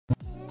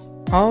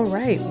All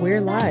right, we're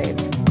live.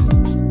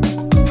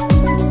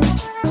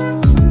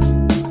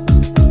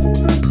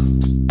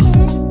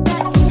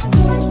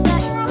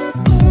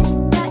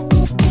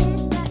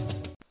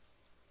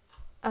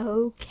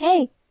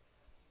 Okay.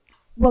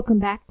 Welcome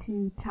back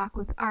to Talk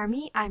with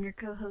Army. I'm your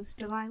co-host,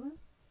 Delilah.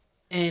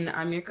 And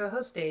I'm your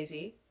co-host,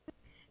 Daisy.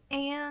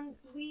 And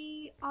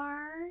we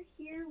are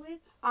here with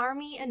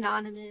Army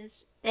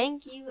Anonymous.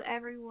 Thank you,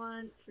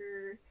 everyone,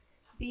 for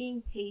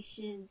being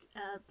patient.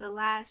 The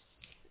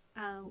last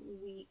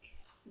week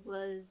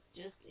was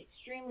just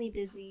extremely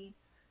busy,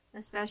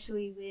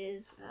 especially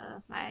with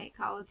my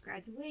college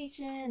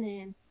graduation,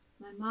 and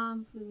my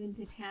mom flew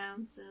into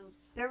town, so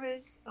there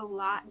was a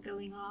lot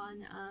going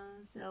on.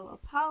 So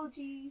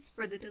apologies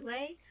for the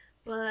delay,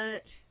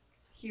 but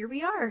here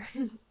we are.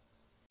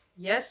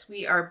 Yes,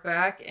 we are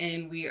back,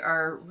 and we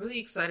are really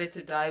excited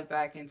to dive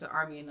back into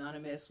Army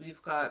Anonymous.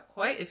 We've got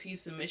quite a few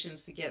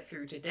submissions to get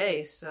through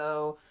today,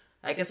 so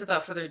I guess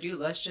without further ado,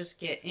 let's just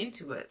get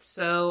into it.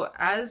 So,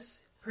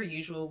 as per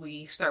usual,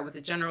 we start with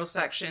the general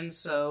section,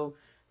 so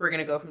we're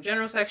going to go from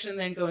general section,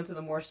 then go into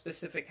the more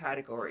specific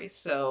categories.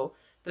 So,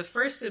 the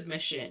first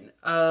submission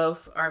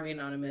of Army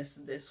Anonymous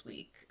this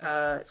week,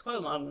 it's quite a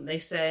long one. They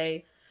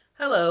say,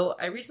 "Hello,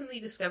 I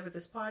recently discovered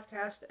this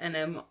podcast and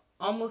am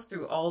almost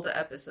through all the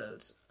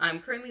episodes.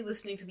 I'm currently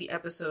listening to the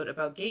episode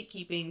about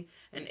gatekeeping,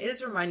 and it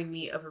is reminding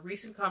me of a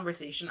recent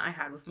conversation I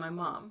had with my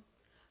mom.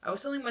 I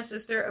was telling my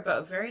sister about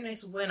a very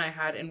nice win I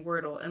had in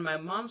Wordle, and my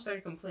mom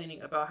started complaining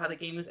about how the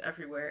game is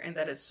everywhere and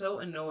that it's so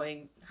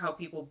annoying how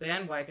people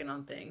bandwagon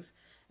on things,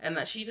 and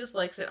that she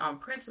dislikes it on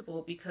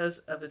principle because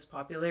of its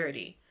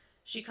popularity.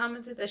 She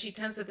commented that she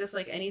tends to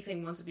dislike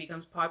anything once it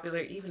becomes popular,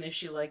 even if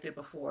she liked it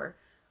before.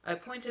 I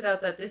pointed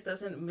out that this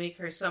doesn't make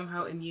her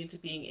somehow immune to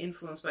being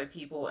influenced by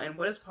people, and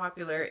what is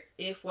popular,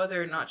 if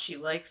whether or not she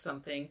likes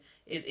something,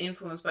 is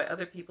influenced by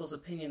other people's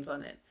opinions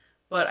on it.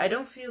 But I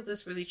don't feel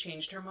this really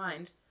changed her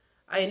mind.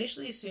 I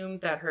initially assumed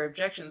that her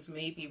objections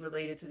may be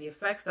related to the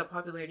effects that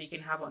popularity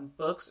can have on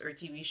books or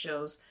TV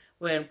shows,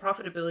 when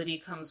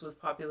profitability comes with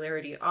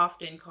popularity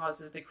often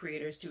causes the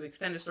creators to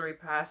extend a story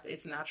past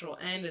its natural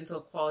end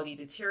until quality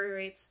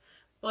deteriorates,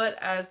 but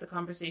as the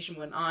conversation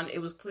went on, it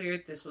was clear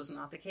this was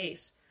not the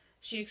case.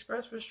 She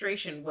expressed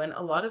frustration when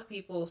a lot of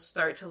people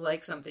start to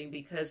like something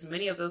because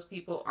many of those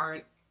people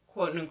aren't,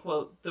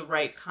 quote-unquote, the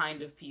right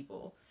kind of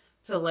people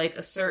to like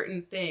a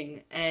certain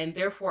thing and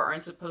therefore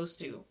aren't supposed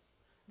to.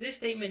 This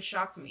statement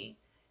shocked me.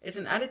 It's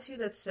an attitude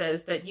that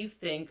says that you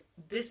think,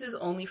 this is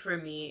only for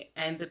me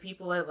and the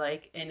people I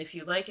like, and if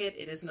you like it,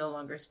 it is no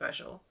longer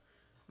special.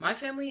 My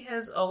family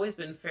has always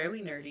been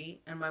fairly nerdy,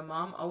 and my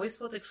mom always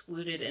felt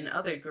excluded and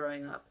othered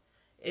growing up.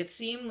 It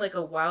seemed like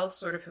a wild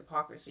sort of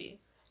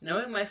hypocrisy.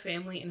 Knowing my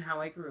family and how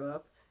I grew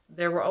up,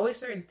 there were always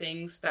certain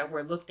things that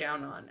were looked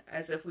down on,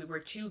 as if we were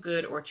too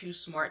good or too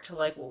smart to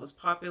like what was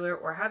popular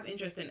or have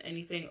interest in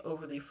anything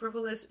overly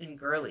frivolous and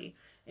girly,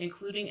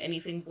 including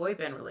anything boy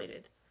band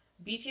related.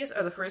 BTS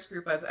are the first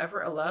group I've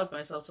ever allowed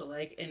myself to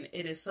like, and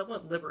it is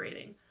somewhat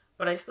liberating,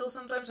 but I still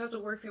sometimes have to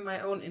work through my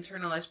own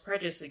internalized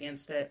prejudice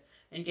against it,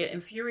 and get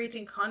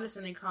infuriating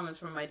condescending comments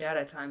from my dad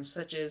at times,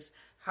 such as,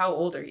 "How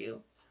old are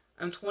you?"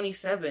 "I'm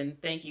 27,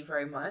 thank you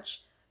very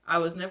much." I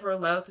was never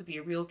allowed to be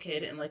a real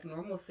kid and like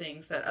normal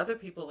things that other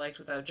people liked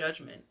without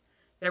judgment.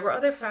 There were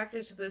other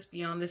factors to this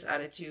beyond this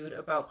attitude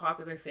about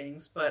popular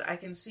things, but I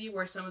can see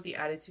where some of the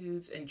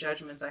attitudes and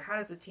judgments I had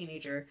as a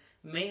teenager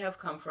may have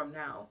come from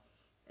now.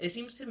 It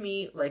seems to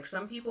me like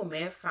some people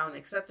may have found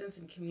acceptance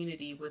and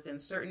community within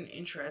certain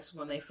interests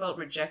when they felt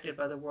rejected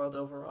by the world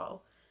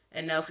overall,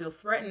 and now feel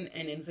threatened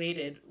and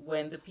invaded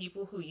when the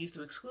people who used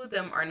to exclude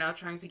them are now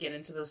trying to get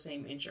into those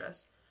same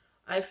interests.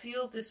 I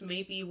feel this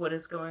may be what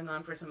is going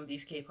on for some of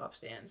these K-pop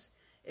stans.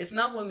 It's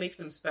not what makes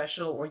them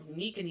special or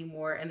unique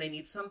anymore, and they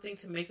need something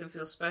to make them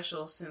feel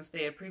special since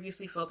they had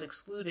previously felt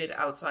excluded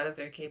outside of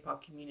their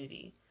K-pop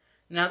community.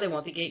 Now they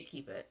want to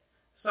gatekeep it.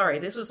 Sorry,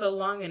 this was so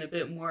long and a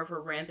bit more of a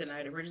rant than I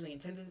had originally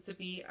intended it to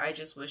be. I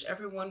just wish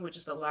everyone would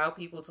just allow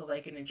people to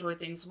like and enjoy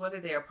things, whether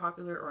they are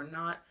popular or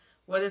not,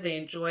 whether they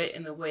enjoy it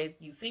in the way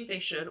you think they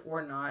should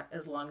or not,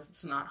 as long as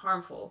it's not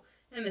harmful.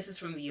 And this is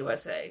from the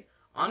USA.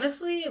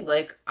 Honestly,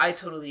 I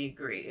totally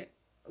agree.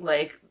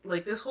 Like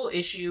this whole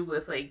issue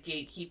with,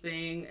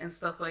 gatekeeping and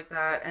stuff like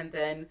that, and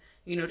then,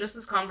 just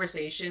this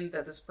conversation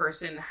that this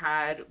person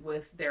had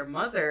with their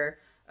mother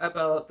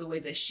about the way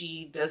that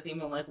she doesn't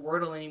even like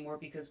Wordle anymore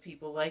because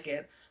people like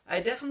it. I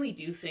definitely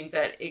do think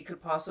that it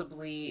could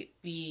possibly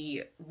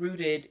be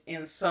rooted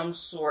in some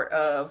sort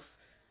of,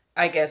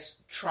 I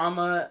guess,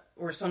 trauma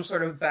or some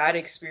sort of bad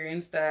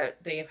experience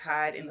that they've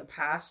had in the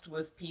past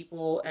with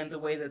people and the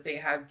way that they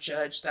have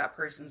judged that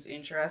person's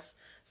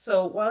interests.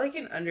 So while I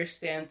can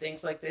understand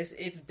things like this,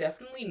 it's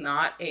definitely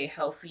not a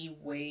healthy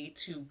way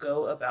to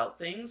go about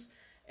things.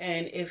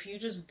 And if you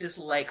just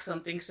dislike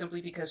something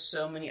simply because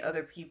so many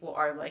other people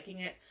are liking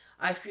it,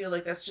 I feel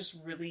like that's just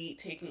really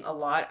taking a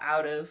lot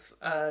out of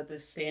the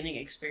standing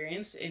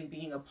experience in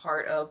being a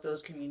part of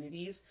those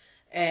communities.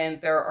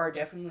 And there are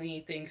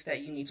definitely things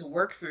that you need to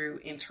work through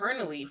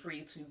internally for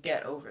you to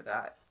get over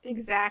that.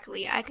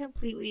 Exactly. I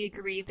completely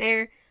agree.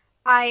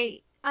 I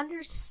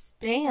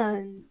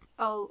understand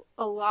a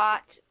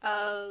lot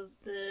of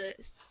the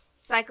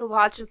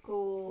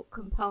psychological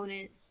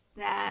components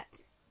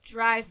that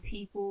drive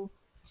people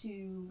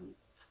to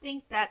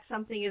think that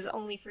something is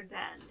only for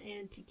them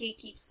and to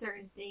gatekeep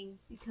certain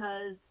things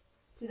because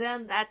to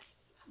them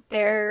that's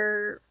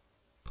their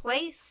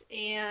place,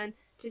 and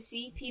to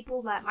see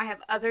people that might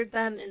have othered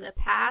them in the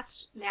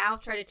past now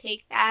try to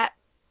take that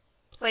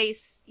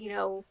place,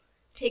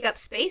 take up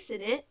space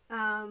in it,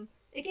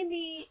 it can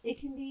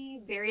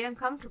be very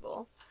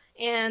uncomfortable.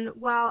 And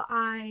while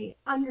I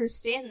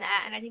understand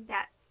that, and I think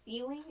that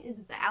feeling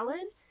is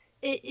valid,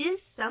 it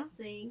is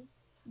something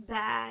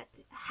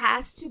that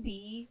has to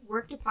be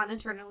worked upon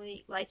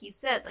internally, like you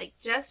said. Like,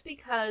 just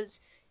because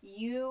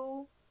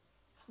you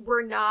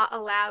were not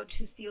allowed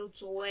to feel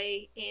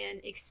joy and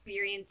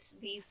experience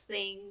these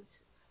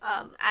things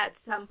at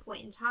some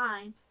point in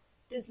time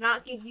does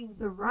not give you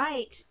the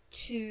right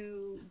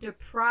to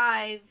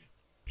deprive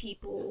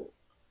people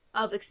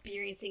of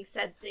experiencing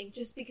said thing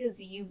just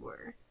because you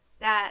were.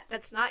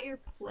 That's not your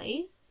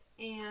place,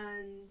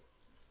 and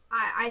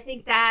I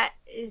think that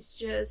is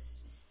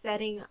just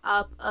setting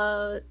up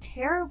a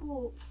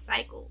terrible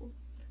cycle.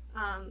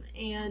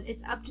 And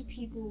it's up to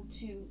people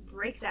to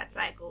break that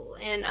cycle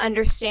and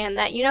understand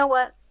that, you know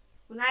what,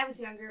 when I was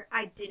younger,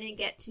 I didn't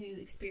get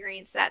to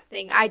experience that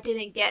thing. I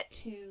didn't get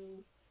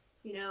to,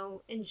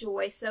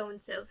 enjoy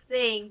so-and-so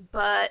thing,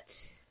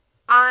 but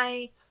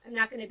I am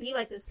not going to be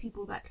like those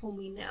people that told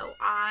me no.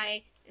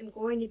 I am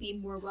going to be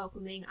more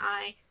welcoming.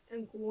 I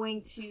am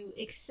going to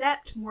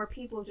accept more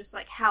people just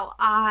like how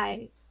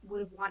I would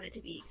have wanted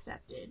to be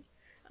accepted.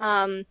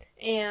 And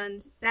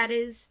that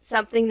is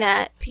something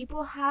that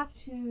people have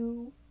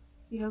to,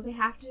 they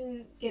have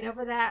to get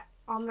over that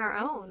on their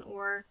own,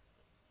 or,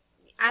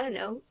 I don't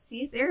know,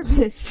 see a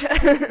therapist.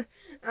 Like,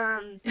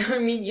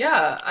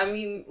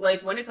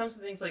 when it comes to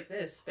things like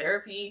this,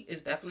 therapy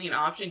is definitely an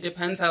option.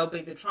 Depends how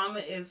big the trauma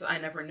is. I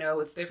never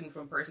know. It's different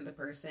from person to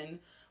person.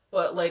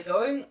 But, like,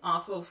 going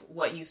off of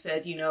what you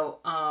said,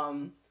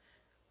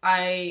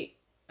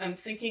 I'm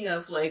thinking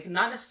of, like,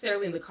 not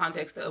necessarily in the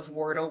context of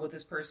Wordle with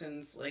this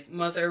person's, like,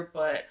 mother,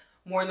 but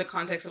more in the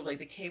context of, like,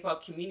 the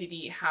K-pop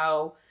community,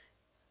 how,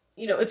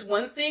 it's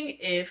one thing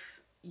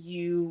if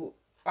you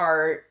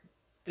are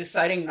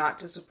deciding not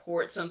to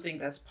support something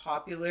that's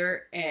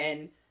popular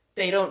and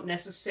they don't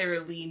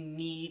necessarily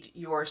need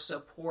your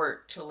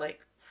support to,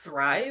 like,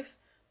 thrive.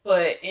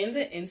 But in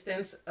the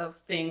instance of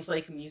things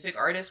like music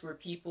artists, where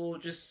people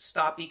just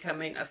stop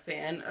becoming a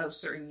fan of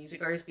certain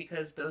music artists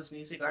because those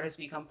music artists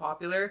become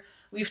popular,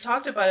 we've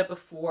talked about it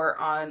before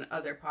on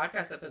other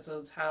podcast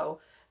episodes, how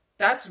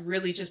that's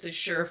really just a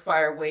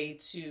surefire way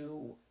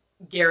to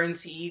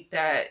guarantee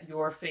that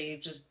your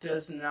fave just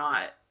does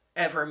not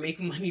ever make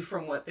money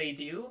from what they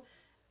do.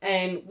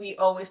 And we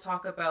always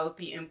talk about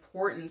the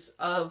importance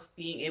of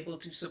being able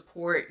to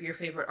support your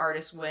favorite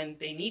artists when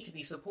they need to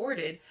be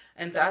supported.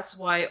 And that's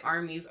why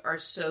armies are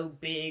so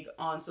big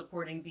on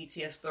supporting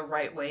BTS the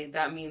right way.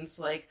 That means,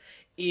 like,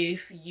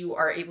 if you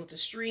are able to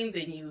stream,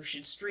 then you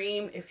should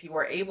stream. If you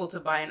are able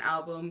to buy an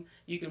album,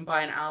 you can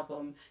buy an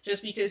album.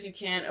 Just because you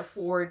can't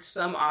afford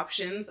some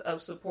options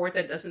of support,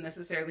 that doesn't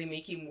necessarily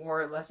make you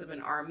more or less of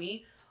an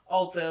army.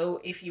 Although,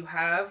 if you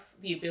have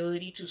the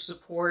ability to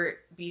support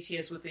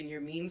BTS within your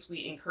means,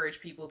 we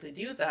encourage people to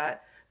do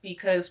that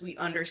because we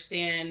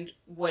understand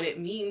what it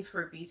means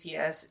for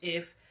BTS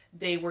if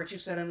they were to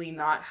suddenly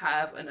not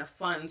have enough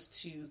funds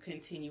to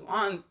continue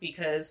on.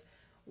 Because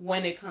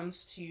when it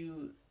comes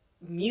to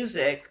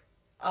music,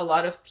 a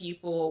lot of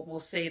people will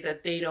say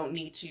that they don't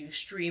need to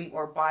stream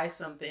or buy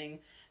something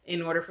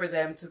in order for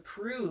them to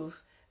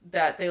prove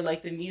that they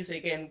like the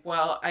music. And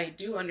while I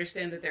do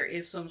understand that there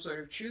is some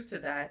sort of truth to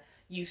that,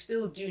 you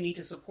still do need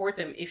to support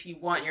them if you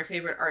want your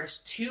favorite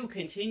artist to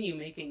continue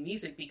making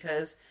music,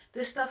 because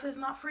this stuff is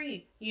not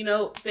free.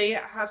 They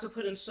have to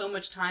put in so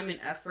much time and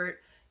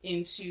effort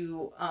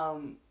into,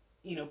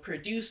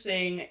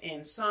 producing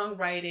and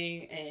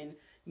songwriting and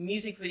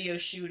music video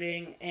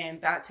shooting,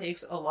 and that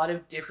takes a lot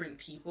of different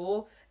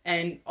people,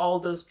 and all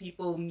those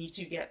people need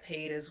to get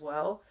paid as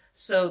well.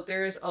 So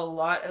there's a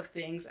lot of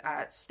things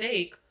at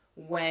stake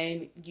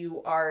when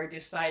you are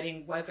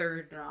deciding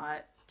whether or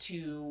not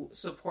to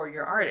support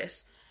your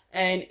artists.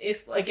 And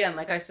if, again,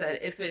 like I said,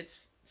 if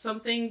it's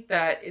something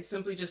that it's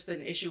simply just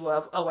an issue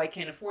of, oh, I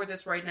can't afford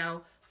this right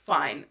now,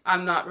 fine.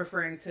 I'm not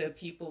referring to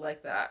people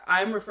like that.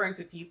 I'm referring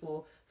to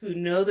people who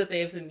know that they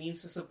have the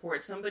means to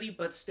support somebody,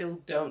 but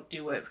still don't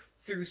do it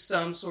through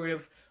some sort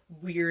of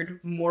weird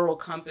moral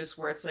compass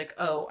where it's like,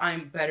 oh,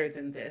 I'm better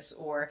than this,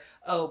 or,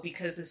 oh,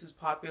 because this is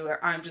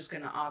popular, I'm just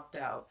going to opt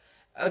out.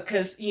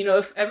 Because,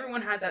 if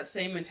everyone had that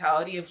same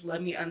mentality of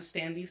let me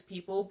unstand these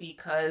people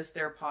because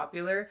they're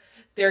popular,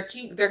 they're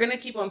going to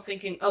keep on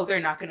thinking, oh,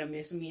 they're not going to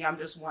miss me, I'm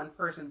just one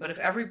person. But if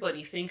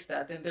everybody thinks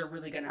that, then they're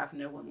really going to have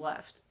no one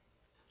left.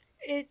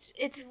 It's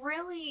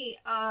really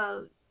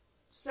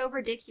so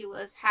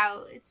ridiculous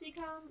how it's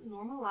become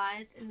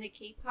normalized in the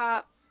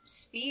K-pop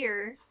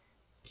sphere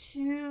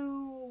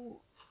to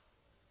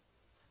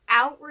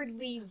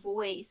outwardly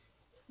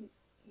voice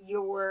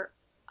your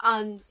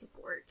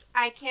unsupport.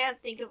 I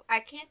can't think of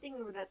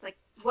what that's like.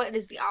 What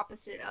is the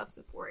opposite of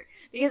support?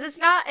 Because it's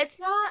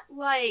not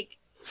like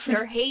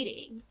they're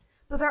hating,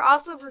 but they're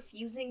also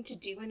refusing to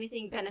do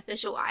anything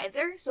beneficial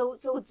either. So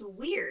it's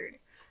weird,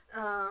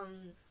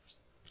 and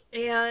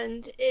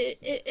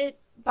it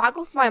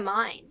boggles my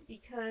mind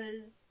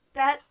because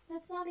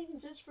that's not even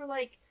just for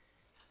like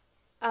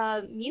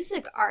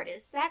music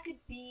artists. That could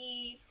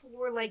be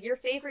for like your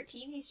favorite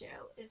TV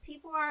show. If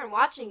people aren't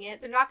watching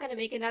it, they're not going to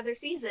make another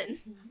season.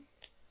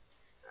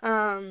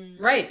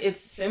 Right,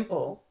 it's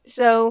simple.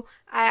 So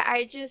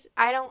I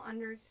don't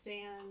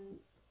understand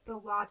the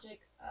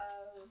logic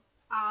of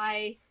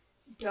I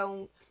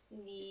don't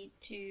need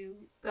to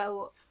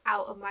go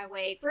out of my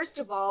way. First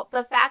of all,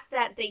 the fact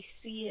that they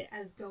see it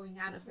as going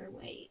out of their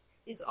way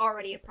is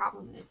already a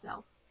problem in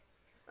itself.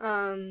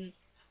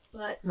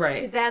 But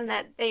right. To them,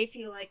 that they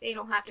feel like they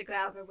don't have to go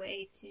out of their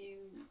way to,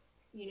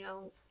 you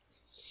know,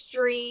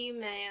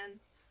 stream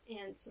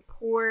and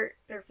support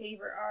their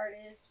favorite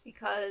artists,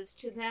 because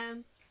to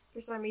them, for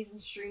some reason,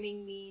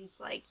 streaming means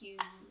like you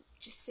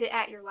just sit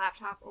at your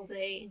laptop all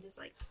day and just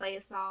like play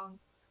a song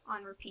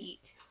on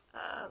repeat,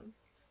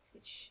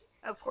 which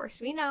of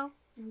course we know,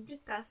 we've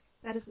discussed,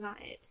 that is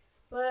not it.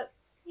 But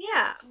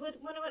yeah, when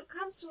it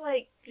comes to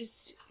like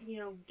just, you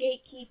know,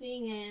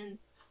 gatekeeping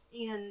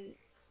and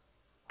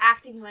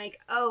acting like,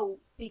 oh,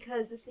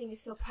 because this thing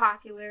is so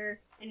popular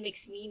and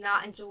makes me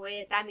not enjoy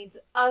it, that means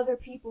other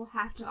people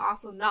have to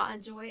also not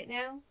enjoy it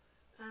now.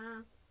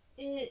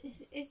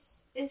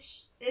 It's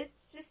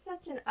just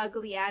such an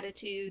ugly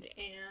attitude,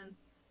 and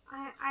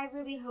I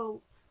really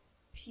hope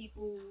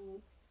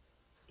people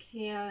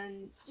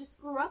can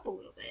just grow up a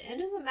little bit. It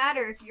doesn't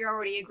matter if you're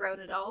already a grown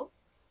adult.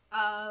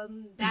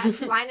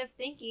 That line of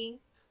thinking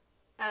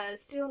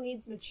still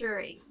needs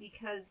maturing,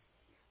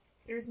 because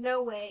there's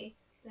no way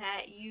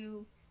that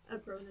you, a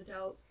grown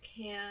adult,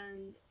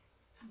 can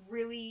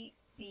really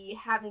be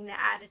having the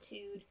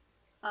attitude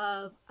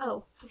of,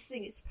 oh, this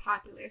thing is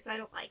popular, so I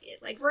don't like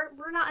it. Like,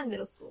 we're not in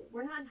middle school.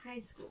 We're not in high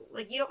school.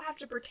 Like, you don't have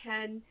to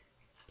pretend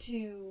to,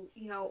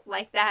 you know,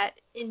 like that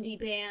indie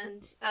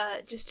band,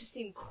 just to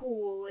seem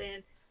cool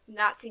and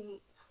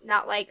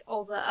not like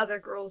all the other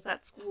girls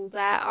at school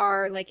that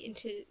are, like,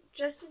 into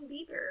Justin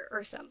Bieber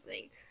or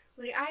something.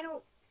 Like, I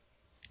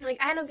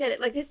don't get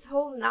it. Like, this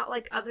whole not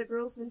like other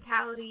girls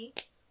mentality,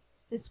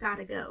 it's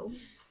gotta go.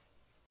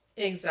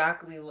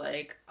 Exactly.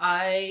 Like,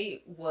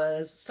 I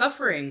was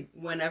suffering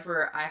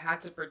whenever I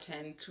had to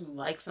pretend to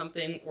like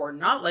something or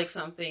not like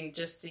something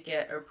just to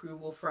get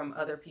approval from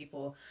other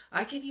people.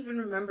 I can even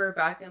remember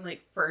back in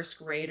like first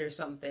grade or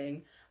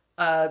something,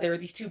 there were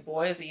these two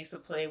boys I used to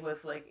play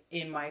with like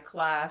in my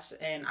class,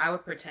 and I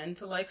would pretend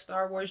to like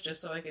Star Wars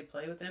just so I could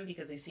play with them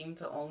because they seemed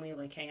to only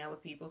like hang out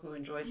with people who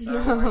enjoyed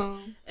Star Wars.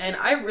 And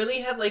I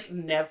really had like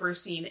never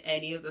seen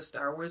any of the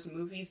Star Wars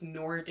movies,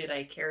 nor did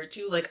I care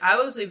to. Like, I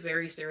was a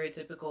very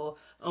stereotypical,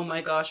 oh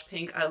my gosh,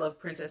 pink, I love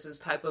princesses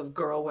type of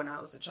girl when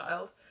I was a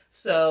child.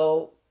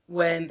 So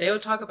when they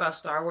would talk about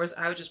Star Wars,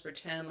 I would just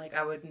pretend like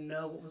I would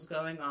know what was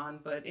going on,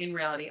 but in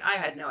reality, I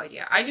had no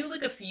idea. I knew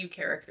like a few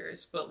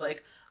characters, but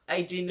like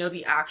I didn't know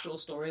the actual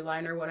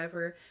storyline or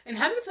whatever. And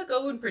having to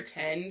go and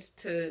pretend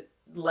to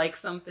like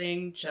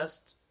something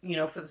just, you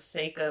know, for the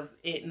sake of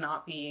it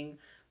not being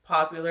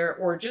popular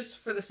or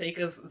just for the sake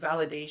of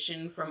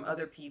validation from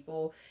other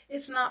people,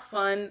 it's not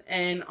fun.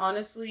 And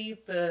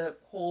honestly, the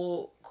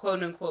whole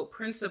quote unquote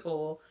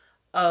principle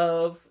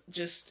of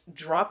just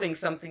dropping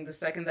something the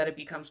second that it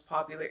becomes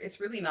popular, it's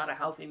really not a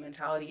healthy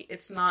mentality.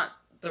 It's not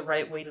the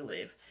right way to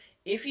live.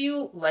 If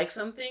you like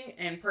something,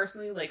 and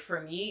personally, like for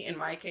me, in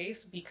my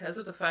case, because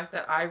of the fact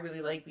that I really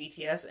like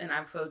BTS and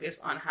I'm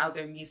focused on how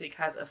their music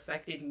has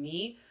affected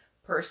me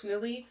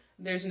personally,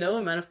 there's no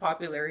amount of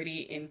popularity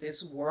in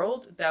this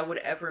world that would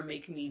ever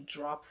make me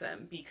drop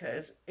them,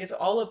 because it's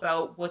all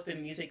about what the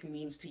music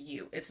means to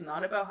you. It's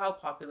not about how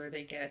popular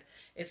they get.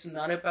 It's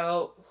not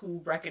about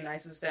who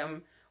recognizes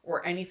them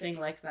or anything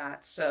like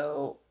that.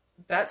 So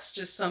that's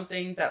just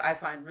something that I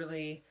find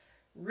really,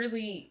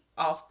 really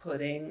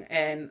off-putting,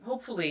 and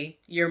hopefully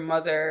your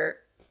mother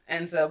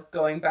ends up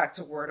going back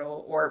to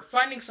Wordle or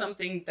finding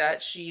something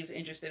that she's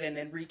interested in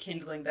and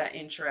rekindling that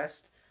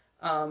interest,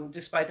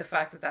 despite the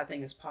fact that that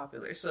thing is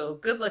popular. So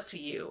good luck to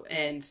you,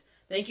 and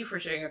thank you for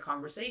sharing your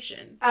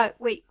conversation.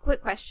 Wait,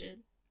 quick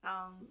question.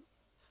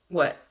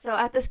 What? So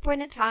at this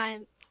point in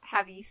time,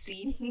 have you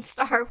seen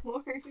Star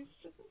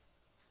Wars?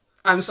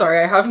 I'm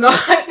sorry, I have not.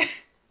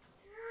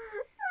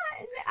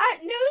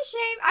 No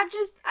shame.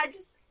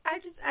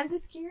 I'm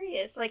just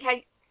curious. Like,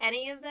 have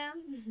any of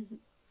them?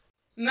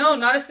 No,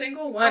 not a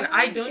single one. Oh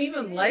I don't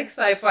even like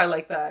sci-fi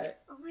like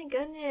that. Oh my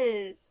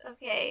goodness.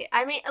 Okay.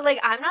 I mean, like,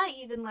 I'm not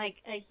even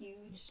like a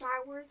huge Star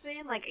Wars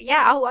fan. Like,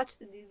 yeah, I'll watch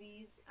the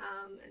movies,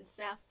 and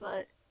stuff,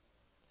 but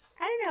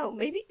I don't know.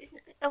 Maybe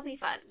it'll be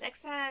fun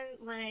next time.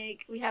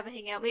 Like, we have a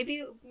hangout.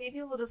 Maybe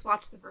we'll just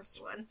watch the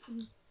first one.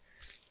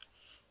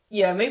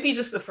 Yeah, maybe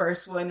just the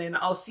first one, and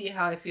I'll see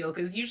how I feel,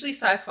 because usually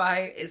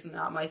sci-fi is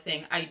not my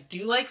thing. I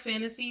do like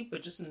fantasy,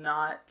 but just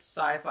not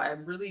sci-fi.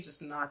 I'm really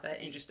just not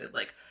that interested.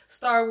 Like,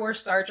 Star Wars,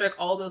 Star Trek,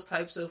 all those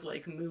types of,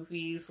 like,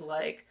 movies,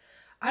 like,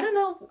 I don't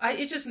know,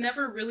 it just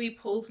never really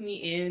pulled me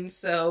in,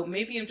 so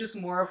maybe I'm just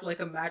more of, like,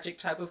 a magic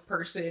type of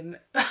person.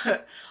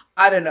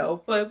 I don't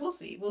know, but we'll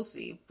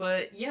see.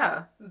 But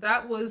yeah,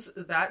 that was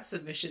that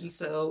submission.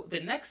 So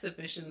the next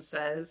submission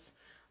says,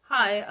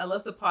 "Hi, I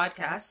love the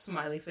podcast,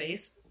 smiley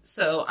face.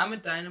 So I'm a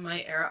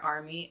Dynamite era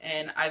army,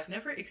 and I've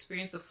never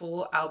experienced the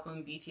full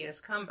album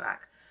BTS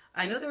comeback.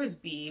 I know there was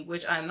B,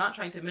 which I'm not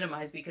trying to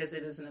minimize because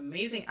it is an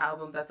amazing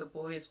album that the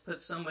boys put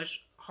so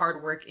much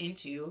hard work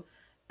into.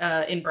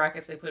 In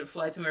brackets, they put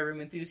Fly to My Room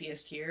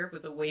enthusiast here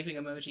with a waving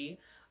emoji.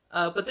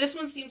 But this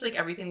one seems like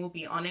everything will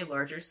be on a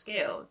larger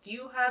scale. Do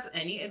you have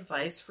any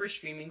advice for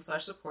streaming /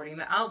 supporting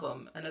the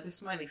album?" Another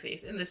smiley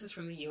face, and this is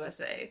from the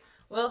USA.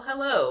 Well,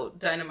 hello,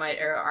 Dynamite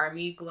Era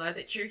Army. Glad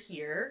that you're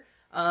here.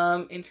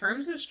 In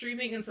terms of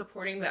streaming and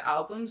supporting the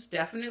albums,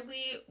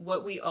 definitely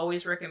what we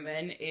always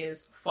recommend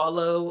is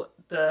follow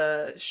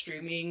the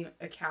streaming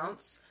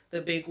accounts,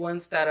 the big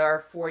ones that are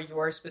for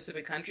your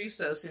specific country.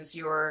 So since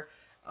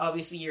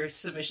obviously your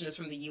submission is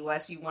from the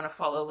US, you want to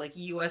follow like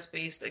US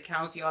based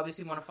accounts. You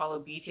obviously want to follow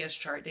BTS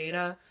chart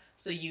data,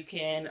 so you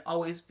can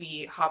always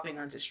be hopping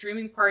onto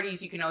streaming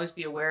parties. You can always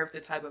be aware of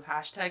the type of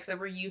hashtags that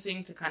we're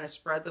using to kind of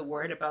spread the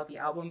word about the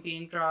album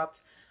being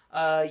dropped.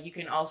 You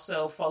can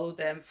also follow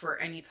them for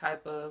any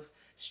type of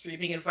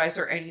streaming advice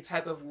or any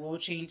type of rule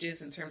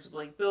changes in terms of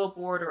like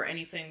Billboard or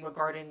anything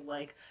regarding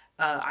like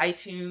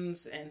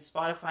iTunes and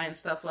Spotify and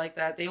stuff like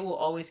that. They will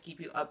always keep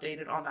you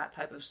updated on that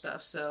type of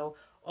stuff. So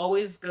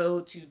always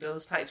go to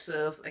those types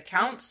of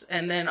accounts,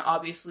 and then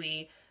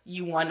obviously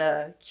you want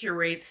to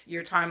curate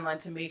your timeline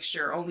to make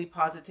sure only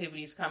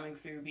positivity is coming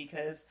through,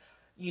 because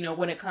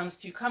when it comes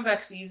to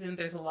comeback season,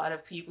 there's a lot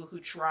of people who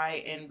try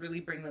and really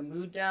bring the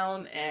mood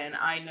down. And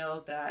I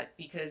know that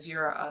because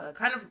you're a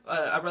kind of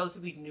a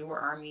relatively newer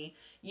army,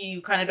 you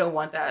kind of don't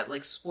want that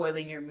like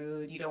spoiling your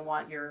mood. You don't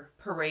want your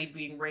parade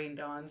being rained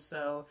on.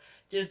 So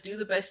just do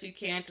the best you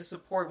can to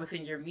support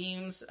within your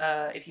memes.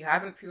 If you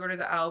haven't pre-ordered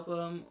the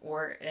album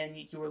and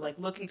you were like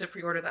looking to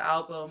pre-order the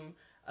album,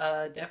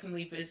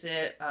 definitely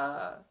visit,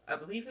 I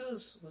believe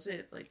was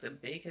it like the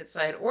Big Hit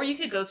site, or you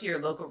could go to your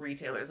local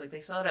retailers. Like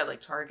they sell it at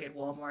like Target,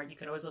 Walmart. You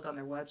can always look on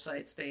their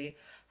websites. They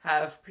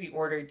have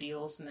pre-order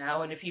deals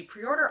now. And if you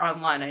pre-order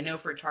online, I know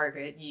for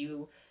Target,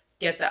 you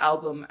get the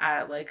album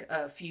at like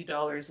a few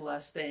dollars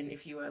less than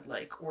if you had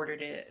like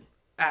ordered it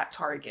at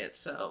Target.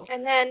 So,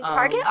 and then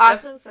Target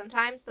also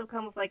sometimes they'll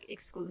come with like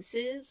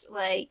exclusives.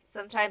 Like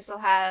sometimes they'll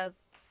have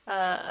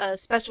a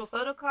special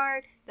photo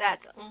card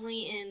that's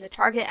only in the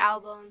Target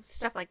album,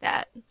 stuff like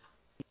that.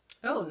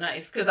 Oh,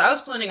 nice. Because I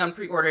was planning on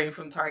pre-ordering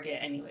from Target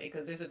anyway,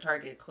 because there's a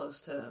Target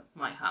close to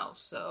my house.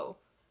 So,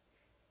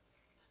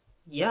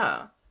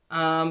 yeah.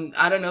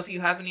 I don't know if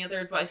you have any other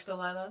advice,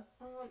 Delilah?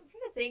 I'm trying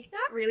to think.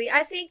 Not really.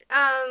 I think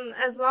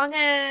as long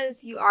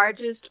as you are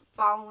just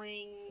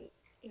following,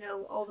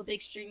 all the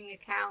big streaming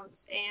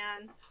accounts,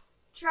 and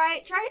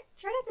try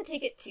not to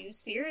take it too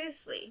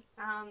seriously.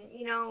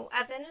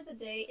 At the end of the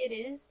day, it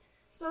is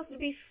supposed to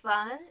be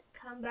fun.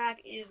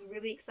 Comeback is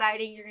really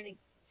exciting. You're gonna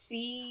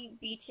see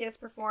BTS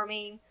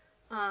performing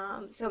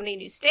so many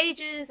new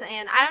stages,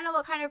 and I don't know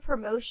what kind of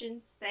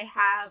promotions they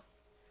have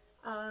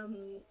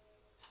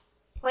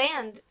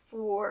planned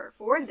for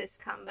this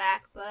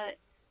comeback, but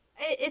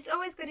it's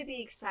always going to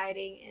be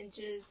exciting, and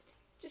just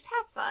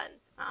have fun.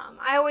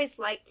 I always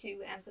like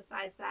to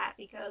emphasize that,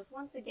 because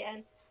once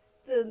again,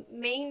 the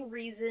main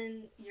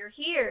reason you're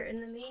here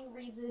and the main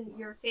reason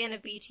you're a fan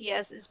of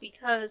BTS is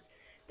because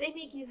they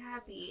make you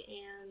happy,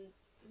 and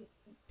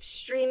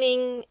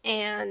streaming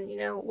and,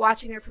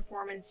 watching their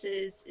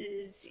performances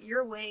is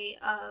your way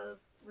of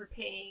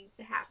repaying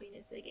the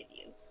happiness they give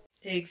you.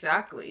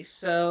 Exactly.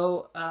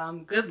 So,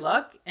 good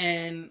luck,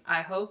 and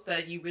I hope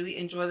that you really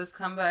enjoy this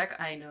comeback.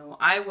 I know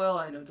I will.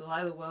 I know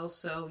Delilah will.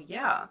 So,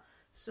 yeah.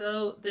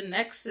 So, the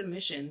next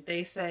submission,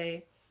 they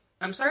say,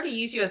 "I'm sorry to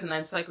use you as an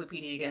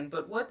encyclopedia again,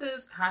 but what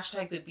does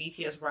hashtag the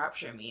BTS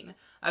rapture mean?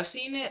 I've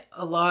seen it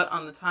a lot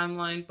on the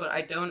timeline, but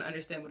I don't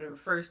understand what it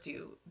refers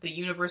to. The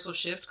universal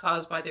shift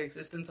caused by their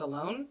existence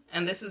alone?"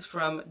 And this is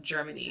from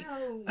Germany.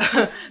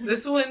 No.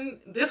 This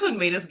one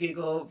made us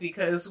giggle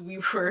because we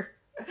were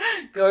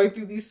going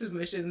through these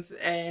submissions,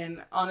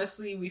 and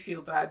honestly we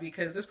feel bad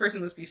because this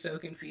person must be so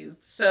confused.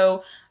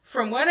 So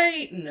from what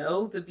I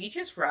know, the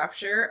BTS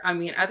rapture, I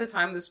mean, at the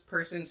time this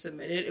person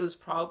submitted, it was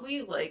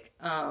probably like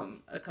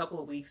a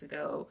couple of weeks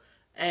ago,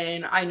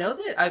 and I know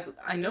that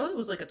I know it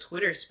was like a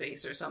Twitter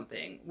space or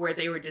something where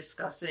they were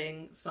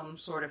discussing some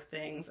sort of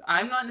things.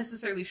 I'm not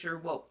necessarily sure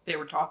what they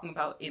were talking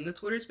about in the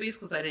Twitter space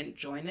because I didn't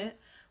join it,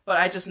 but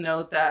I just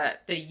know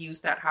that they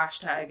used that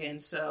hashtag,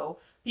 and so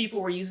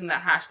people were using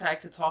that hashtag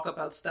to talk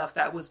about stuff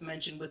that was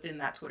mentioned within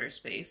that Twitter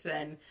space.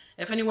 And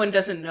if anyone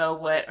doesn't know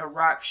what a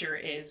rapture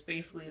is,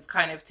 basically it's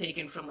kind of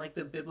taken from like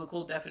the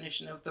biblical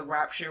definition of the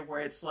rapture,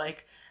 where it's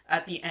like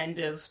at the end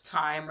of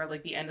time or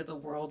like the end of the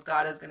world,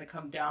 God is going to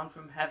come down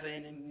from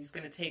heaven and he's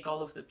going to take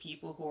all of the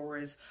people who are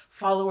his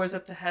followers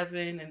up to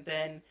heaven, and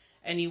then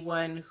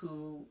anyone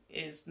who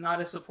is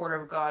not a supporter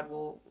of God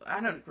will,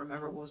 I don't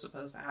remember what was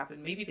supposed to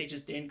happen. Maybe they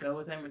just didn't go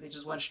with him or they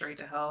just went straight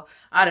to hell.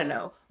 I don't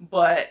know.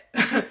 But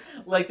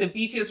like the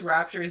BTS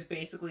rapture is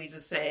basically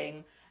just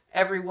saying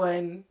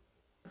everyone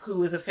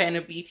who is a fan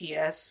of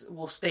BTS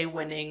will stay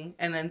winning,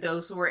 and then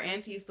those who are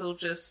antis, they'll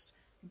just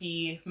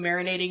be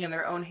marinating in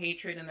their own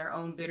hatred and their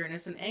own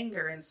bitterness and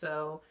anger. And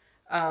so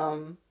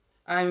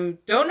I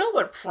don't know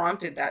what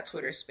prompted that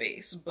Twitter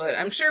space, but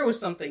I'm sure it was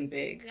something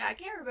big. Yeah, I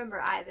can't remember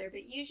either,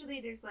 but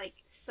usually there's like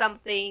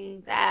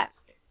something that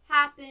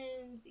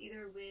happens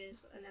either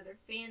with another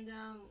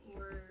fandom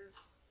or,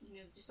 you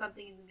know, just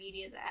something in the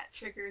media that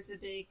triggers a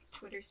big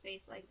Twitter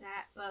space like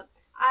that. But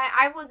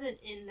I wasn't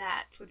in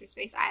that Twitter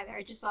space either.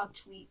 I just saw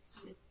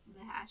tweets with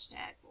the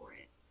hashtag for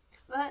it.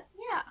 But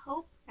yeah,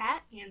 hope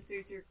that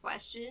answers your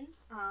question.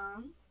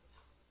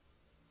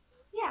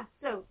 Yeah,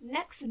 so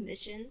next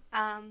submission.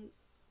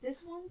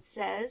 This one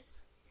says,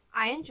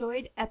 I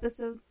enjoyed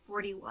episode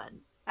 41.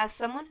 As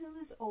someone who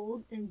is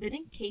old and been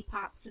in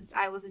K-pop since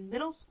I was in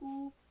middle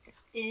school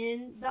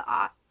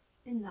I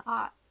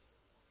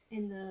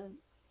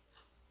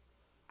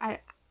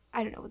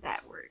don't know what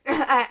that word,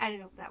 I don't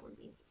know what that word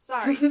means.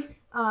 Sorry.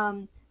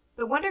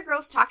 The Wonder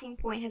Girls talking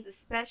point has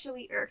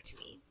especially irked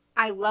me.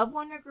 I love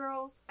Wonder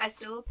Girls. I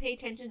still pay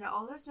attention to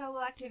all their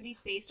solo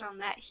activities based on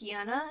that,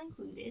 Hyuna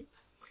included,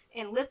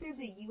 and lived through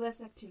the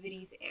US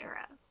activities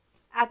era.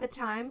 At the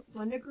time,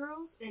 Wonder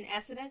Girls and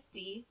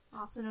SNSD,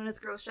 also known as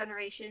Girls'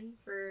 Generation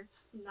for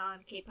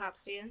non-K-pop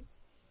stans,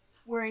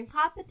 were in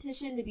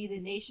competition to be the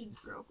nation's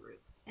girl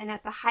group. And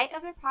at the height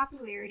of their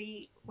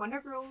popularity,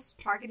 Wonder Girls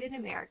targeted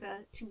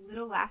America to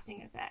little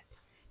lasting effect.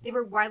 They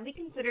were widely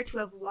considered to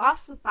have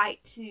lost the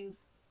fight to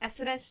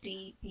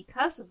SNSD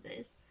because of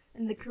this,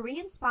 and the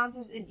Korean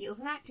sponsors and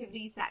deals and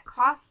activities that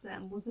cost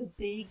them was a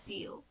big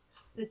deal.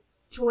 The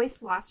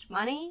choice lost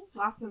money,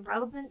 lost some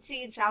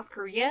relevancy in South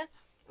Korea,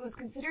 was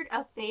considered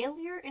a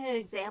failure and an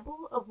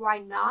example of why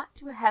not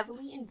to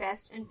heavily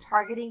invest in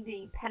targeting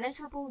the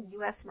impenetrable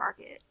US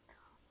market.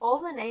 All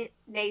the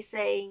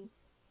naysaying,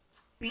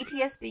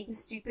 BTS being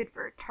stupid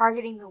for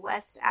targeting the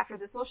West after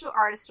the Social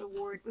Artist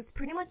Award was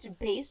pretty much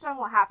based on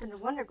what happened to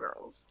Wonder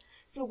Girls.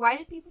 So why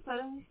did people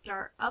suddenly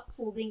start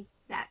upholding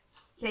that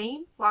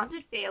same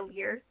flaunted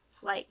failure,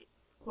 like,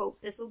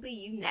 quote, "This'll be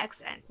you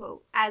next," end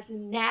quote, as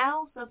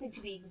now something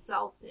to be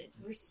exalted,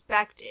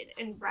 respected,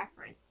 and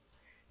reverenced?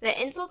 The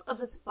insult of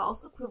this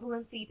false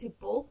equivalency to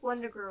both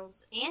Wonder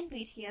Girls and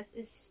BTS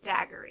is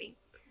staggering.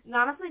 It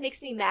honestly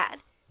makes me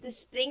mad.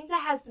 This thing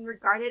that has been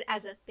regarded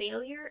as a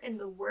failure and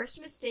the worst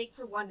mistake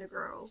for Wonder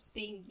Girls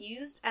being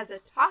used as a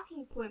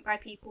talking point by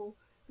people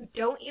who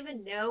don't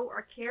even know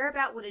or care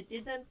about what it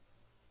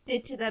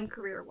did to them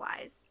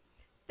career-wise.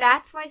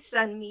 That's why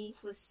Sunmi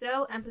was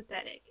so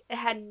empathetic. It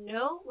had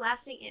no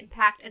lasting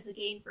impact as a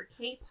gain for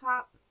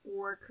K-pop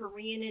or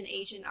Korean and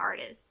Asian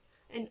artists,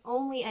 and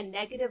only a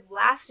negative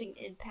lasting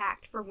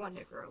impact for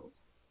Wonder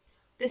Girls.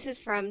 This is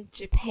from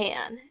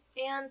Japan.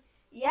 And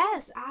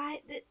yes,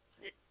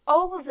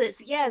 all of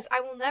this, yes,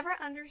 I will never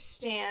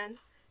understand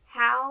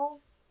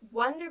how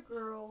Wonder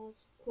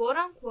Girls, quote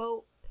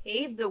unquote,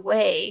 paved the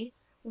way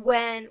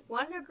when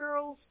Wonder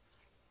Girls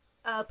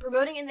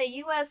promoting in the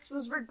US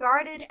was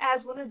regarded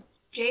as one of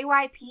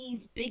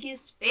JYP's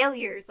biggest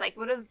failures, like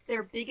one of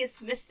their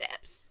biggest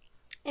missteps.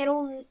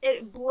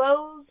 It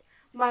blows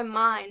my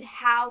mind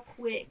how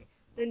quick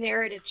the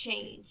narrative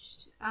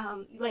changed.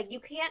 Like, you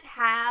can't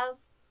have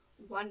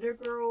Wonder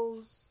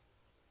Girls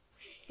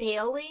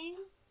failing,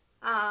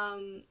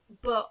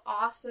 but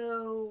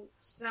also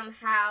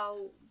somehow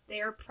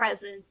their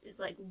presence is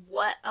like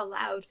what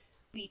allowed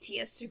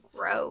BTS to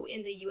grow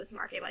in the US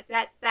market. Like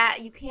that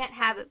you can't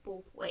have it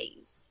both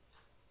ways.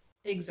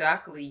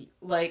 Exactly.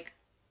 Like,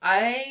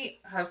 I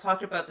have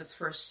talked about this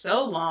for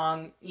so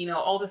long, you know,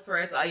 all the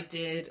threads I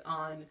did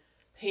on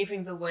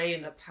paving the way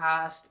in the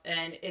past,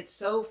 and it's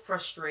so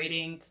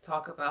frustrating to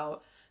talk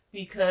about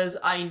because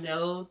I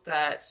know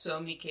that so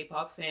many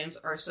K-pop fans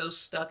are so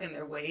stuck in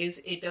their ways.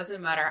 It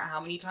doesn't matter how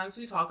many times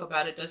we talk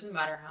about it, doesn't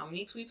matter how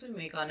many tweets we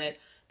make on it,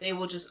 they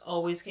will just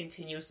always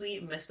continuously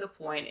miss the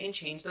point and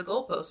change the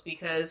goalposts,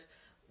 because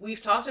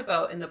we've talked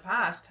about in the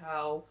past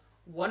how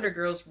Wonder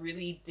Girls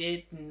really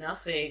did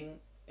nothing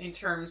in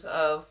terms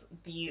of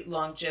the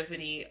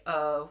longevity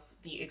of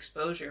the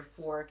exposure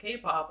for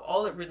K-pop.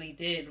 All it really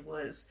did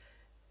was,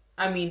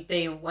 I mean,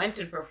 they went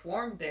and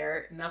performed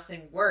there,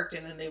 nothing worked,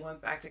 and then they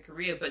went back to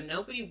Korea, but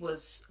nobody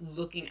was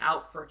looking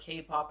out for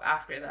K-pop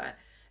after that.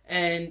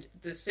 And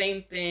the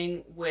same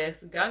thing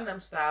with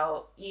Gangnam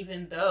Style,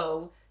 even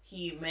though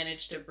he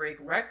managed to break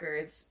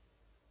records,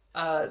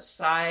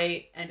 Psy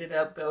ended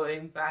up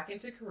going back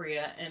into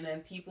Korea, and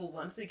then people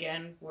once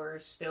again were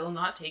still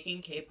not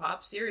taking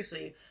K-pop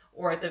seriously,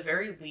 or at the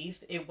very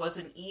least, it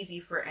wasn't easy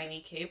for any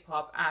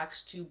K-pop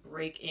acts to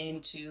break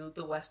into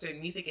the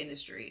Western music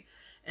industry.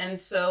 And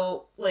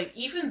so, like,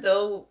 even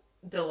though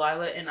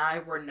Delilah and I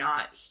were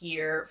not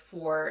here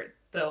for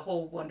the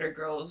whole Wonder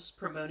Girls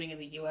promoting in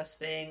the US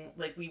thing,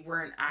 like, we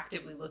weren't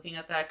actively looking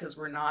at that because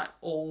we're not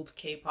old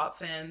K-pop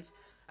fans,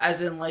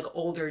 as in, like,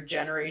 older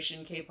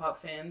generation K-pop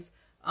fans.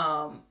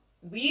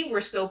 We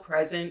were still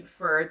present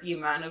for the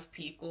amount of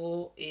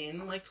people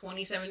in like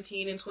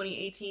 2017 and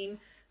 2018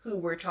 who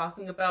were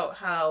talking about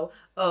how,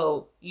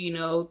 oh,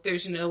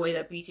 there's no way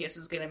that BTS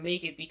is going to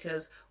make it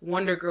because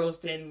Wonder Girls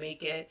didn't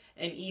make it,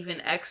 and even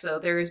EXO,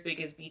 they're as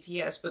big as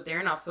BTS, but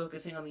they're not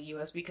focusing on the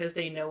US because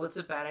they know it's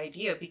a bad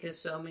idea because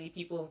so many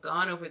people have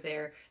gone over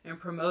there and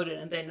promoted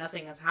and then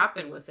nothing has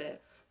happened with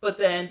it. But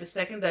then the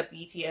second that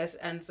BTS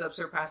ends up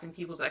surpassing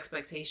people's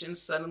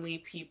expectations, suddenly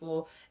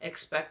people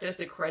expect us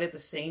to credit the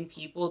same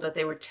people that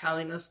they were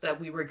telling us that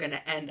we were going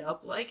to end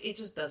up like. It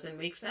just doesn't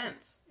make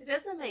sense. It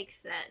doesn't make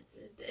sense.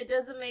 It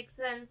doesn't make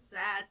sense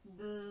that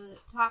the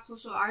Top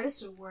Social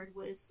Artist Award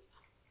was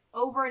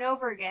over and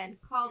over again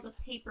called a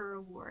paper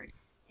award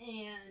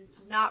and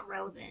not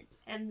relevant.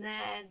 And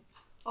then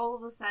all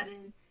of a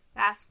sudden,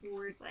 fast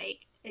forward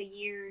like a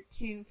year,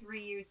 2,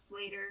 3 years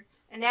later,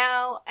 and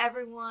now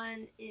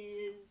everyone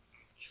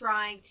is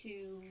trying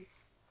to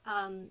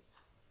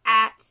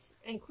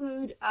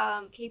include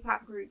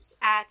K-pop groups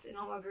in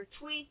all of their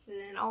tweets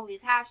and all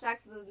these hashtags,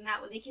 so then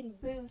that way they can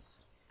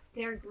boost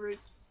their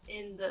groups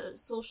in the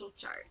social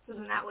chart. So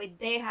then that way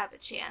they have a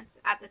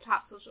chance at the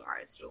Top Social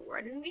Artist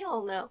Award. And we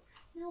all know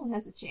no one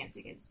has a chance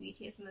against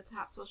BTS in the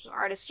Top Social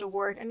Artist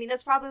Award. I mean,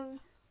 that's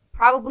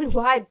probably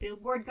why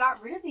Billboard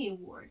got rid of the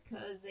award,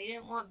 because they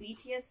didn't want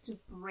BTS to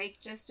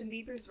break Justin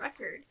Bieber's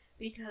record,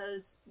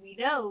 because we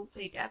know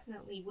they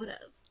definitely would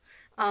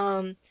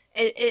have.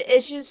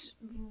 It's just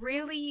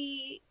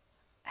really,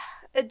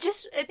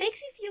 it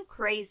makes you feel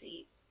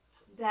crazy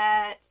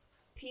that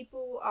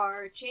people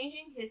are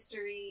changing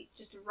history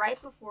just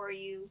right before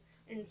you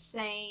and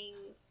saying,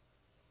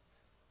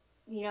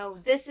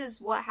 this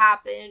is what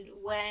happened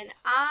when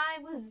I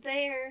was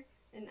there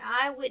and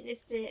I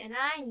witnessed it and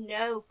I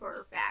know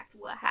for a fact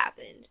what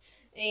happened.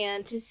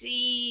 And to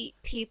see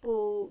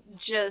people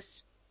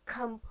just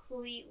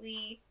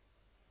completely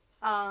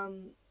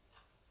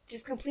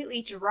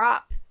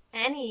drop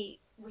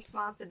any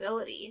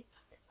responsibility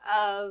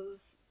of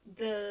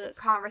the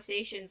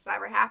conversations that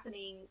were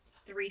happening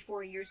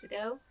 3-4 years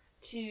ago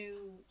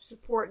to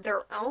support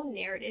their own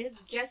narrative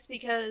just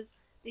because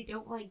they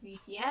don't like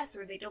BTS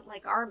or they don't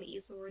like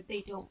ARMYs or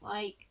they don't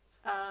like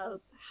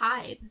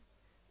HYBE.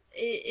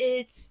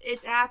 It's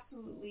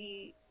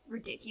absolutely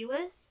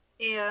ridiculous,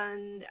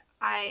 and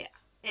I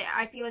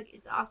feel like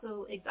it's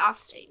also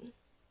exhausting.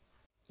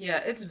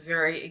 Yeah, it's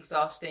very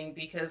exhausting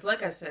because,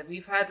 like I said,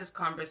 we've had this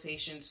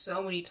conversation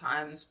so many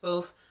times,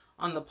 both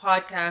on the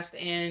podcast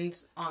and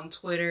on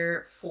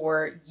Twitter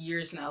for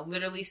years now.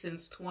 Literally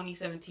since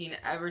 2017,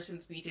 ever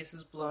since BTS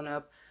has blown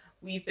up,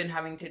 we've been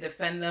having to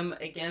defend them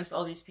against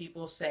all these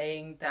people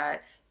saying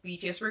that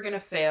BTS were going to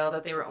fail,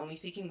 that they were only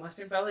seeking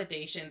Western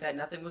validation, that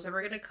nothing was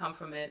ever going to come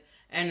from it.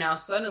 And now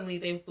suddenly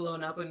they've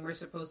blown up and we're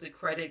supposed to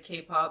credit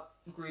K-pop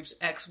groups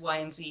X, Y,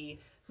 and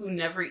Z who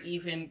never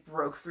even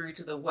broke through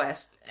to the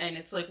West. And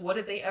it's like, what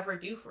did they ever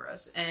do for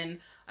us? And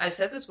I've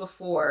said this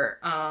before,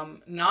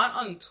 not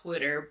on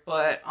Twitter,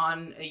 but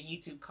on a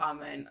YouTube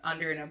comment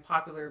under an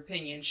unpopular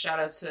opinion. Shout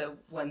out to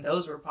when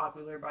those were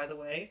popular, by the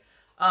way,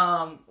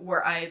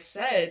 where I had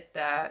said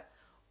that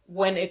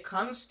when it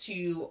comes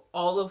to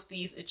all of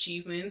these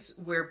achievements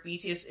where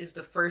BTS is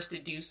the first to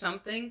do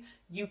something,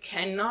 you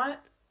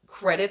cannot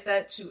credit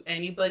that to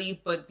anybody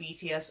but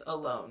BTS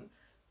alone.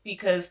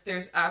 Because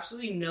there's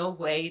absolutely no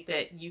way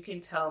that you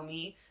can tell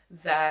me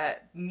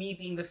that me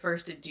being the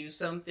first to do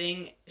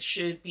something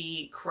should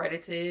be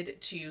credited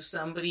to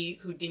somebody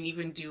who didn't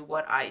even do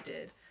what I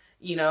did.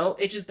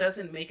 It just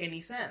doesn't make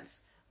any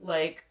sense.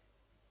 Like,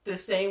 the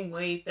same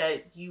way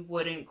that you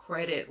wouldn't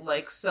credit,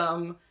 like,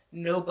 some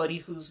nobody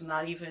who's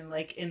not even,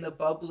 like, in the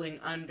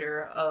bubbling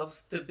under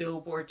of the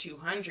Billboard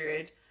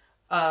 200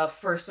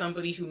 for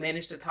somebody who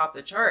managed to top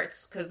the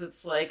charts, because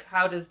it's like,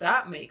 how does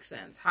that make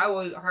sense? How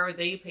are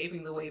they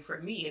paving the way for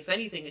me? If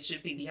anything, it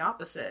should be the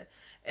opposite.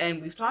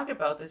 And we've talked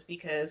about this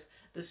because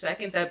the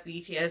second that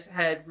BTS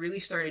had really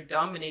started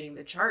dominating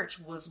the charts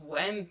was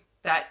when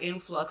that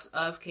influx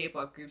of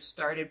K-pop groups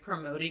started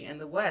promoting in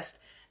the West.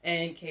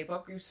 And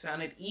K-pop groups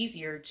found it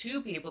easier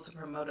to be able to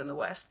promote in the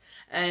West.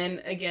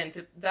 And again,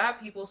 to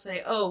that, people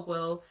say, oh,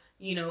 well,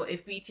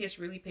 if BTS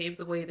really paved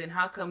the way, then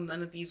how come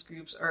none of these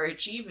groups are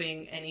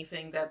achieving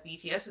anything that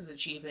BTS is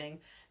achieving?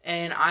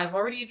 And I've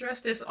already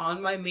addressed this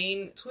on my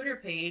main Twitter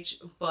page,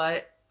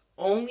 but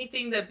only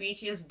thing that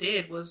BTS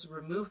did was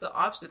remove the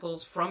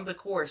obstacles from the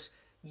course.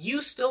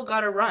 You still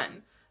gotta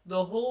run.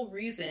 The whole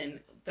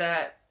reason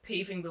that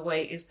paving the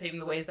way is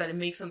that it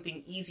makes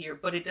something easier,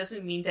 but it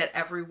doesn't mean that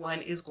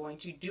everyone is going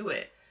to do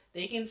it.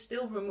 they can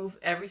still remove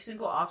every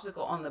single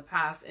obstacle on the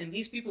path, and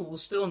these people will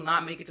still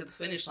not make it to the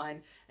finish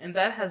line. And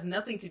that has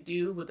nothing to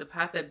do with the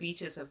path that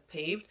BTS have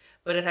paved,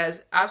 but it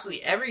has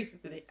absolutely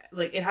everything.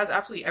 Like, it has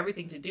absolutely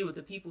everything to do with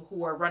the people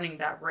who are running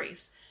that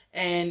race.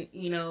 And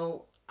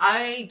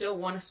I don't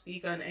want to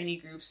speak on any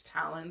group's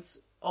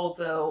talents,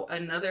 although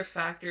another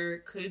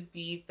factor could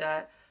be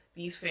that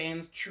these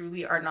fans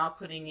truly are not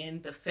putting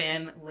in the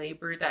fan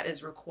labor that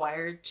is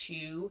required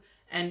to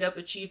end up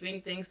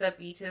achieving things that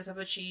BTS have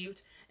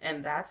achieved.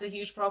 And that's a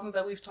huge problem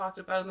that we've talked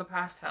about in the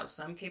past, how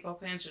some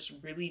K-pop fans just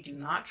really do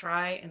not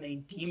try and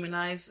they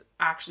demonize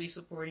actually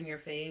supporting your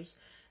faves.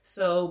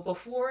 So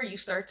before you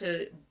start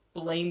to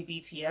blame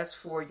BTS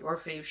for your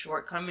fave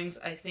shortcomings,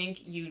 I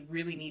think you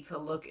really need to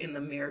look in the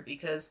mirror,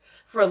 because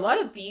for a lot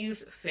of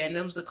these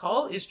fandoms, the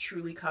call is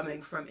truly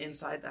coming from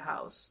inside the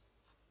house.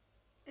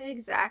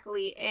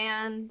 Exactly,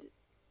 and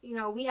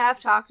we have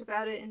talked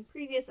about it in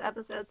previous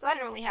episodes, so I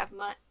don't really have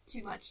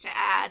too much to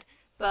add,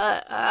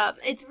 but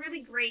it's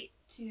really great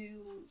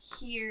to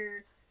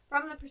hear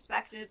from the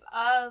perspective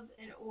of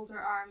an older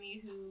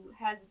ARMY who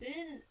has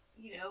been,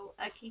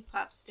 a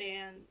K-pop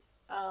stan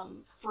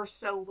for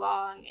so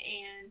long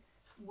and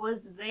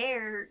was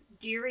there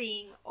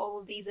during all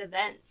of these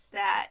events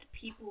that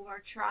people are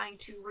trying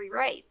to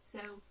rewrite. So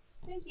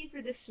thank you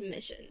for this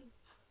submission.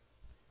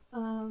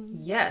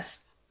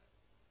 Yes.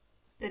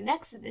 The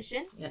next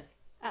submission. Yeah.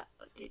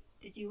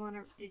 Did you want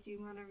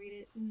to read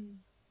it?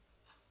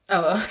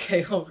 Oh,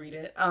 okay. I'll read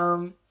it.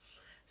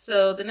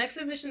 So the next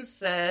submission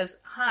says,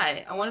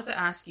 "Hi, I wanted to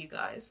ask you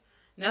guys,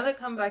 now that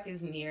comeback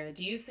is near,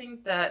 do you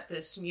think that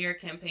the smear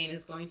campaign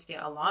is going to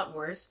get a lot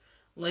worse?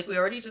 Like, we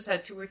already just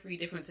had 2 or 3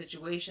 different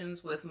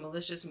situations with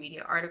malicious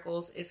media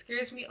articles. It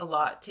scares me a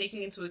lot,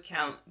 taking into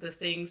account the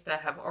things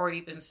that have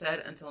already been said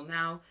until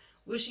now.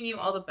 Wishing you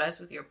all the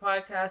best with your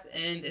podcast,"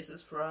 and this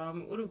is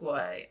from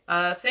Uruguay.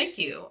 Thank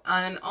you.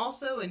 And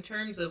also, in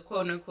terms of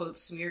quote-unquote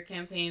smear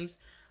campaigns,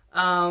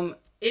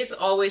 it's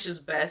always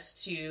just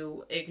best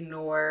to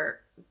ignore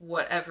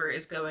whatever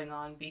is going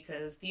on,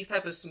 because these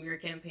type of smear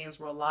campaigns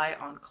rely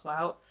on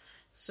clout.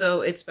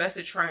 So it's best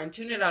to try and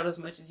tune it out as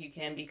much as you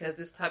can, because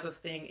this type of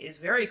thing is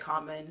very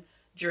common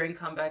during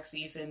comeback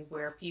season,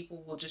 where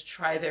people will just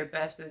try their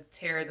best to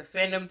tear the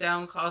fandom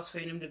down, cause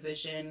fandom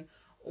division,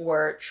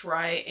 or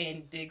try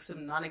and dig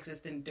some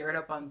non-existent dirt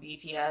up on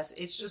BTS.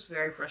 It's just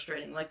very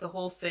frustrating. Like the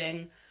whole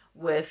thing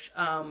with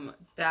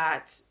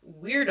that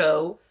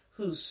weirdo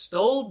who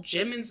stole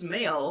Jimin's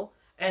mail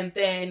and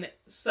then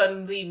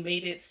suddenly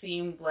made it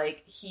seem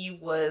like he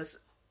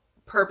was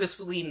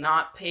purposefully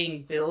not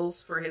paying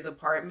bills for his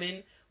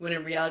apartment, when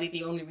in reality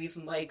the only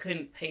reason why he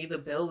couldn't pay the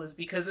bill is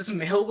because his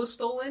mail was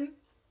stolen.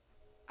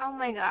 Oh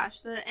my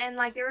gosh, there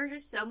were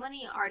just so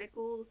many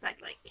articles that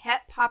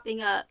kept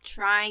popping up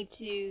trying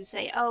to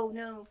say, oh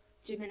no,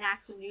 Jimin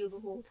actually knew the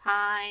whole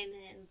time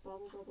and blah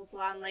blah blah blah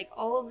blah, and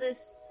all of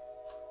this.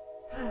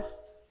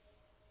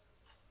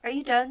 Are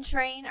you done,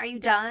 Train? Are you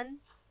done?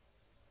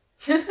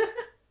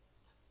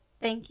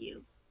 Thank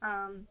you.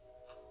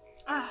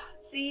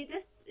 See,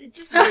 it's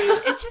just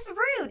rude. It's just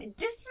rude,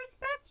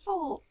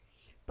 disrespectful.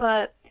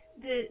 But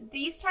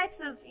these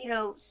types of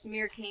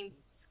smear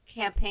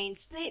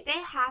campaigns, they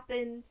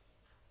happen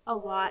a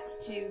lot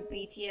to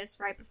BTS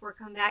right before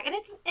comeback, and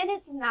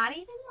it's not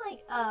even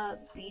a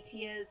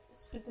BTS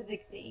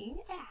specific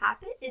thing. It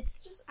happened.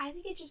 I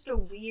think it's just a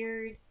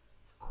weird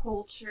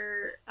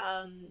culture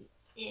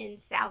in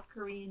South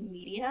Korean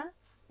media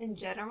in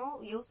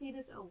general. You'll see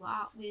this a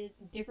lot with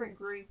different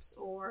groups,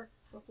 or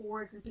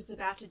before a group is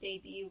about to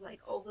debut,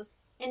 all this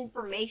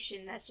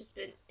information that's just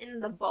been in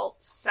the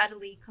vault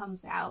suddenly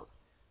comes out.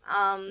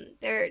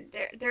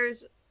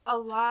 There's a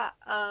lot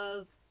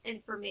of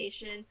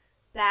information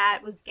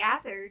that was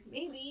gathered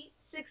maybe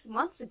 6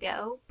 months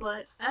ago,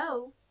 but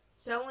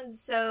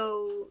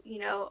so-and-so,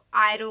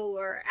 idol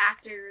or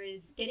actor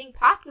is getting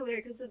popular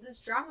because of this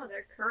drama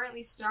they're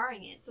currently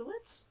starring in. So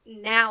let's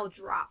now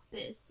drop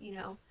this,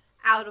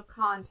 out of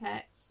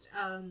context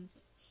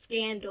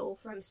scandal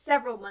from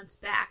several months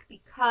back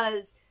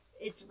because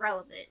it's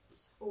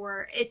relevant,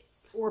 or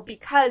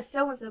because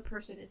so-and-so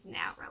person is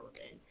now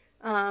relevant.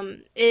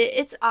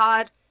 It's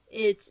odd.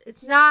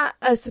 It's not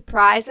a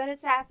surprise that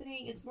it's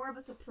happening. It's more of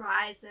a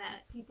surprise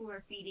that people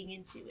are feeding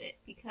into it,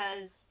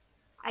 because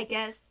I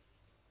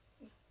guess,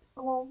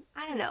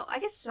 I don't know. I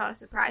guess it's not a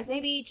surprise.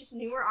 Maybe just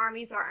newer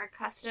ARMYs aren't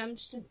accustomed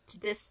to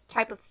this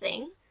type of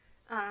thing,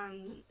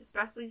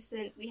 especially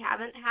since we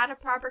haven't had a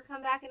proper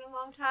comeback in a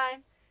long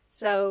time.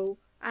 So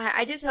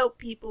I just hope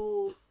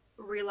people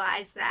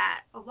realize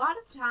that a lot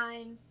of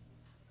times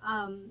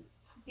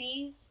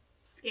these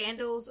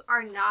scandals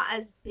are not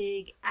as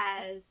big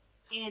as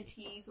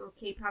antis or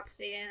K-pop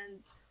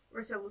stans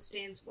or solo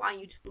stans want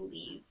you to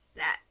believe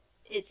that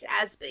it's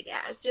as big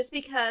as. Just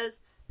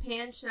because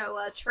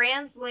Panchoa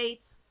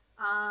translates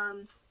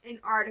an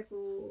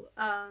article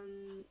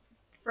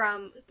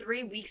from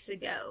 3 weeks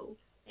ago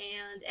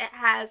and it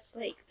has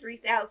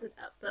 3,000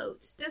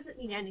 upvotes doesn't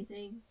mean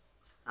anything.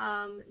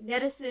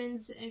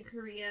 Netizens in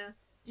Korea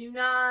do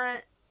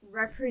not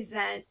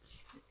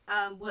represent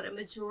what a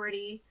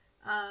majority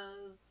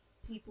of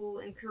people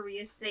in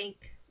Korea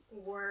think,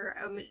 or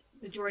a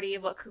majority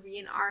of what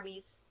Korean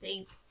armies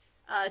think.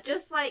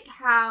 Just like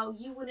how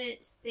you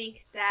wouldn't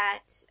think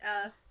that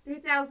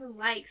 3,000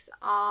 likes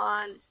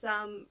on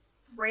some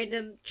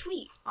random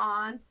tweet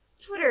on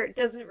Twitter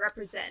doesn't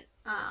represent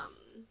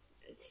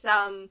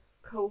some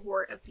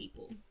cohort of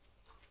people.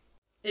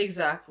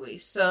 Exactly.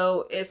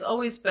 So it's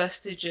always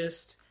best to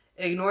just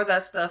ignore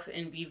that stuff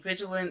and be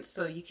vigilant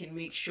so you can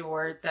make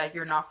sure that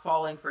you're not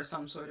falling for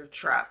some sort of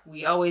trap.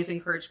 We always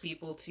encourage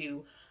people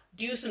to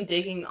do some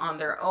digging on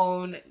their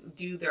own,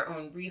 do their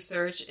own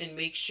research, and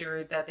make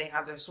sure that they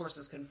have their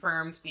sources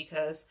confirmed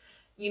because,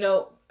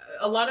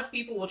 a lot of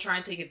people will try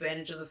and take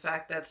advantage of the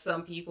fact that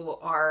some people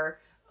are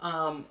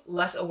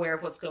less aware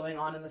of what's going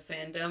on in the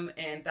fandom,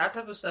 and that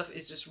type of stuff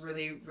is just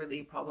really,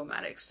 really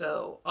problematic.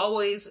 So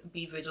always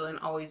be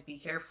vigilant, always be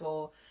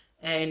careful,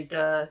 and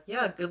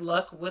good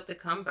luck with the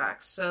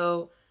comeback.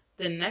 So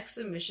the next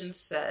submission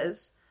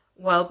says,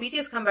 while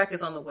BTS comeback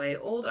is on the way,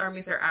 old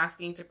armies are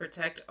asking to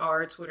protect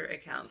our Twitter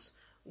accounts.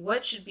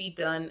 What should be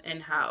done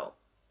and how?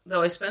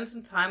 Though I spent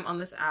some time on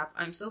this app,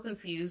 I'm still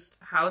confused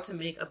how to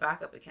make a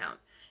backup account.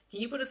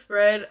 Can you put a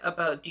thread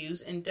about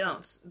do's and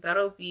don'ts?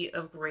 That'll be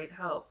of great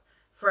help.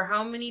 For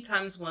how many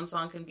times one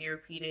song can be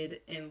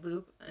repeated in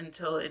loop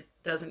until it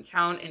doesn't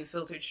count in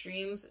filtered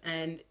streams?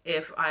 And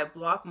if I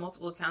block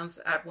multiple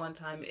accounts at one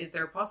time, is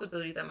there a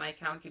possibility that my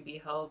account can be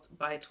held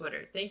by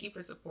Twitter? Thank you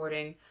for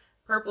supporting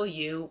Purple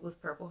U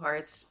with purple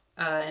hearts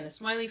and a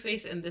smiley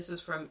face, and this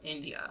is from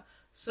India.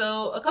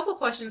 So a couple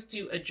questions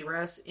to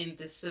address in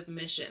this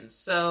submission.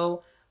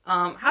 So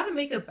how to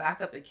make a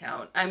backup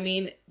account. I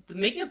mean,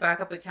 making a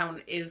backup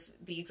account is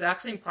the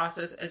exact same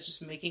process as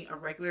just making a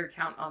regular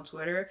account on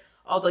Twitter,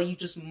 although you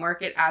just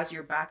mark it as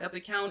your backup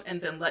account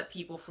and then let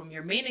people from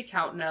your main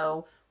account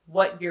know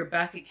what your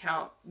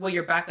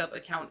backup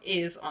account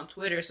is on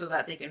Twitter so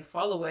that they can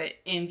follow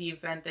it in the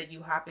event that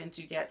you happen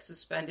to get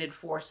suspended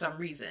for some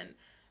reason.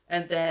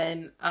 And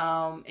then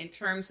in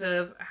terms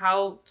of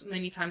how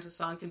many times a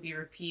song can be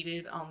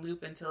repeated on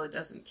loop until it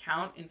doesn't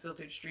count in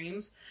filtered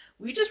streams,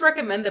 we just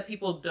recommend that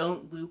people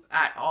don't loop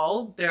at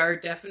all. There are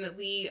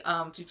definitely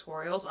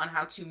tutorials on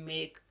how to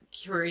make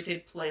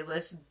curated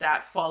playlists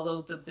that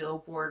follow the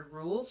Billboard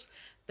rules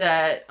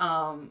that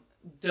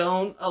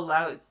don't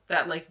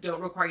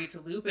require you to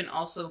loop and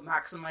also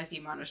maximize the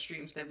amount of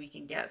streams that we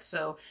can get.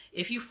 So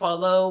if you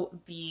follow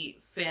the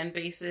fan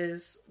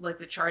bases, like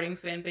the charting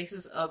fan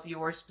bases of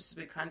your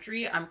specific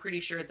country, I'm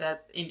pretty sure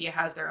that India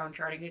has their own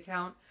charting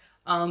account,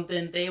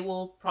 then they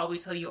will probably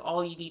tell you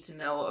all you need to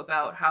know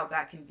about how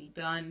that can be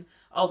done.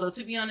 Although,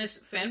 to be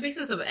honest, fan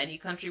bases of any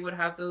country would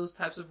have those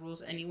types of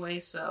rules anyway,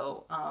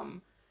 so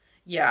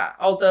yeah,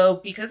 although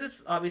because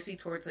it's obviously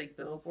towards like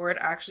Billboard,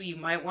 actually you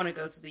might want to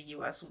go to the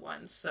US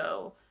one.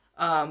 So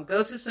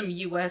go to some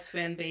US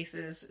fan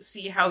bases,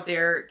 see how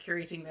they're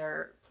curating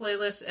their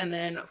playlists, and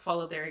then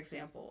follow their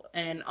example.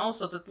 And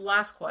also the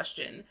last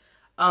question,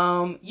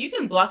 you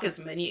can block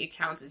as many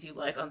accounts as you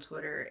like on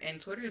Twitter,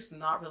 and Twitter's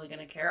not really going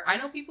to care. I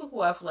know people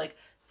who have like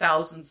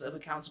thousands of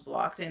accounts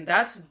blocked, and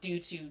that's due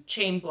to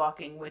chain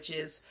blocking, which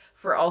is,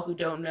 for all who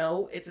don't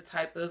know, it's a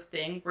type of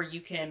thing where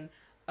you can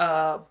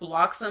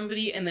block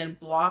somebody and then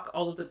block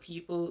all of the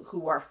people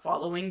who are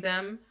following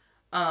them.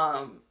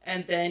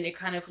 And then it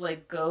kind of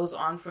like goes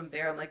on from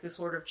there, like this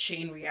sort of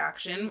chain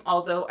reaction.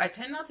 Although I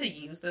tend not to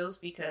use those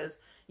because,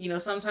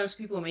 sometimes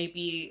people may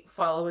be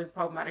following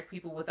problematic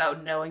people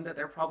without knowing that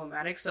they're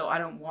problematic. So I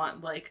don't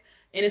want like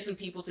innocent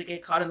people to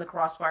get caught in the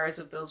crossfires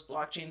of those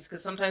blockchains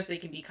because sometimes they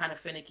can be kind of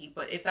finicky.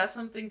 But if that's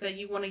something that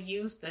you want to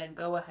use, then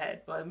go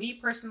ahead. But me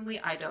personally,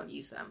 I don't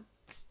use them.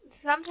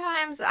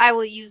 Sometimes I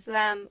will use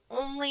them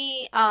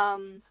only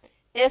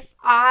if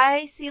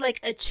I see like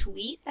a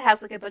tweet that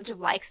has like a bunch of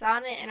likes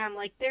on it and I'm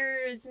like,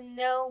 there's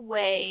no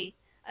way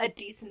a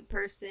decent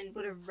person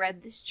would have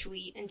read this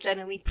tweet and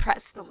generally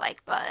pressed the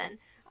like button.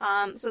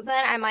 So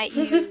then I might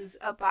use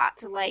a bot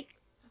to like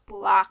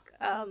block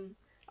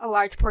a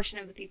large portion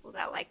of the people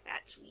that like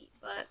that tweet.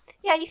 But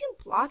yeah, you can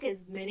block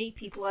as many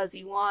people as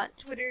you want.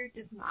 Twitter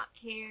does not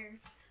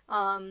care.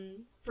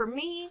 For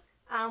me,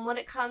 when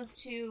it comes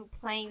to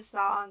playing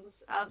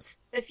songs,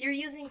 if you're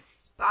using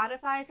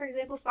Spotify, for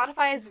example,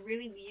 Spotify is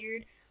really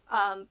weird,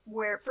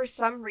 where for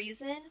some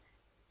reason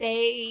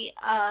they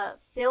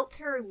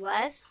filter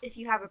less if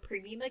you have a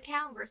premium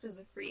account versus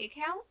a free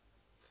account.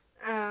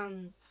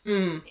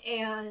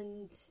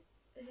 And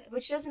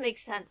which doesn't make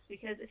sense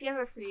because if you have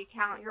a free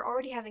account, you're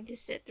already having to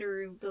sit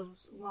through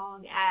those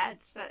long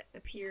ads that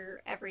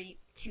appear every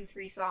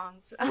 2-3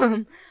 songs.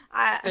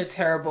 They're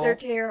terrible. They're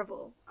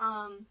terrible.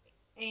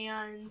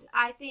 And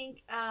I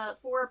think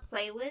for a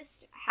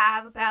playlist,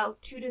 have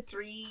about 2 to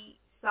 3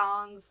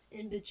 songs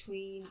in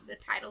between the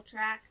title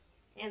track.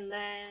 And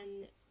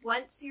then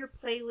once your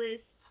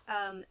playlist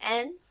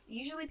ends,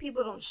 usually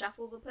people don't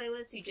shuffle the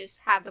playlist, you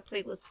just have the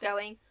playlist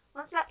going.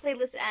 Once that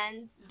playlist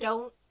ends,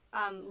 don't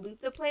loop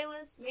the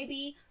playlist.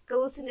 Maybe go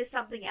listen to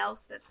something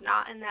else that's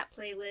not in that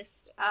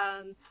playlist,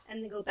 and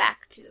then go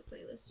back to the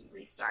playlist and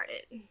restart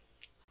it.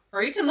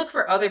 Or you can look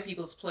for other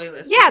people's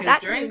playlists. Yeah, because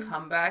that during too.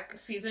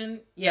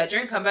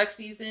 during comeback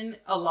season,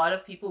 a lot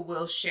of people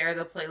will share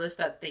the playlist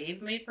that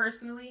they've made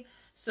personally.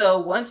 So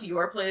once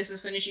your playlist is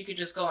finished, you could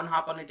just go and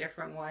hop on a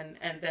different one,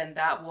 and then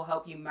that will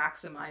help you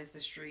maximize the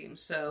stream.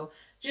 So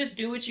just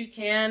do what you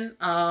can,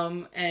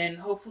 and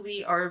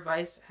hopefully our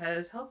advice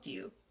has helped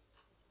you.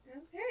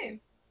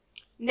 Okay.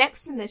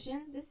 Next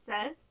submission, this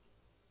says,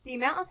 the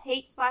amount of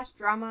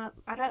hate/drama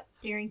brought up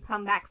during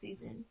comeback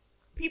season.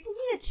 People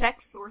need to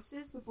check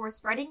sources before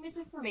spreading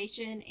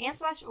misinformation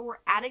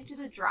and/or adding to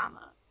the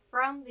drama.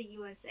 From the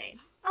USA.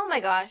 Oh my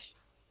gosh.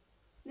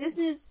 This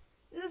is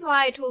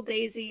why I told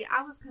Daisy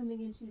I was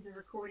coming into the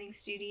recording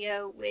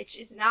studio, which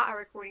is not a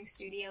recording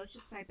studio, it's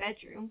just my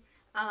bedroom.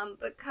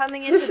 But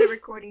coming into the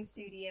recording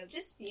studio,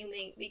 just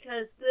fuming,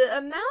 because the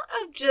amount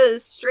of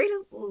just straight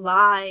up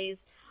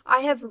lies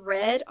I have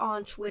read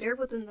on Twitter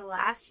within the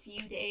last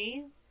few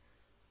days,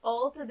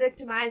 all to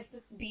victimize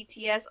the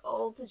BTS,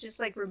 all to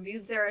just, like,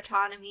 remove their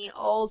autonomy,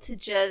 all to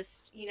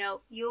just,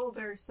 fuel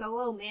their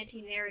solo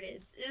Manty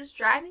narratives, is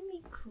driving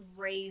me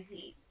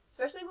crazy.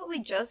 Especially what we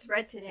just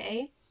read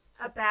today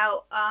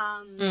about,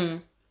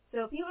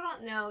 So if people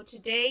don't know,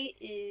 today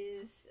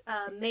is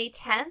May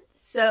 10th,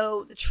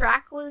 so the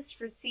track list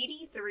for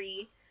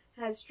CD3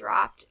 has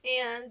dropped,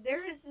 and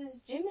there is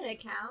this Jimin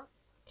account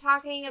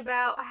talking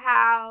about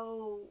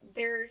how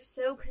they're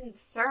so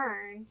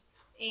concerned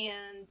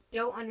and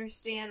don't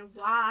understand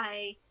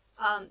why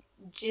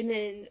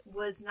Jimin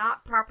was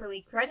not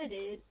properly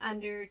credited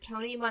under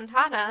Tony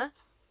Montana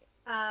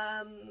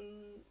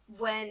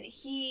when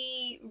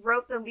he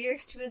wrote the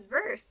lyrics to his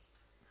verse.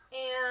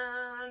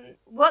 And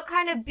what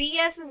kind of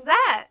BS is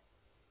that?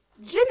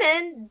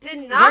 Jimin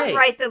did not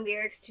write the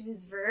lyrics to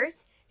his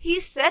verse.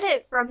 He said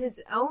it from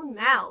his own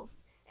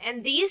mouth.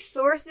 And these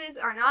sources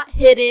are not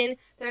hidden.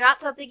 They're not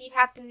something you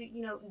have to,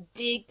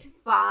 dig to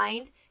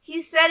find.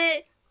 He said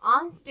it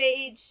on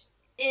stage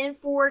in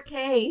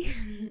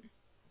 4K.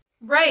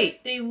 Right.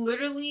 He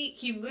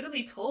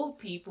literally told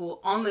people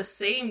on the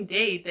same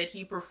day that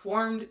he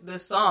performed the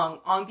song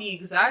on the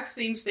exact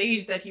same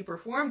stage that he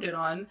performed it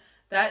on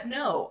that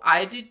no,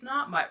 I did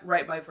not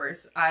write my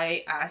verse.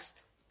 I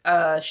asked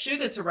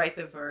Suga to write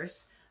the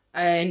verse,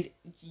 and,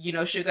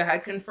 Suga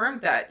had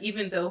confirmed that.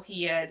 Even though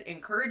he had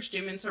encouraged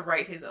Jimin to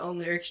write his own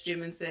lyrics,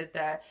 Jimin said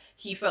that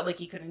he felt like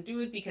he couldn't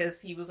do it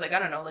because he was, like, I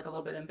don't know, like a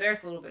little bit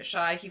embarrassed, a little bit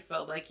shy. He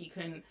felt like he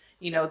couldn't,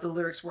 the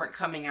lyrics weren't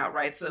coming out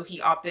right, so he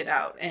opted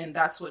out, and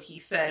that's what he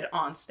said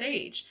on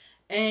stage.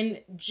 And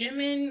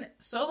Jimin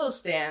solo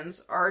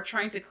stans are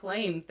trying to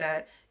claim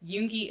that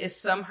Yoongi is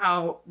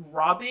somehow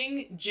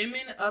robbing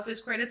Jimin of his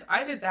credits.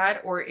 Either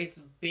that or it's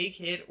Big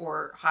Hit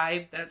or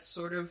Hybe that's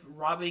sort of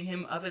robbing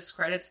him of its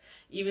credits,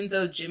 even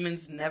though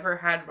Jimin's never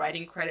had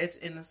writing credits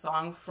in the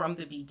song from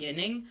the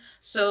beginning.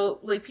 So,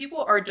 like,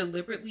 people are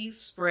deliberately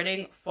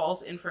spreading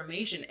false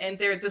information. And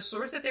the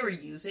source that they were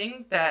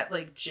using that,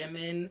 like,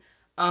 Jimin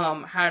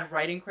had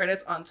writing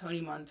credits on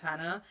Tony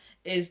Montana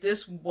is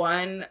this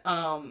one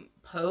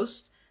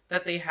post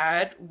that they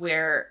had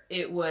where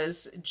it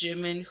was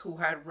Jimin who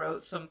had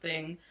wrote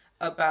something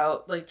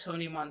about, like,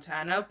 Tony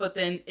Montana, but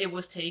then it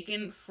was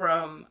taken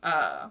from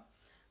I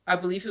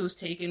believe it was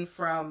taken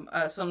from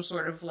some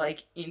sort of,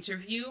 like,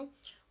 interview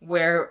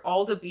where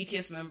all the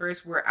BTS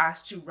members were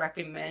asked to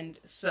recommend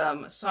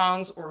some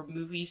songs or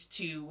movies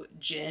to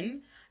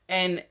Jin,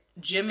 and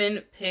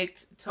Jimin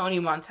picked Tony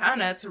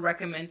Montana to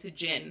recommend to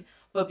Jin.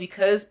 But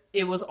because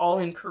it was all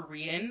in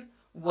Korean,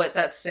 what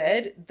that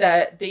said,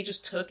 that they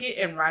just took it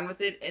and ran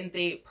with it, and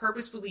they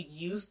purposefully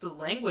used the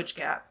language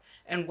gap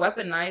and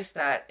weaponized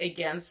that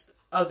against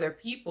other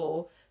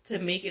people to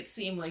make it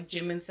seem like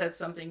Jimin said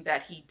something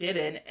that he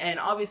didn't. And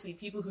obviously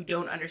people who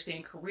don't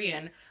understand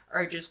Korean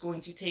are just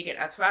going to take it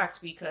as facts,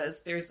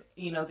 because there's,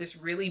 this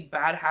really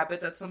bad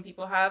habit that some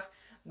people have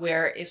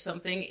where if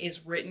something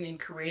is written in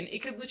Korean,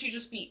 it could literally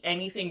just be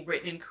anything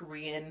written in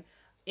Korean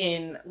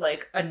in,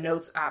 like, a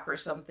notes app or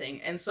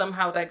something, and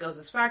somehow that goes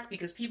as fact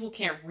because people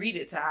can't read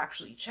it to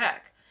actually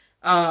check.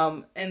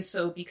 And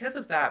so because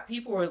of that,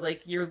 people were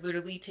like, you're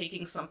literally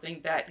taking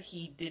something that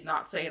he did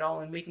not say at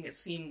all and making it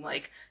seem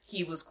like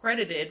he was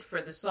credited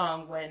for the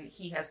song when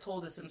he has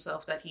told us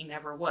himself that he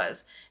never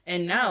was.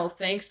 And now,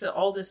 thanks to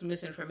all this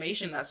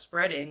misinformation that's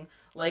spreading,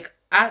 like,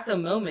 at the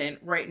moment,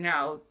 right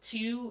now,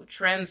 two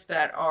trends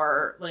that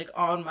are, like,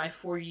 on my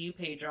For You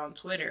page on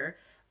Twitter,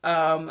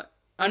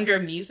 under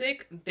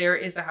music, there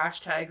is the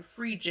hashtag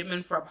Free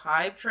Jimin from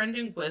Hybe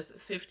trending with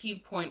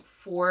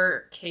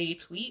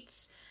 15.4k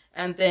tweets.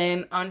 And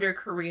then under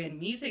Korean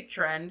music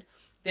trend,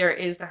 there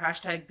is the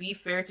hashtag Be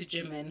Fair to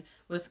Jimin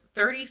with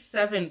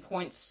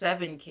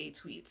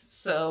 37.7k tweets.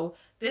 So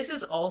this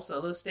is all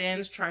solo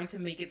stans trying to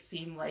make it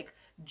seem like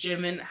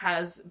Jimin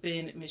has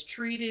been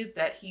mistreated,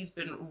 that he's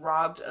been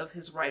robbed of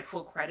his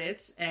rightful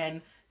credits,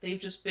 and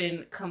they've just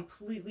been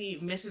completely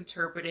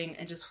misinterpreting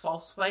and just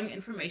falsifying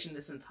information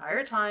this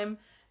entire time.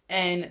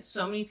 And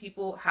so many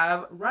people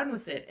have run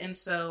with it. And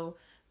so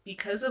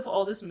because of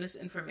all this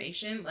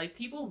misinformation, like,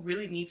 people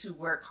really need to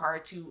work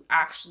hard to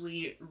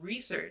actually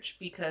research,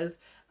 because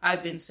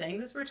I've been saying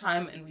this for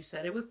time, and we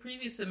said it with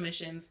previous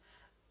submissions.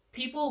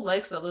 People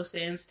like solo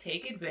stands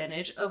take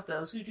advantage of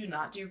those who do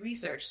not do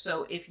research.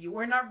 So if you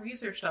are not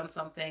researched on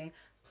something,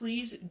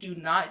 please do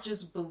not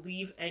just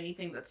believe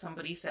anything that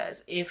somebody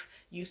says. If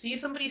you see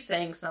somebody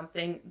saying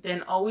something,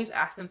 then always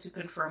ask them to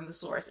confirm the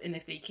source. And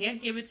if they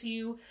can't give it to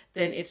you,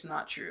 then it's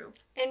not true.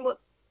 And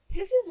what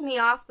pisses me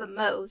off the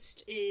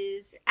most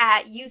is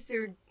at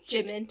user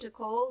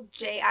Jimintical,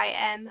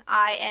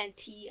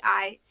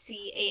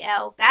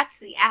 JIMINTICAL. That's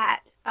the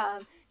at.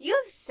 You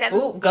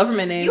have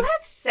government name. You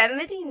have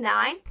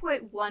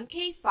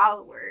 79.1k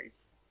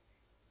followers.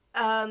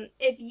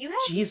 If you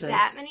have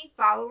that many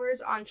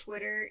followers on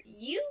Twitter,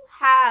 you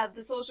have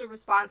the social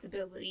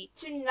responsibility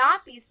to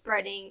not be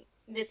spreading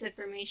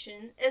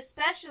misinformation,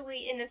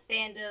 especially in a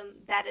fandom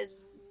that is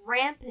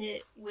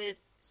rampant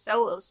with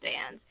solo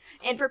stands.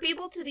 And for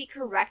people to be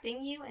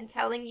correcting you and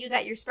telling you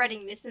that you're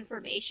spreading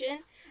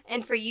misinformation,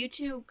 and for you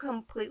to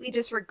completely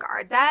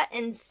disregard that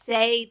and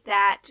say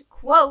that,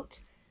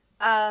 quote,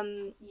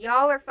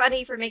 y'all are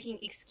funny for making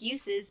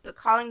excuses, but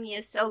calling me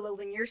a solo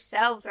when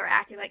yourselves are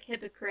acting like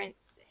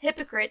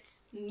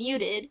hypocrites,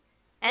 muted,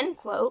 end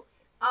quote.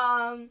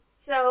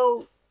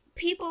 So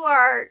people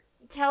are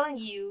telling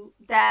you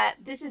that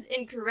this is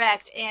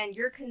incorrect and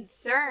your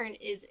concern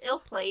is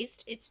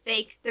ill-placed, it's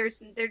fake.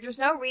 There's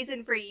no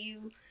reason for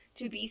you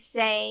to be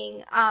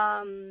saying,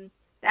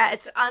 that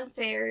it's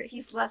unfair,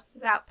 he's left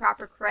without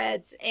proper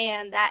creds,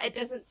 and that it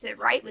doesn't sit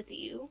right with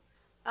you.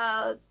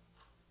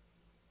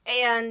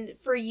 And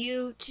for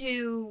you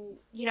to,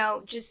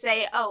 just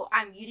say, oh,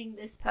 I'm muting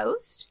this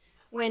post,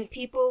 when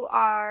people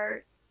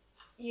are,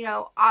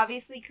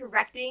 obviously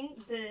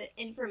correcting the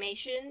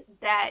information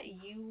that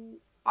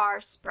you are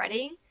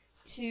spreading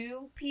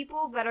to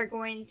people that are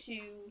going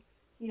to,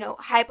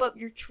 hype up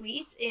your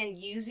tweets and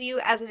use you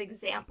as an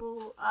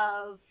example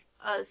of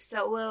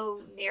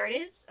solo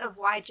narratives of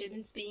why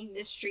Jimin's being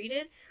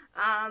mistreated.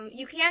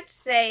 You can't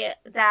say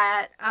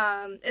that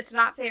it's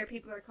not fair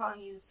people are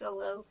calling you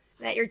solo,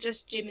 that you're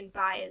just Jimin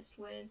biased,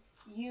 when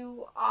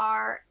you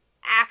are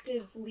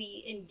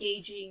actively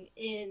engaging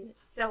in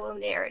solo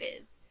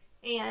narratives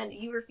and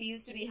you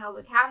refuse to be held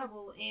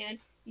accountable, and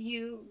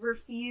you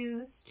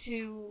refuse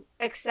to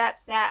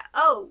accept that,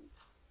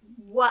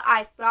 what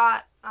I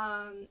thought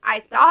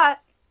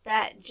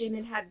that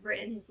Jimin had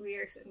written his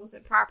lyrics and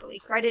wasn't properly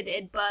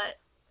credited,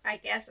 but I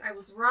guess I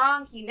was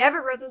wrong. He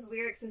never wrote those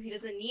lyrics, so he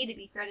doesn't need to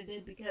be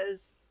credited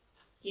because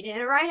he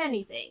didn't write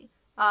anything.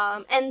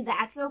 And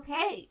that's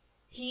okay.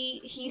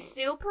 He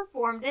still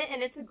performed it,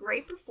 and it's a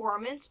great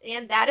performance,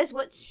 and that is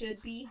what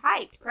should be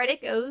hyped.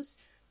 Credit goes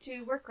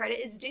to where credit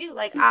is due.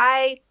 There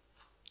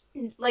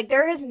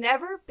has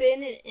never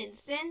been an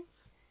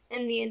instance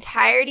in the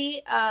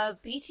entirety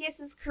of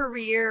BTS's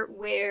career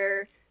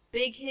where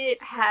Big Hit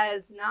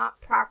has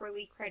not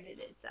properly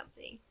credited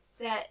something.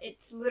 That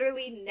it's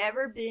literally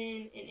never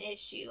been an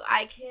issue.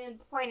 I can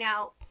point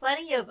out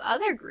plenty of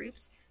other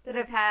groups that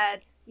have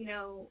had,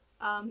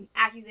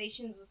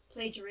 accusations with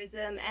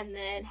plagiarism and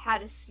then had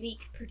to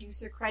sneak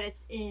producer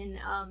credits in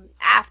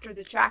after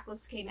the track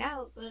list came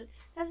out, but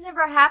that's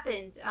never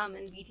happened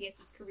in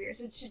BTS's career.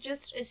 So to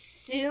just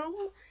assume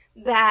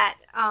that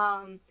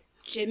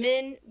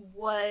Jimin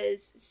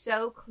was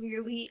so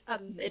clearly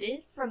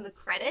omitted from the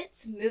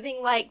credits,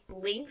 moving like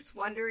Blinks,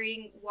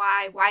 wondering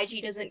why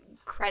YG doesn't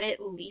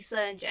credit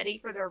Lisa and Jennie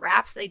for their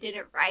raps they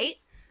didn't write.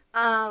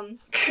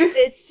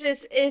 It's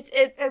just,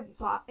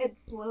 it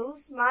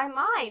blows my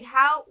mind.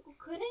 How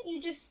couldn't you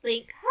just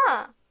think,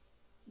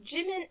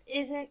 Jimin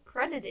isn't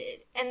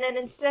credited, and then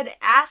instead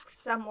ask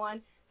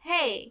someone,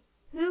 hey,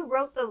 who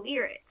wrote the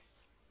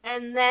lyrics?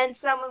 And then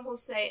someone will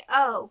say,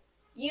 oh,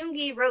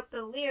 Yoongi wrote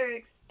the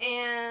lyrics,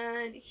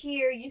 and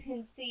here you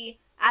can see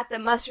at the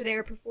muster they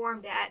were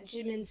performed at,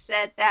 Jimin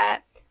said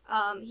that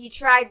he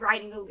tried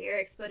writing the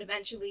lyrics, but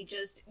eventually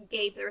just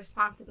gave the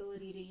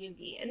responsibility to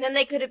Yoongi. And then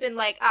they could have been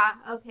like,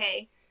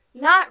 okay,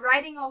 not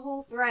writing a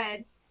whole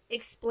thread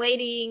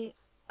explaining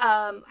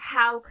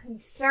how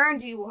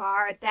concerned you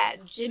are that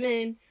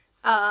Jimin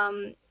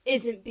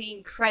isn't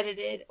being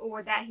credited,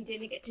 or that he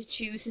didn't get to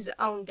choose his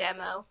own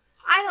demo.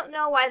 I don't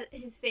know why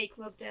his fake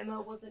love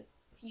demo wasn't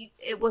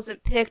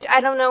picked.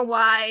 I don't know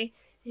why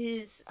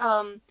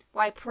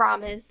why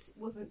Promise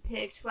wasn't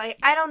picked.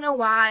 I don't know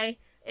why.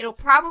 It'll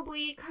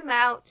probably come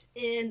out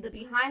in the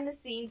behind the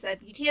scenes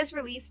that BTS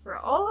released for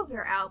all of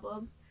their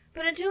albums,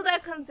 but until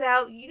that comes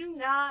out, you do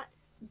not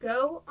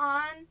go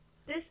on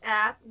this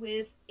app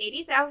with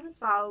 80,000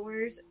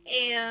 followers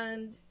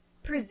and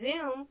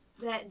presume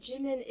that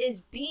Jimin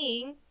is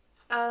being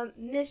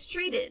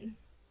mistreated.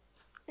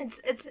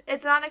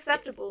 It's not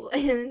acceptable.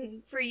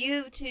 And for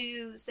you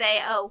to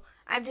say, oh,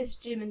 I'm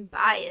just Jimin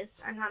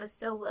biased, I'm not a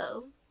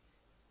solo,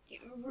 you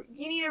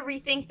need to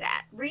rethink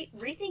that.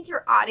 Rethink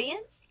your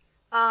audience,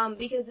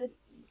 because if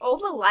all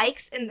the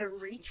likes and the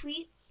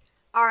retweets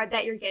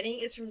that you're getting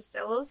is from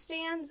solo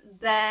stans,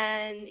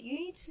 then you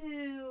need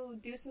to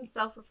do some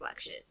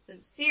self-reflection,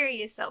 some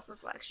serious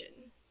self-reflection.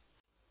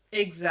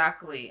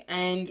 Exactly.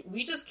 And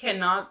we just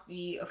cannot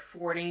be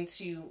affording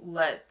to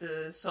let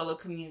the solo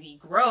community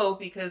grow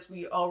because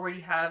we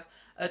already have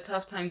a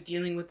tough time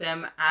dealing with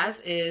them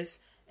as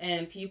is.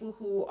 And people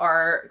who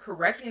are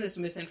correcting this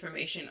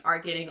misinformation are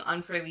getting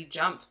unfairly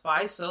jumped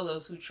by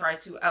solos who try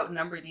to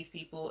outnumber these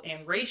people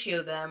and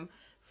ratio them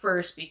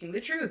for speaking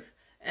the truth.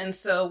 And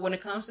so when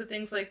it comes to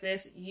things like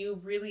this, you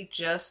really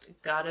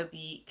just gotta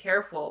be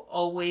careful.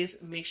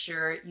 Always make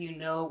sure you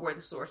know where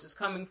the source is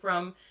coming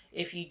from.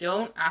 If you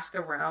don't, ask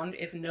around.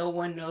 If no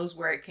one knows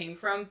where it came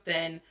from,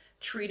 then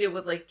treat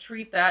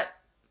that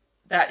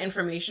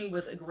information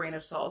with a grain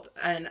of salt.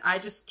 And I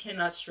just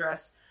cannot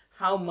stress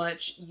how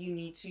much you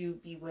need to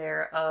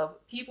beware of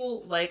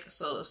people like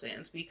solo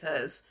stands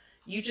because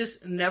you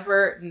just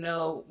never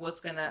know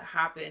what's gonna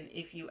happen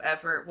if you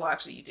ever, well,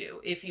 actually you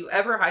do, if you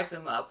ever hype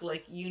them up,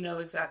 like, you know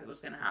exactly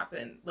what's gonna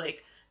happen.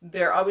 Like,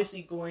 they're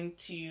obviously going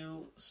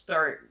to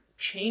start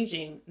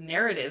changing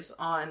narratives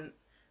on,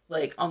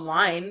 like,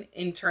 online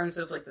in terms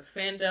of, like, the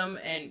fandom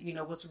and, you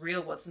know, what's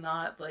real, what's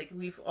not. Like,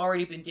 we've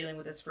already been dealing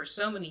with this for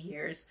so many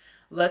years.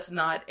 Let's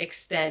not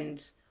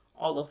extend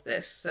all of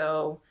this.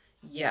 So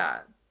yeah.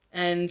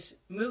 And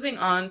moving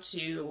on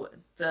to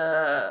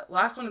the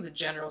last one of the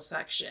general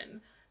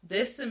section,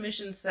 this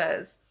submission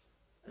says,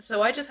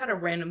 so I just had a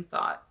random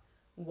thought.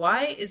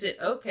 Why is it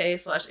okay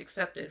 /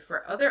 accepted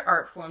for other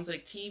art forms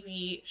like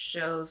TV,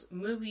 shows,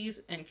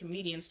 movies, and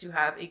comedians to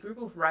have a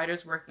group of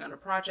writers working on a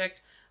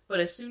project, but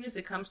as soon as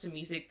it comes to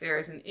music, there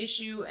is an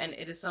issue and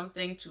it is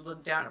something to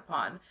look down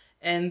upon?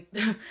 And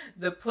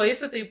the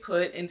place that they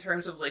put in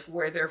terms of, like,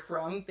 where they're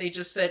from, they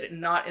just said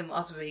not in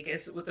Las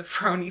Vegas with a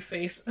frowny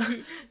face.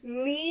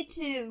 Me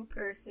too,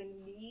 person.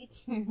 Me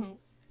too.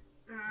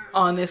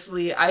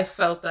 Honestly, I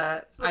felt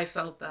that.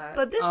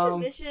 But this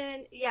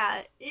submission,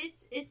 yeah,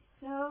 it's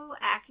so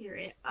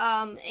accurate.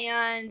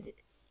 And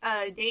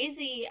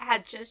Daisy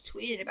had just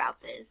tweeted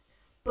about this,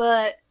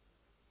 but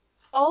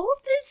all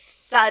of this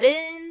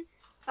sudden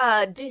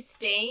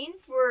disdain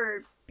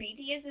for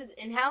BTS's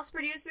in-house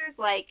producers,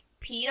 like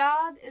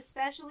P-Dog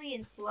especially,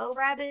 and Slow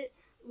Rabbit,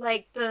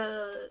 like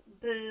the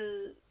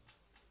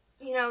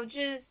you know,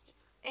 just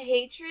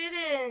hatred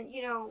and,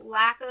 you know,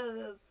 lack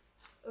of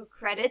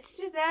credits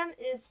to them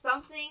is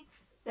something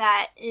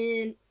that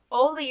in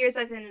all the years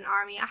I've been in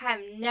ARMY, I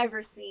have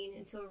never seen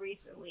until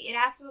recently. It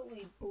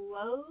absolutely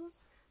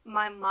blows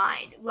my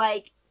mind.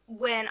 Like,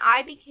 when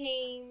I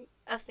became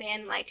a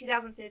fan in, like,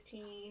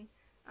 2015,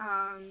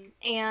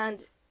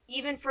 and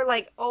even for,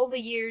 like, all the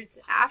years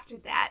after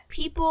that,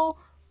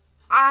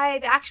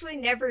 I've actually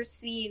never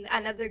seen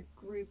another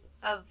group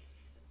of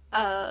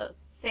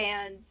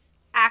fans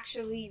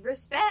actually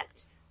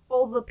respect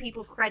all the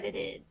people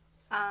credited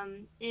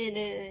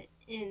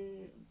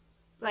in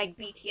like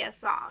BTS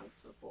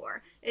songs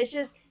before. It's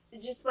just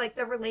like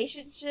the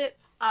relationship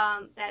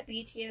that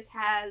BTS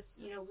has,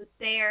 you know, with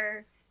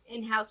their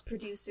in-house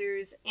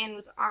producers and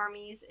with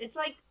ARMYs. It's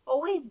like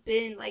always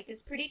been like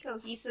this pretty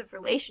cohesive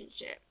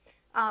relationship.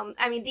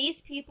 I mean,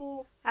 these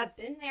people have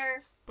been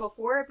there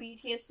before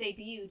BTS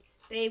debuted.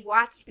 They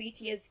watched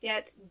BTS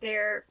get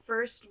their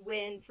first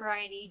win for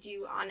I Need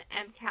You on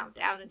M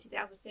Countdown in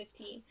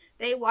 2015.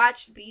 They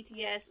watched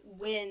BTS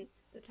win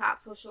the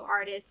top social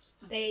artist.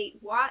 They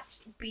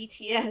watched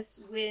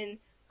BTS win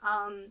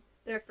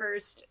their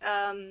first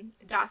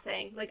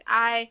Dasang. Like,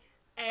 I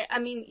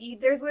mean,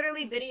 there's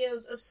literally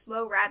videos of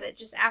Slow Rabbit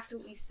just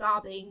absolutely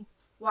sobbing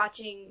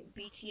watching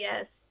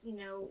BTS, you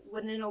know,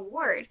 win an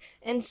award.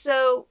 And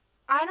so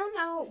I don't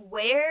know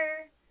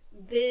where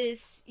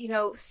this, you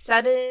know,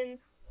 sudden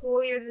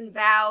holier than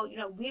thou, you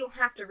know, we don't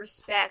have to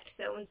respect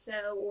so and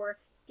so or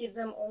give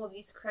them all of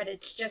these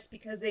credits just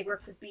because they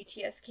work with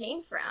BTS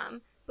came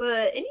from.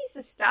 But it needs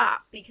to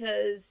stop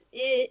because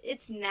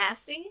it's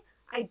nasty.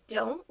 I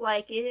don't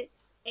like it,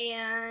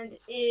 and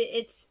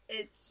it's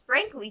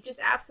frankly just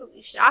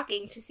absolutely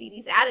shocking to see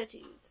these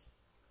attitudes.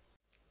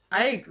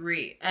 I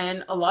agree.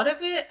 And a lot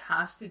of it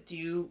has to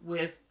do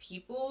with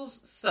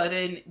people's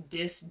sudden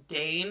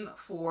disdain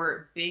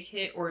for Big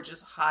Hit or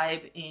just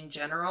HYBE in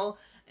general.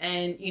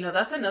 And, you know,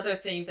 that's another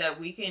thing that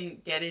we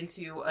can get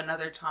into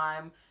another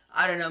time.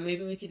 I don't know,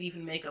 maybe we could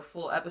even make a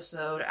full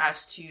episode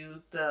as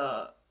to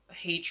the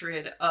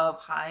hatred of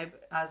HYBE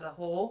as a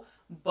whole.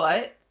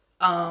 But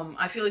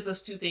I feel like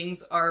those two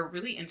things are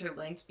really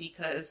interlinked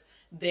because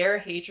their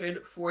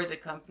hatred for the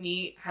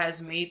company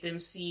has made them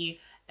see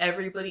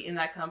everybody in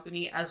that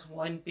company as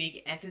one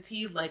big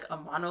entity, like a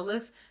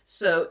monolith.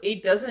 So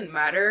it doesn't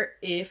matter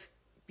if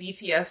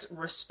BTS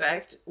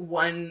respect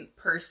one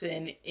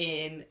person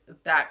in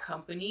that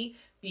company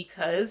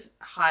because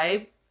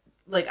HYBE,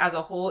 like, as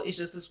a whole, is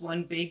just this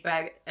one big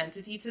bag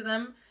entity to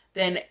them.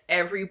 Then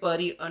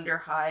everybody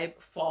under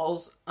HYBE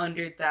falls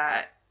under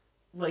that,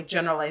 like,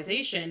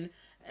 generalization.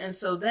 And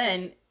so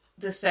then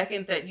the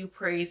second that you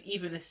praise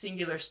even a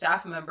singular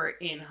staff member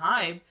in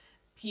HYBE,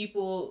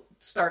 people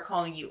start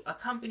calling you a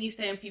company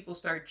stan, people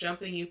start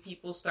jumping you,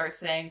 people start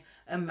saying,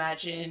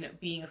 imagine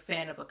being a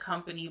fan of a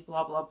company,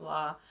 blah, blah,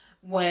 blah.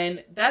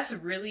 When that's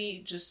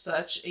really just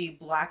such a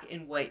black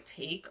and white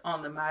take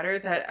on the matter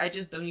that I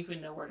just don't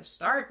even know where to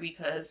start,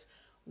 because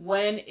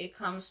when it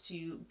comes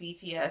to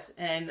BTS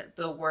and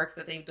the work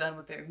that they've done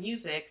with their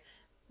music,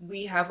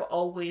 we have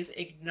always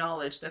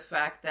acknowledged the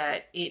fact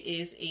that it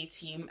is a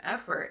team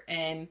effort.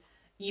 And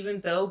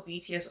even though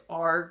BTS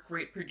are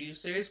great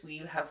producers, we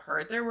have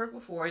heard their work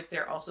before,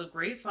 they're also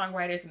great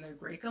songwriters and they're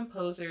great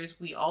composers.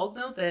 We all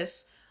know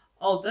this.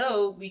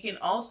 Although we can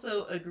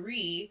also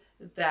agree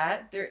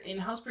that their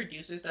in-house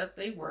producers that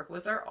they work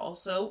with are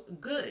also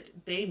good.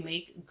 They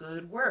make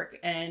good work.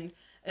 And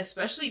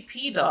especially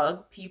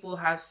P-Dog, people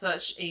have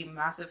such a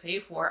massive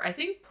hate for. I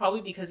think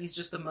probably because he's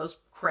just the most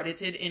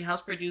credited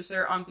in-house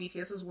producer on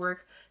BTS's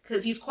work,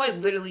 because he's quite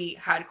literally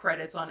had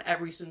credits on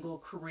every single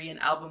Korean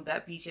album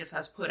that BTS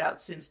has put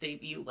out since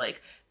debut.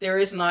 Like, there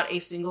is not a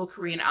single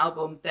Korean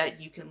album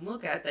that you can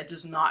look at that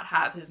does not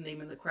have his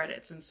name in the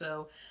credits. And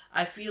so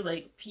I feel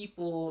like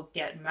people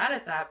get mad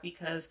at that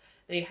because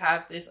they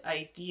have this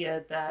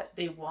idea that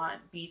they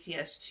want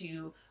BTS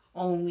to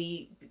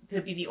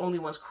be the only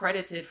ones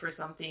credited for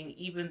something,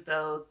 even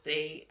though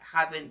they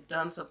haven't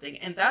done something.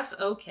 And that's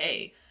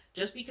okay.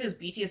 Just because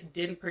BTS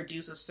didn't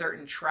produce a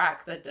certain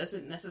track, that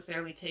doesn't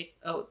necessarily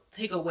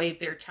take away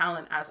their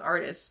talent as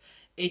artists.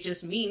 It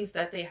just means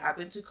that they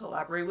happen to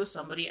collaborate with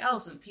somebody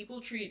else. And people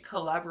treat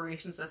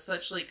collaborations as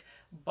such like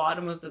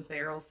bottom of the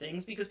barrel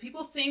things, because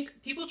people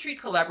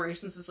treat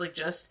collaborations as like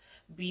just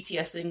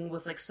BTSing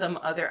with like some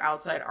other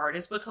outside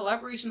artist, but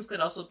collaborations could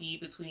also be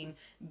between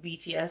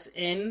BTS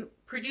and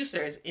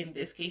producers, in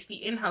this case the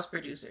in-house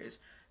producers.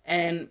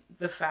 And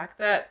the fact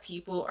that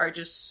people are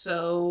just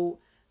so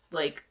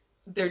like,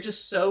 they're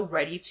just so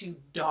ready to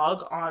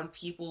dog on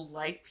people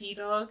like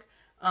P-Dog.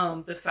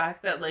 The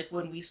fact that like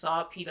when we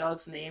saw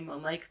P-Dog's name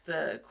on like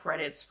the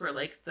credits for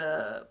like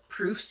the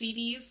Proof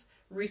CDs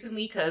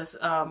recently, because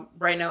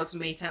right now it's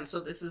May 10th,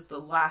 so this is the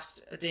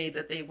last day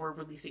that they were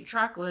releasing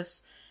track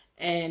lists.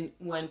 And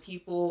when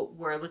people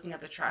were looking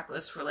at the track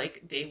list for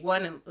like day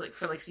one and like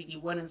for like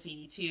CD1 and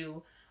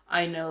CD2,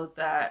 I know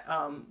that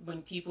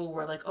when people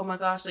were like, oh my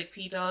gosh, like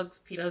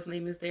P-Dog's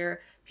name is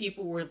there,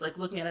 people were like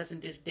looking at us in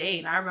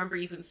disdain. I remember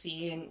even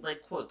seeing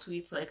like quote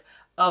tweets like,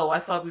 oh, I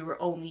thought we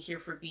were only here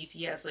for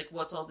BTS, like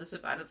what's all this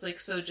about? It's like,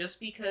 so just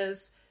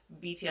because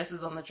BTS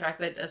is on the track,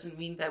 that doesn't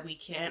mean that we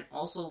can't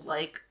also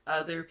like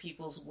other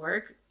people's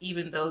work,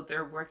 even though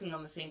they're working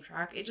on the same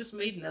track. It just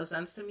made no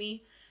sense to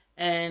me.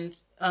 And,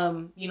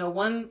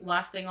 one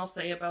last thing I'll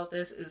say about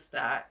this is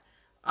that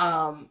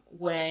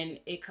when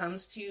it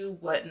comes to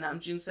what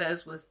Namjoon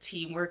says with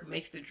teamwork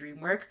makes the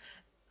dream work,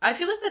 I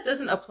feel like that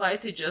doesn't apply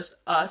to just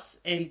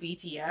us and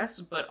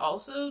BTS, but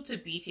also to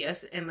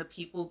BTS and the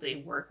people they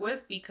work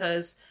with,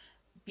 because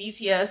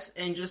BTS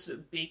and just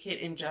Big Hit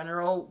in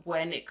general,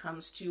 when it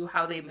comes to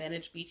how they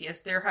manage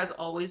BTS, there has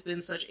always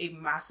been such a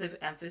massive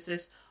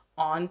emphasis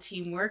on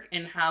teamwork,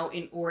 and how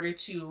in order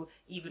to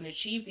even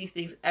achieve these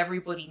things,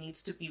 everybody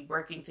needs to be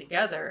working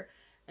together.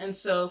 And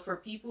so for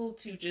people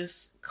to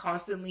just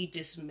constantly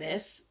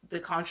dismiss the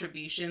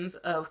contributions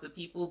of the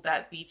people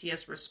that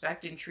BTS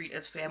respect and treat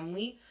as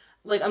family,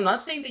 like, I'm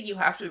not saying that you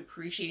have to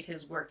appreciate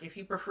his work. If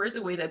you prefer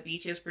the way that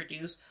BTS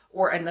produce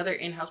or another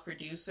in-house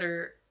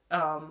producer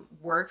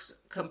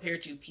works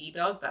compared to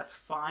P-Dog, that's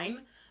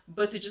fine.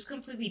 But to just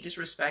completely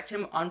disrespect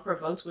him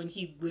unprovoked when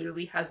he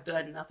literally has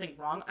done nothing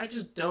wrong, I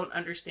just don't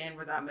understand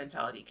where that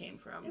mentality came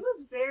from. It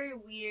was very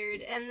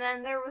weird. And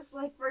then there was,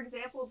 like, for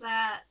example,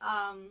 that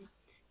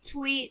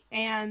tweet,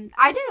 and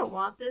I didn't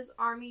want this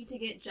army to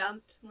get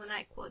jumped when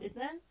I quoted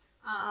them.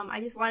 I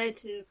just wanted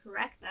to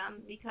correct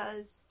them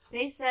because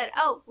they said,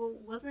 oh, well,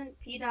 wasn't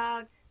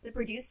P-Dog the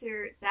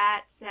producer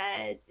that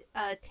said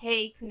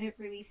Tae couldn't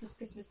release his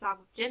Christmas song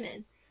with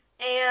Jimin?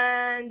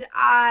 And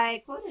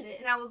I quoted it,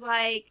 and I was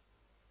like,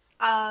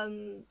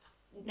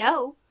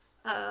 no.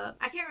 I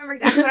can't remember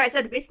exactly what I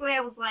said. Basically,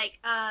 I was like,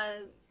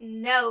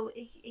 no.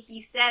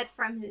 He said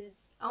from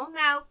his own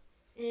mouth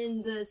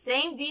in the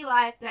same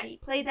V-Live that he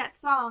played that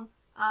song.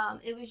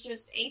 It was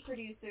just a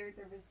producer.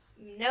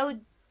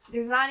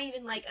 There's not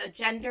even like a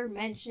gender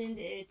mentioned.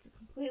 It's a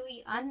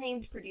completely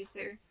unnamed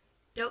producer.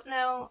 Don't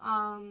know,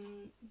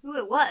 who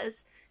it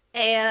was.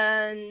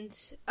 And,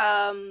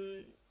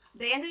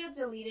 they ended up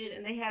deleted,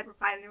 and they had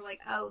replied, and they were like,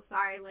 oh,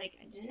 sorry, like,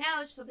 I didn't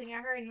know, it's something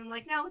I heard, and I'm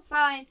like, no, it's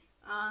fine,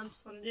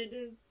 just wanted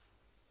to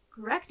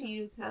correct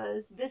you,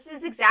 because this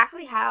is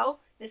exactly how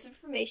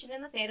misinformation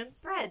in the fandom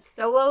spreads.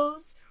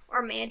 Solos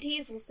or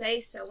manties will say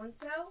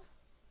so-and-so,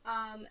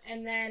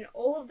 and then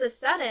all of a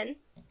sudden,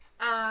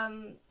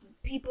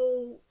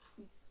 people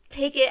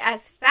take it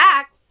as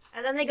fact,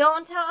 and then they go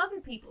and tell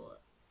other people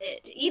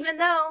it, even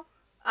though,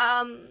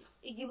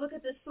 you look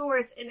at the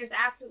source and there's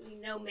absolutely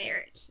no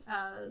merit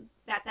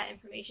that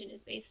information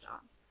is based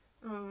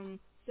on.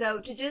 So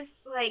to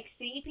just like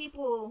see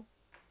people,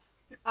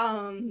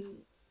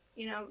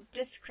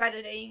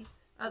 discrediting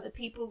the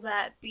people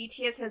that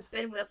BTS has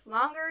been with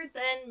longer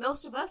than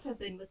most of us have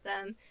been with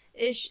them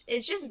is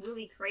just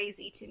really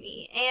crazy to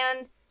me.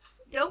 And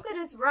don't get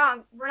us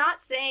wrong, we're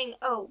not saying,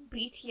 oh,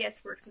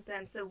 BTS works with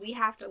them, so we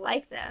have to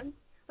like them.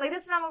 Like,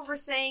 that's not what we're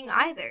saying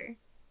either.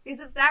 Because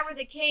if that were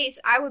the case,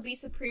 I would be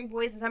Supreme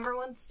Boy's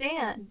 #1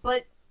 stan.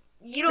 But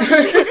you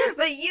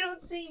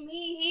don't see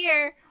me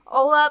here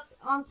all up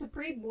on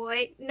Supreme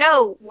Boy.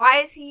 No,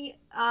 why is he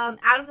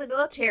out of the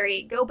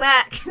military? Go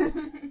back.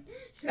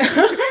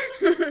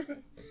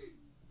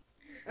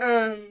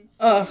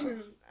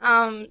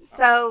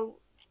 So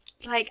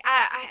like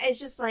I it's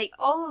just like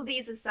all of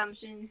these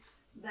assumptions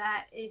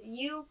that if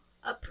you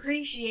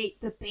appreciate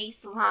the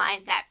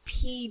baseline that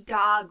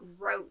P-Dog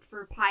wrote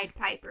for Pied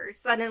Piper,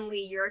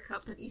 suddenly you're a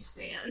company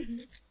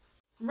stan.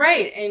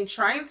 Right, and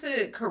trying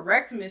to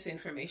correct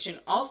misinformation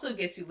also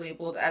gets you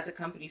labeled as a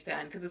company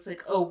stan, because it's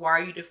like, oh, why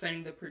are you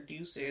defending the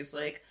producers?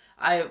 Like,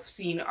 I've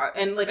seen,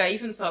 and like, I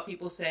even saw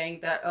people saying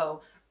that,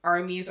 oh,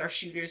 armies are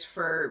shooters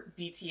for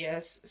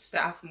BTS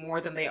staff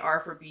more than they are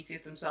for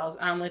BTS themselves.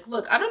 And I'm like,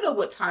 look, I don't know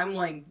what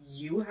timeline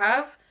you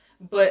have,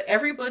 but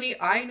everybody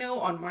I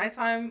know on my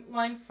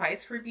timeline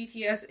fights for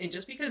BTS, and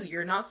just because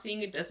you're not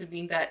seeing it doesn't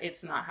mean that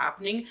it's not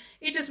happening.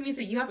 It just means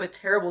that you have a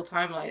terrible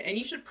timeline, and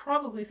you should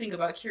probably think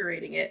about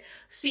curating it.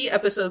 See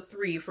episode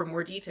 3 for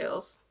more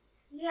details.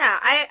 Yeah,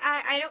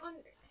 I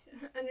don't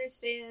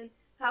understand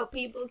how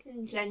people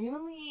can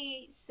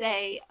genuinely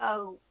say,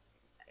 oh,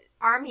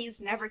 armies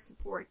never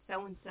support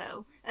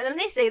so-and-so. And then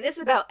they say this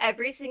about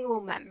every single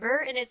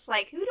member, and it's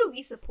like, who do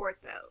we support,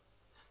 though?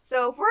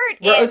 So if we're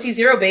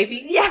OT0,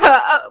 baby.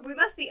 Yeah, we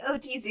must be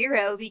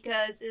OT0,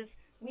 because if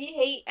we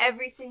hate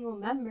every single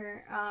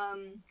member,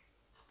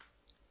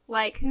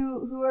 like,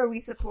 who are we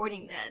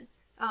supporting then?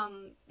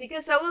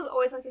 Because solos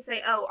always like to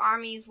say, oh,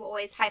 armies will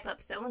always hype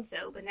up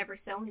so-and-so, but never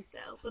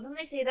so-and-so. But then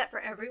they say that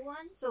for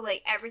everyone, so,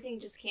 like, everything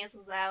just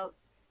cancels out.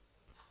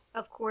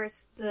 Of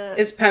course,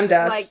 it's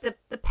PEMDAS. Like,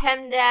 the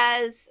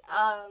PEMDAS,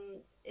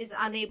 is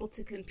unable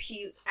to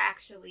compute,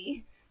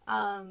 actually.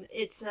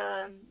 It's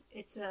a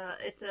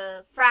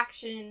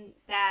fraction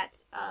that,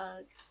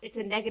 it's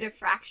a negative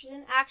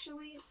fraction,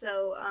 actually,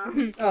 so,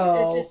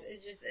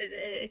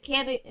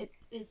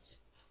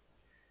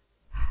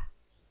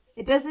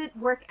 it doesn't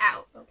work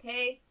out,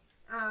 okay?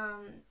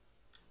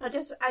 I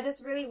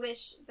just really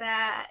wish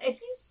that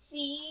if you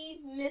see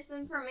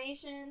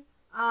misinformation,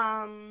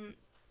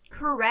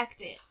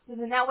 correct it, so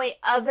then that way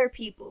other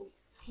people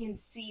can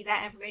see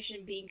that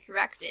information being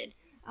corrected.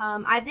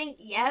 I think,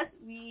 yes,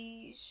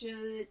 we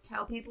should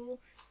tell people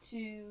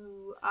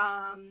to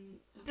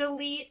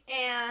delete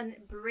and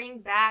bring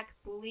back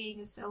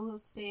bullying of solo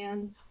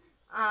stands.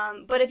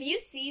 But if you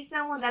see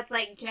someone that's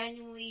like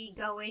genuinely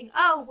going,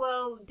 oh,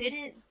 well,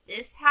 didn't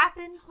this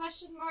happen? ?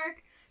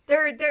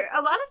 They're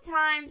a lot of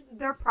times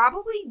they're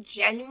probably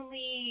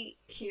genuinely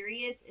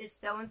curious if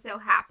so and so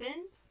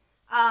happened.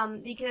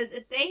 Because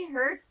if they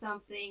heard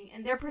something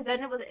and they're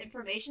presented with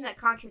information that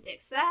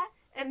contradicts that,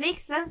 it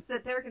makes sense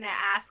that they're going to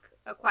ask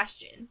a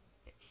question.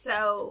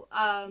 So,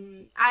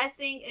 I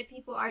think if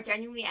people are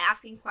genuinely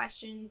asking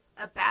questions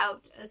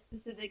about a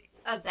specific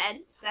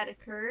event that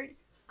occurred,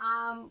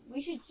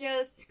 we should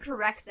just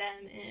correct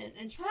them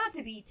and try not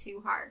to be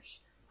too harsh.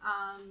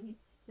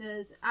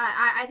 Because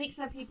I think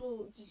some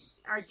people just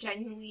are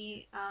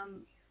genuinely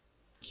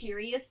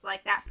curious,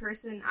 like that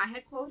person I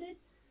had quoted.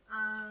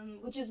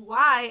 Which is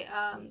why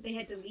they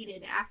had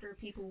deleted after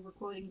people were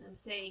quoting them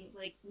saying,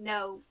 like,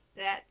 no,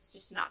 that's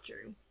just not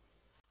true.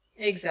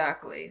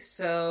 Exactly.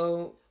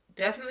 So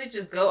definitely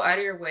just go out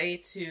of your way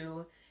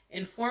to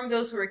inform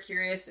those who are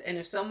curious, and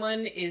if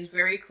someone is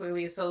very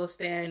clearly a solo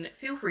stan,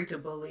 feel free to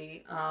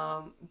bully.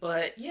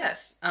 But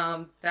yes,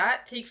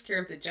 that takes care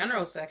of the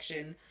general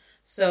section.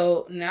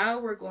 So now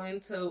we're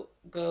going to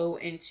go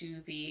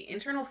into the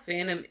internal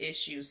fandom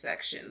issues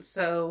section.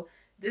 So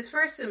this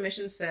first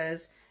submission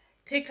says,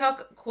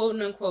 TikTok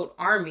quote-unquote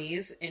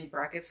armies, in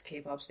brackets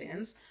K-pop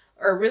stans,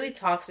 are really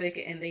toxic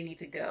and they need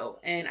to go.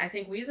 And I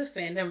think we as a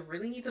fandom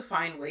really need to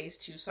find ways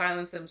to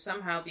silence them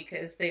somehow,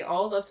 because they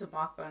all love to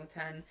mock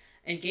Bangtan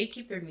and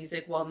gatekeep their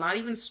music while not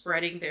even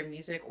spreading their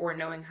music or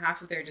knowing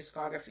half of their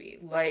discography.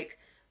 Like,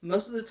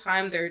 most of the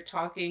time they're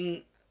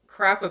talking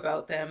crap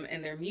about them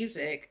and their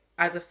music.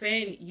 As a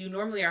fan, you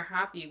normally are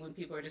happy when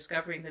people are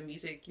discovering the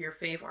music your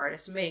fave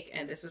artists make,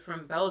 and this is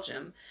from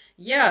Belgium.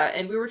 Yeah,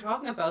 and we were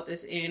talking about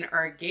this in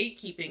our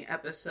gatekeeping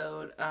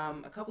episode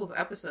a couple of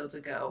episodes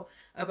ago,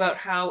 about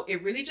how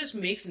it really just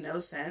makes no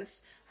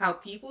sense how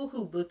people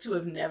who look to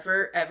have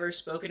never ever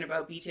spoken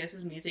about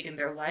BTS's music in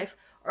their life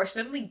are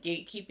suddenly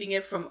gatekeeping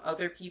it from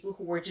other people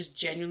who were just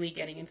genuinely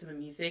getting into the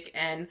music.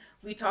 And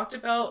we talked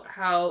about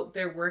how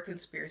there were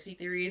conspiracy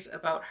theories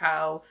about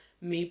how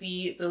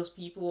maybe those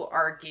people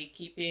are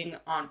gatekeeping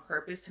on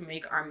purpose to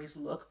make armies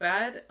look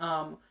bad,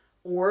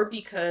 or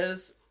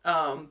because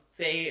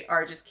they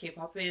are just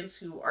K-pop fans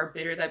who are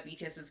bitter that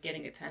BTS is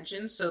getting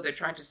attention, so they're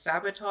trying to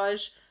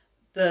sabotage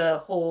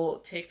the whole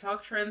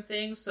TikTok trend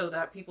thing so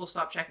that people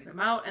stop checking them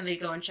out and they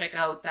go and check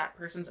out that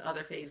person's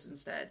other faves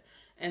instead.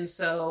 And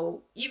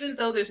so, even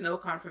though there's no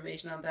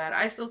confirmation on that,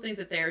 I still think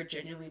that there are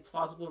genuinely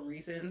plausible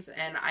reasons,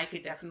 and I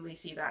could definitely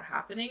see that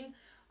happening.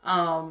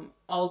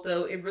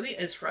 Although it really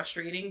is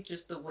frustrating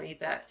just the way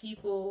that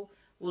people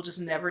will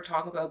just never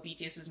talk about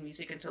BTS's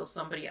music until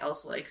somebody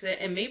else likes it.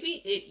 And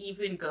maybe it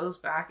even goes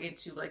back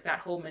into like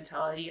that whole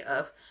mentality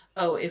of,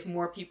 oh, if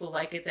more people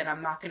like it, then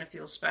I'm not going to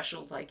feel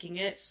special liking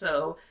it.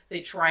 So they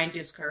try and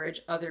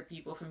discourage other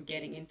people from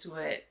getting into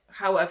it,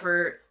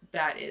 however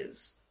that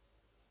is.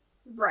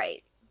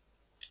 Right.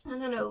 I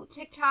don't know.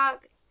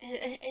 TikTok,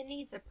 it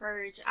needs a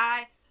purge.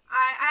 I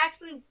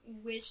actually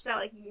wish that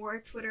like more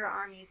Twitter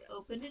armies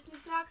opened to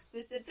TikTok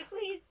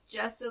specifically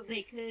just so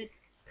they could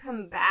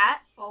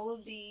combat all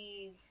of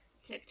these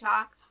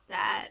TikToks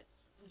that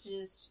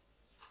just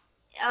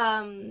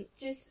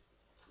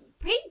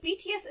paint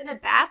BTS in a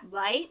bad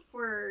light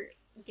for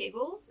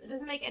giggles. It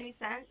doesn't make any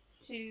sense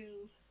to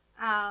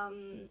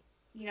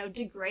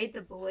degrade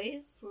the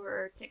boys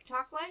for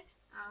TikTok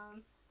likes.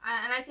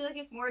 And I feel like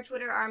if more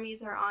Twitter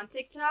armies are on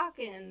TikTok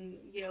and,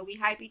 we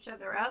hype each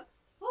other up,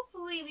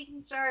 hopefully we can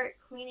start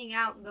cleaning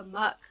out the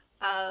muck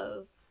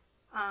of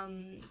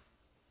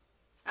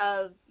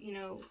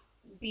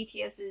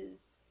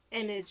BTS's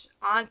image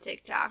on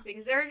TikTok,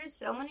 because there are just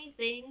so many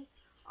things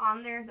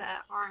on there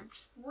that aren't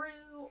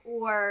true,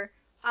 or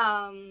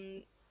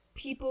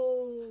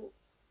people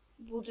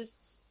will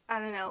just, I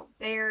don't know,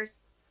 they're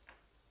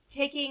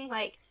taking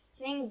like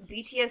things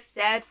BTS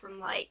said from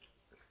like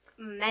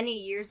many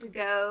years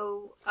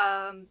ago,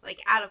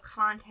 like out of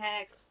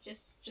context,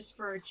 just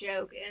for a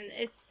joke, and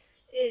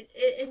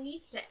it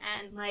needs to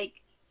end.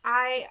 Like,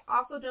 I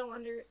also don't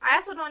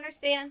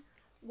understand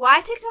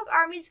why TikTok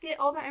armies get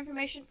all their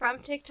information from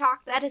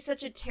TikTok. That is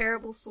such a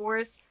terrible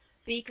source,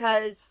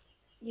 because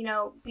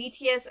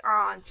BTS are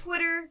on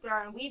Twitter,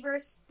 they're on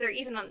Weverse, they're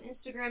even on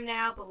Instagram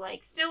now, but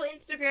like still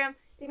Instagram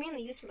they're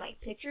mainly used for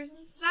like pictures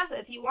and stuff.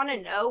 If you want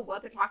to know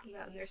what they're talking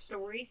about in their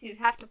stories, you'd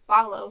have to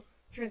follow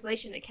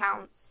translation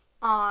accounts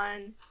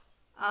on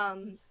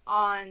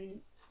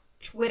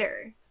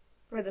Twitter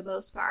for the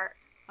most part,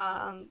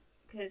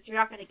 because you're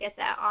not going to get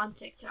that on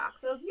TikTok.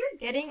 So if you're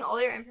getting all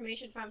your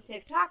information from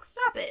TikTok,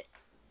 stop it.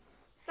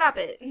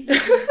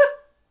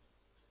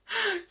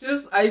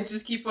 I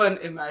just keep on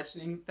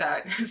imagining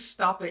that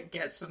 "Stop It,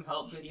 Get Some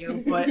Help" video,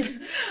 but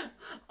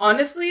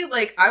honestly,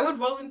 like, I would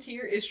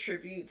volunteer as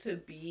tribute to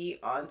be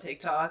on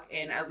TikTok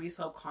and at least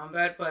help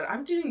combat, but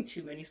I'm doing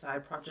too many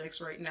side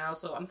projects right now,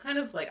 so I'm kind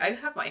of like, I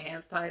have my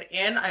hands tied,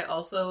 and I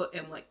also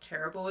am like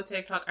terrible with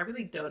TikTok. I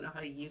really don't know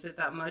how to use it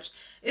that much.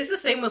 It's the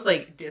same with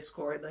like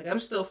Discord. Like, I'm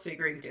still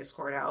figuring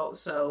Discord out,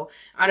 so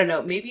I don't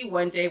know, maybe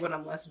one day when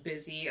I'm less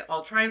busy,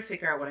 I'll try and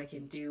figure out what I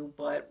can do,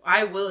 but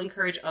I will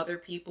encourage other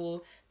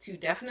people to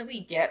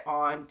definitely get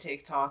on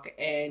TikTok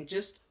and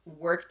just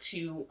work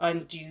to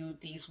undo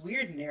these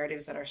weird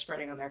narratives that are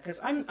spreading on there,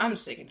 because I'm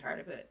sick and tired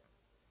of it.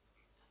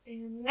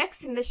 And the next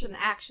submission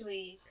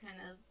actually kind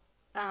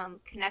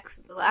of connects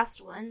with the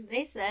last one.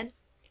 They said,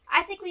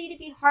 I think we need to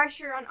be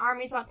harsher on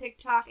armies on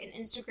TikTok and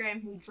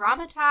Instagram who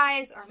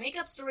dramatize or make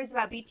up stories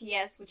about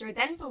BTS, which are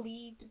then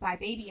believed by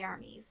baby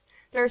armies.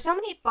 There are so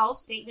many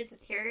false statements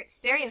and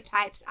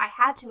stereotypes I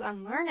had to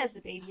unlearn as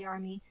a baby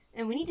army,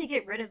 and we need to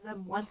get rid of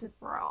them once and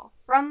for all.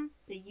 From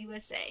the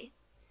USA.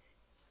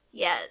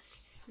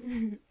 Yes.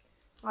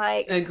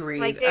 Like, agreed.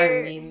 Like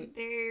there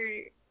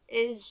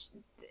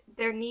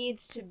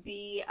needs to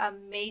be a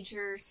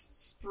major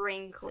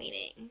spring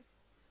cleaning.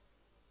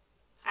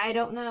 I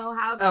don't know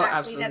how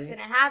exactly that's going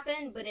to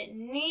happen, but it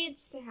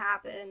needs to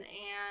happen,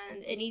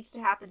 and it needs to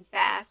happen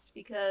fast,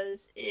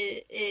 because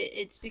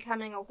it's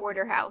becoming a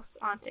hoarder house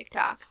on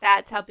TikTok.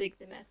 That's how big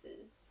the mess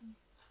is.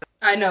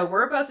 I know,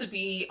 we're about to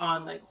be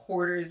on like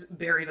Hoarders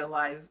Buried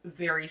Alive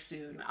very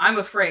soon. I'm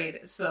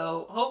afraid.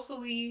 So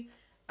hopefully,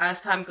 as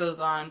time goes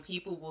on,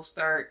 people will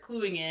start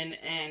cluing in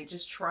and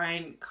just try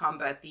and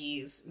combat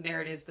these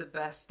narratives the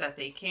best that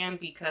they can,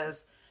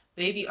 because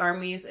baby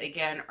armies,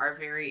 again, are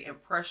very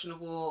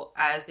impressionable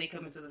as they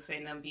come into the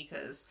fandom,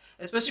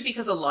 especially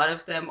because a lot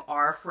of them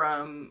are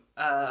from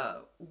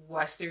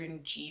Western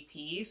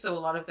GP, so a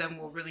lot of them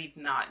will really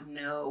not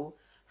know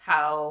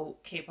how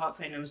K-pop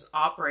fandoms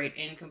operate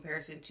in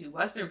comparison to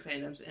Western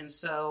fandoms, and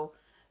so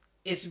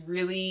it's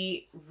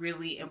really,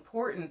 really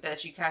important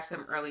that you catch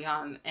them early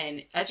on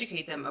and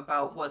educate them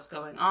about what's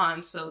going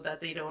on so that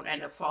they don't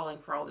end up falling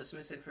for all this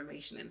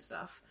misinformation and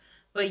stuff.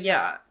 But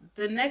yeah,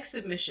 the next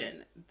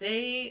submission,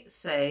 they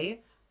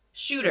say,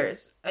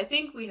 shooters. I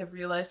think we have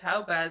realized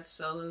how bad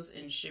solos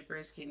and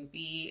shippers can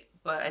be,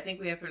 but I think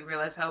we haven't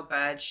realized how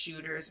bad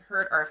shooters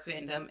hurt our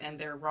fandom and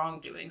their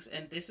wrongdoings,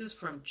 and this is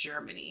from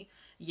Germany.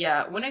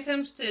 Yeah, when it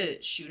comes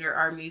to shooter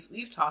armies,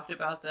 we've talked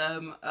about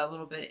them a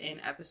little bit in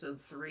episode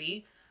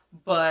 3,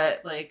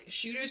 but like,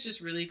 shooters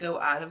just really go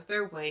out of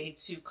their way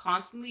to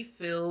constantly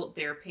fill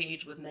their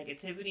page with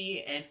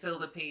negativity and fill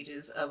the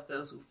pages of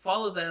those who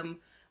follow them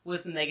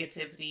with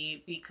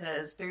negativity,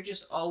 because they're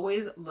just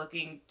always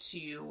looking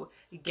to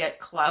get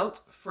clout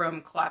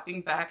from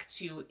clapping back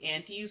to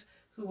antis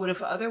who would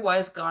have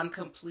otherwise gone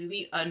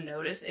completely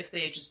unnoticed if they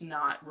had just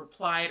not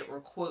replied or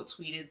quote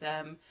tweeted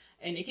them.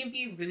 And it can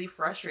be really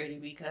frustrating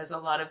because a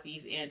lot of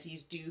these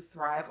aunties do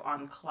thrive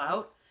on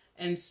clout.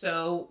 And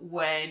so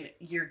when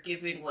you're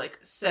giving like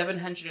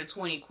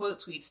 720 quote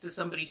tweets to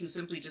somebody who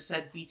simply just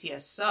said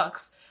BTS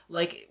sucks,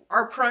 like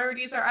our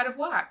priorities are out of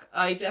whack.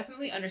 I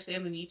definitely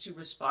understand the need to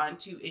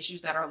respond to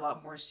issues that are a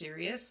lot more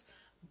serious,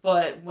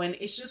 but when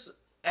it's just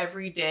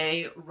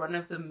everyday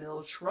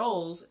run-of-the-mill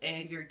trolls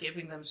and you're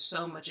giving them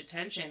so much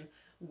attention,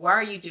 why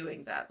are you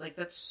doing that? Like,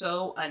 that's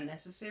so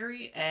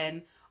unnecessary,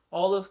 and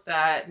all of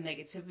that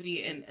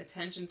negativity and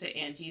attention to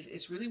aunties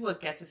is really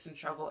what gets us in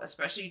trouble,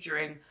 especially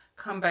during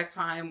comeback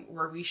time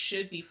where we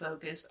should be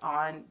focused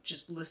on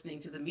just listening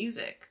to the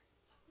music.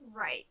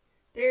 Right.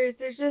 There's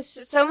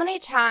just so many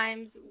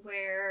times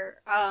where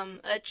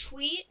a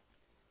tweet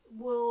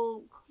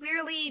will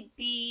clearly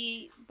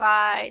be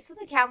by some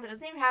account that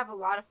doesn't even have a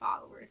lot of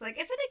followers. Like,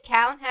 if an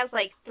account has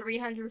like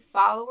 300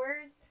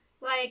 followers,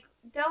 like,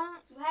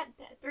 don't let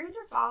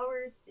 300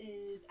 followers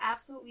is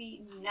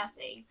absolutely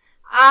nothing.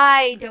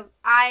 I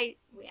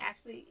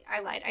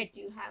lied. I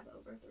do have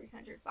over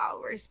 300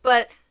 followers,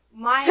 but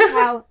my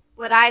account,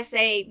 what I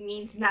say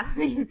means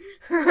nothing.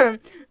 And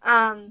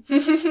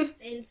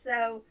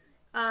so,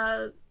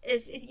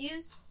 if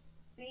you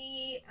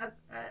see a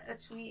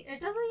tweet, it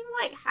doesn't even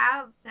like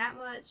have that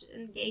much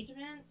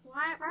engagement,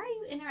 why are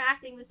you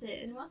interacting with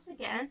it? And once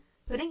again,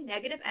 putting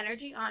negative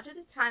energy onto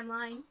the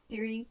timeline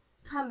during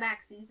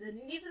comeback season,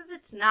 and even if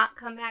it's not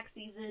comeback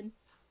season,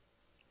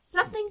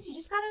 some things you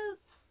just gotta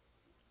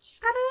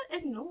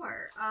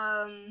ignore,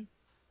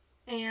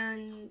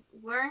 and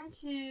learn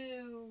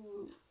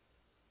to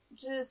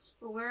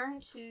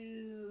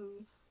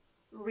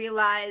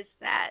realize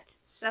that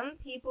some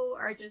people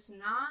are just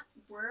not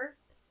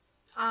worth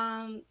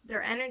the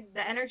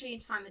energy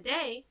and time of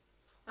day,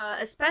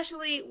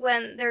 especially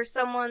when there's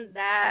someone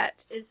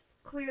that is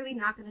clearly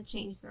not going to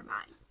change their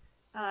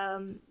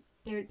mind.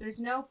 There's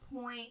no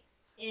point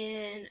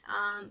in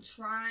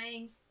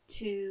trying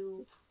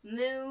to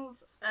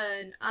move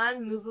an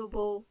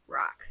unmovable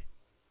rock.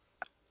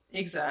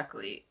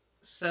 Exactly.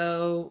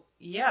 So,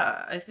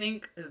 yeah, I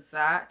think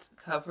that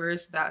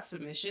covers that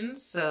submission.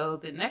 So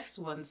the next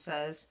one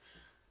says,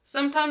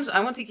 sometimes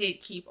I want to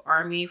keep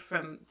ARMY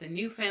from the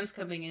new fans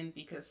coming in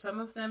because some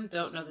of them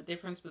don't know the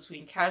difference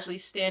between casually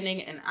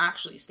standing and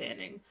actually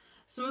standing.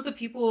 Some of the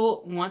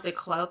people want the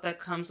clout that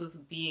comes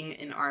with being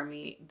an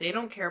ARMY. They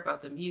don't care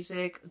about the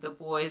music, the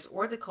boys,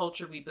 or the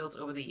culture we built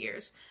over the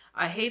years.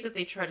 I hate that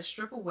they try to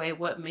strip away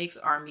what makes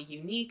ARMY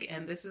unique,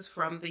 and this is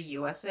from the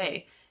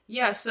USA.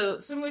 Yeah, so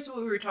similar to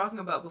what we were talking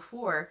about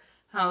before,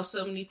 how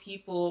so many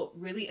people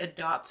really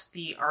adopt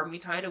the ARMY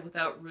title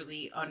without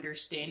really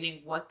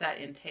understanding what that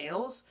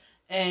entails.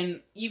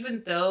 And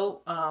even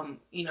though,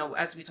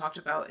 as we talked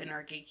about in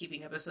our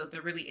gatekeeping episode,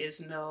 there really is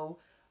no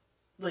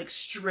like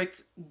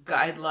strict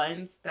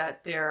guidelines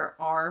that there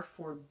are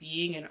for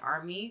being an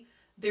ARMY,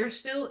 there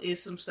still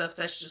is some stuff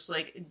that's just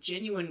like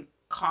genuine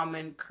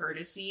common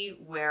courtesy,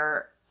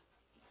 where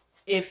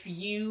if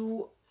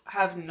you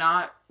have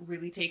not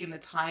really taken the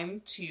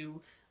time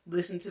to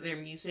listen to their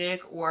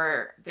music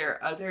or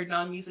their other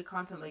non-music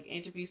content like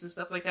interviews and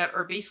stuff like that,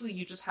 or basically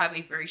you just have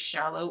a very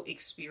shallow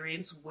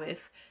experience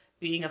with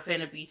being a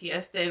fan of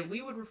BTS, then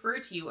we would refer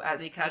to you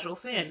as a casual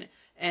fan.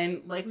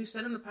 And like we've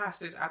said in the past,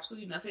 there's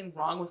absolutely nothing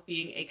wrong with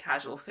being a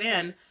casual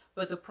fan,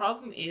 but the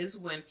problem is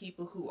when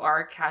people who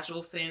are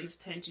casual fans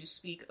tend to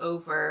speak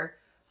over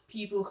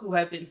people who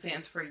have been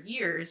fans for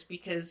years,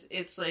 because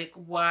it's like,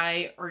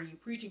 why are you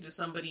preaching to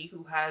somebody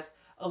who has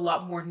a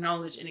lot more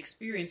knowledge and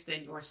experience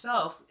than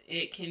yourself?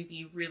 It can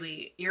be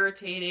really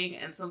irritating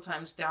and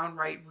sometimes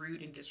downright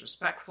rude and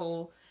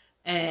disrespectful,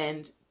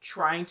 and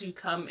trying to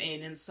come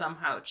in and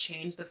somehow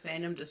change the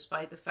fandom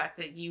despite the fact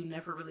that you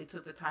never really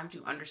took the time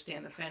to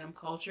understand the fandom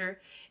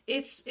culture.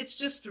 It's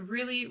just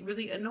really,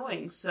 really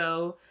annoying.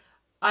 So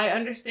I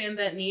understand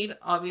that need.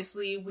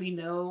 Obviously, we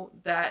know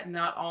that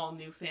not all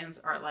new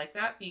fans are like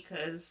that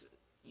because,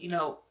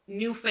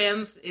 new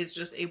fans is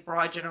just a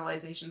broad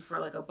generalization for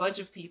like a bunch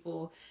of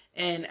people,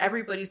 and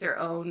everybody's their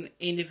own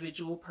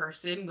individual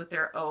person with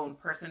their own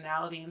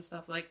personality and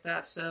stuff like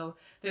that. So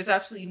there's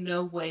absolutely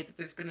no way that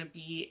there's going to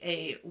be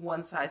a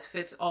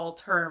one-size-fits-all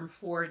term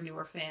for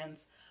newer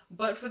fans.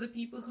 But for the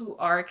people who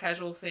are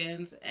casual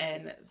fans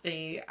and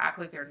they act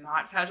like they're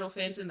not casual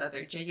fans and that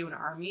they're genuine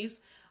ARMYs,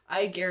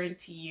 I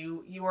guarantee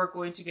you are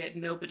going to get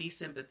nobody's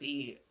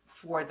sympathy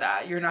for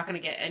that. You're not going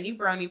to get any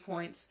brownie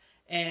points.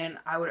 And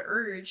I would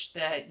urge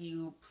that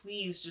you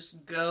please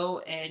just go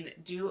and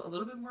do a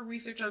little bit more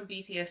research on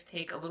BTS,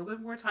 take a little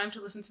bit more time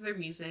to listen to their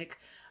music.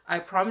 I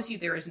promise you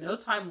there is no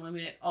time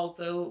limit,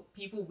 although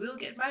people will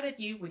get mad at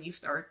you when you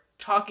start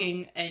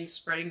talking and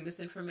spreading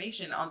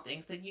misinformation on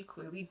things that you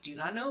clearly do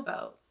not know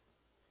about.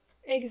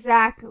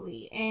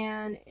 Exactly,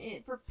 and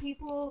for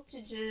people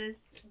to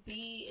just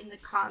be in the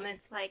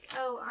comments like,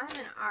 oh, I'm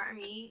an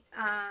ARMY,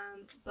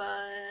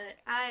 but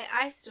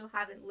I still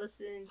haven't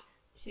listened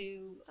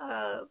to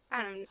I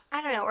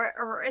don't know,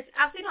 or it's,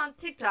 I've seen on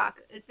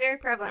TikTok, it's very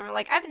prevalent. We're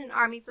like, I've been in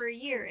Army for a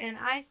year and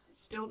I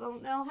still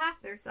don't know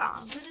half their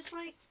songs, and it's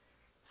like,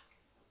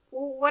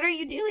 well, what are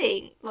you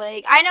doing?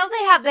 Like, I know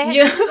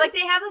like they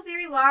have a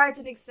very large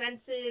and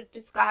extensive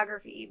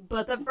discography,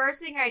 but the first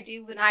thing I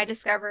do when I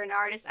discover an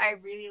artist I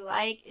really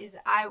like is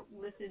I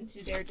listen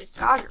to their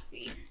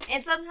discography.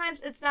 And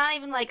sometimes it's not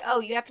even like, oh,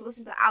 you have to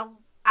listen to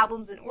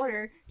albums in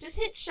order. Just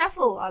hit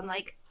shuffle on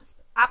like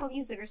Apple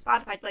Music or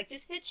Spotify. Like,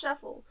 just hit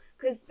shuffle,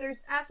 because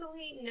there's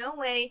absolutely no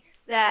way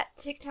that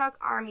TikTok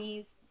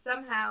armies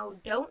somehow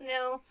don't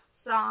know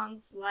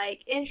songs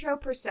like Intro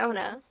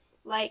Persona.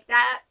 Like,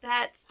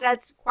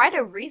 that's quite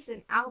a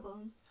recent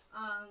album.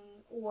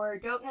 Or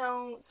don't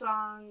know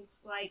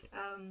songs like,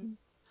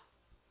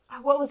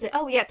 what was it?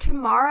 Oh, yeah,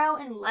 Tomorrow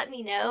and Let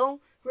Me Know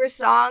were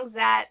songs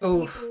that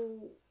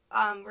people,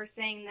 were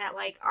saying that,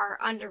 like, are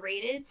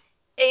underrated.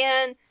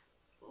 And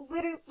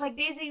literally, like,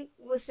 Daisy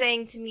was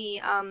saying to me,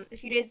 a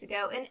few days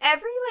ago, in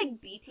every, like,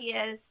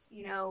 BTS,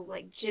 you know,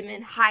 like,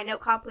 Jimin high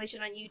note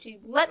compilation on YouTube,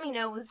 Let Me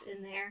Know was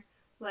in there.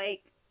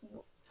 Like,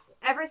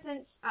 ever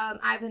since,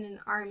 I've been in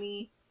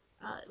Army,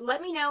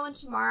 Let Me Know and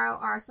Tomorrow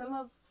are some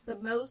of the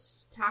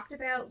most talked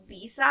about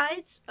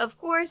B-sides. Of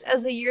course,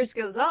 as the years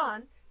goes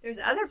on, there's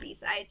other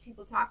B-sides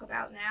people talk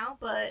about now,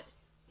 but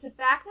the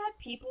fact that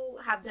people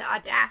have the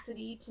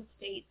audacity to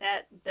state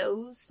that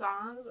those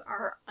songs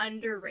are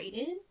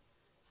underrated,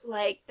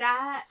 like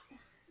that,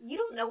 you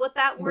don't know what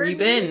that word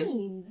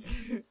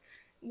means.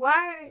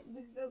 Why?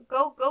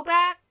 Go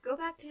back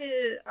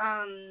to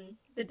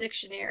the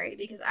dictionary,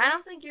 because I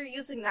don't think you're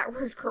using that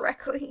word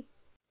correctly.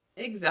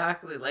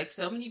 Exactly. Like,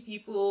 so many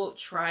people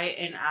try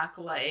and act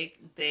like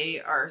they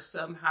are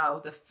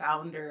somehow the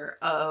founder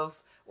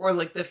of, or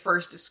like the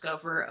first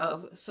discoverer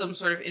of some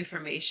sort of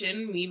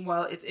information.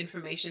 Meanwhile, it's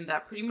information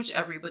that pretty much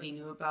everybody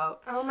knew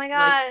about. Oh my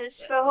gosh.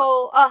 Like, the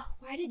whole,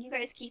 why did you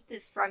guys keep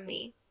this from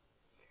me?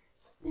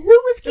 Who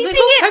was keeping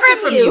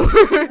it from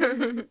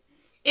you?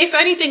 If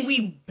anything,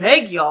 we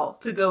beg y'all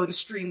to go and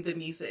stream the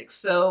music.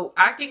 So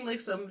acting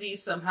like somebody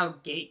somehow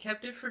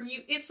gatekept it from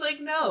you, it's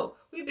like, no,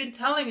 we've been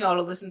telling y'all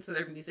to listen to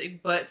their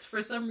music, but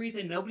for some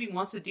reason nobody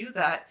wants to do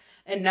that.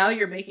 And now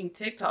you're making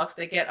TikToks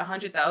that get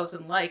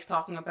 100,000 likes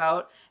talking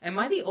about, am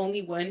I the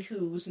only one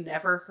who's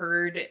never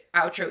heard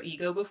Outro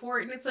Ego before?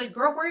 And it's like,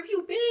 girl, where have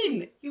you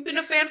been? You've been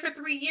a fan for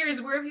 3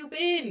 years. Where have you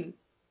been?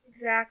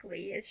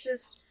 Exactly. It's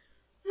just,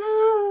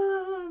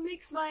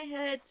 makes my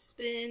head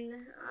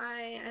spin.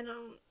 I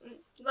don't,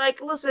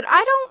 like, listen,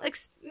 I don't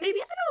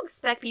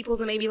expect people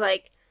to maybe,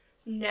 like,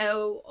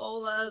 know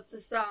all of the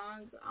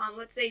songs on,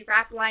 let's say,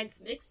 Rap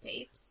Lines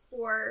mixtapes,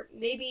 or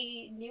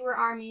maybe newer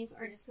armies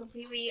are just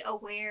completely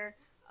aware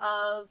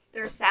of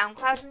their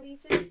SoundCloud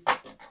releases.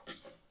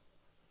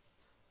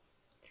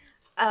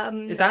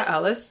 Is that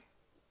Alice?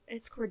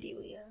 It's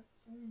Cordelia.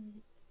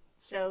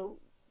 So,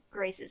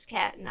 Grace's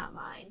cat, not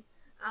mine.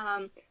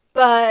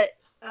 But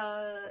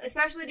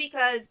especially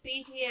because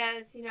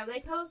BTS, you know, they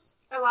post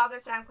a lot of their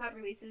SoundCloud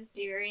releases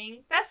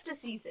during Festa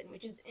season,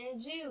 which is in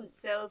June.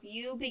 So if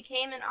you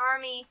became an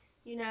army,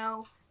 you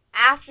know,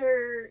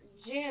 after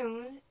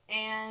June,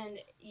 and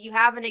you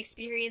haven't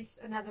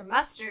experienced another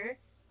muster,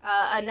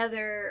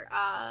 another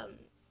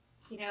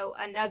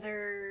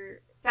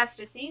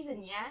Festa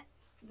season yet,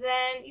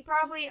 then you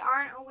probably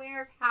aren't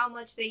aware of how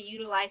much they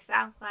utilize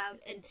SoundCloud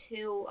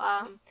until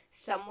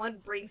someone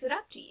brings it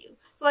up to you.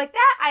 So, like,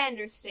 that I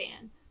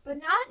understand. But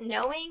not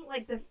knowing,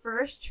 like, the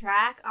first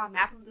track on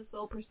Map of the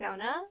Soul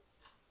Persona,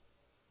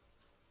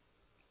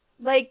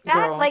 like,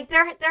 that, girl, like,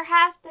 there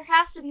has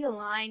to be a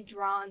line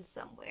drawn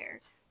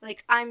somewhere.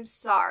 Like, I'm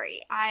sorry.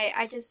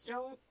 I just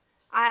don't,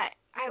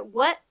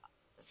 what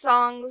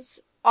songs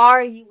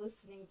are you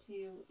listening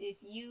to if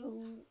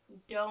you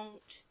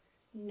don't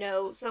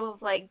know some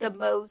of, like, the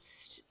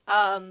most,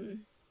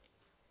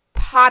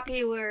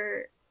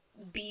 popular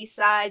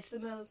B-sides, the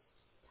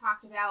most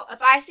talked about?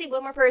 If I see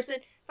one more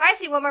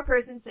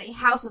person say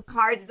House of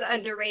Cards is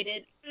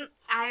underrated,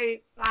 I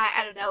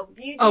don't know.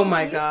 Do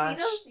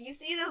you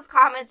see those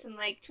comments and,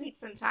 like, tweets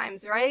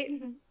sometimes, right?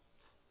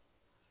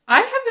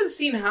 I haven't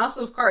seen House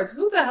of Cards.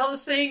 Who the hell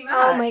is saying that?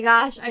 Oh my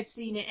gosh, I've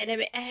seen it.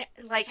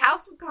 And like,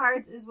 House of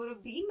Cards is one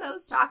of the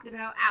most talked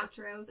about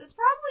outros. It's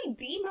probably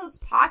the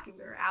most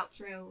popular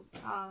outro,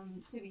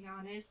 to be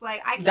honest.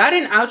 Like, that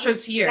and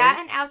outro tier.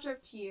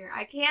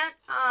 I can't,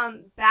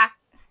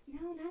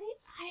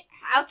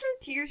 outro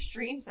tier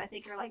streams, I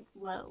think, are, like,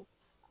 low,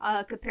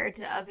 compared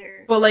to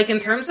other. But, like, in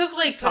terms of,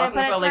 like, talking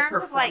about, like,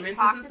 performances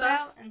and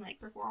stuff. And, like,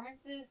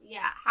 performances,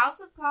 yeah, House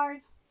of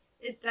Cards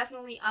is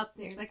definitely up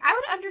there. Like, I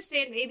would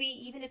understand maybe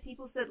even if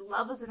people said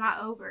Love Is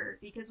Not Over,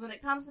 because when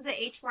it comes to the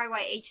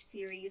HYYH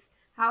series,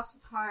 House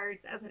of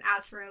Cards as an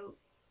outro,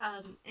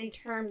 in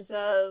terms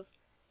of,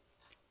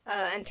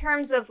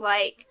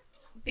 like,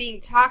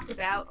 being talked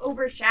about,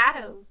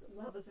 overshadows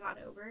Love Is Not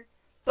Over.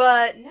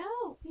 But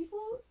no,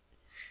 people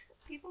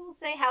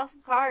say House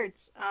of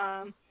Cards,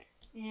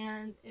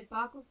 and it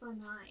boggles my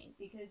mind,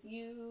 because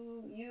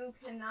you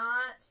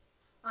cannot,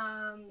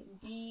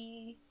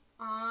 be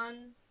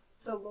on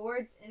the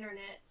Lord's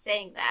internet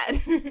saying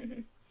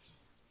that.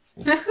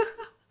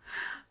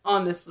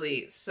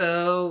 Honestly,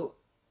 so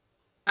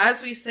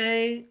as we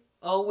say,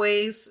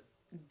 always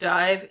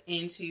dive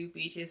into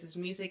BTS's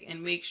music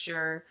and make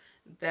sure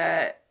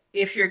that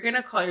if you're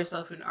gonna call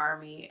yourself an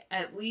ARMY,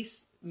 at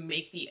least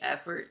make the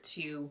effort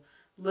to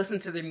listen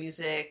to their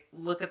music,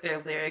 look at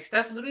their lyrics.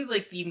 That's literally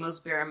like the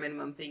most bare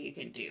minimum thing you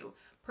can do.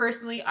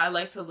 Personally, I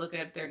like to look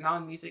at their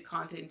non-music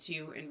content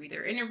too and read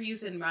their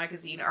interviews and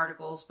magazine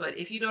articles, but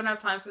if you don't have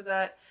time for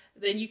that,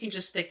 then you can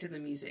just stick to the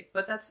music.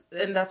 But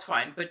that's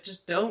fine. But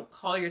just don't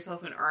call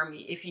yourself an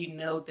ARMY if you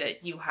know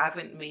that you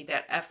haven't made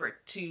that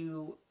effort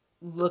to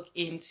look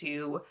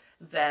into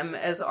them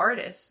as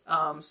artists.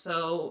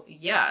 So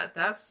yeah,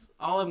 that's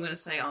all I'm going to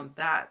say on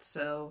that.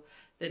 So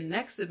the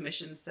next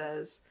submission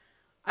says,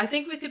 I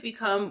think we could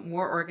become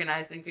more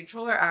organized and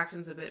control our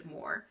actions a bit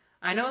more.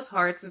 I know it's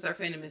hard since our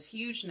fandom is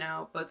huge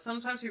now, but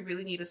sometimes we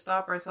really need to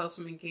stop ourselves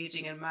from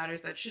engaging in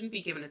matters that shouldn't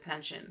be given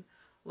attention.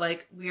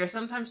 Like, we are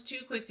sometimes too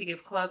quick to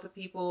give clout to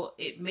people.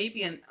 It may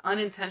be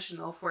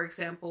unintentional, for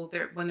example,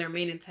 when their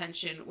main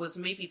intention was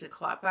maybe to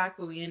clap back,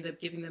 but we end up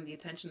giving them the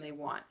attention they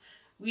want.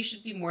 We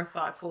should be more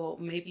thoughtful.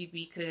 Maybe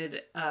we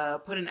could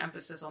put an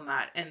emphasis on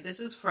that. And this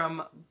is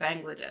from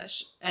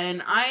Bangladesh.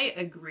 And I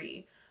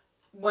agree.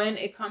 When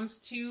it comes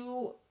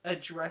to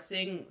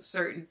addressing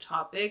certain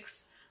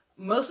topics,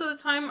 most of the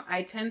time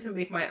I tend to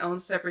make my own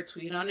separate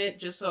tweet on it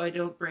just so I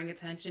don't bring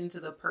attention to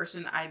the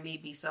person I may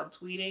be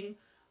subtweeting.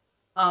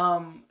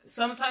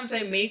 Sometimes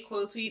I may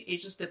quote tweet.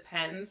 It just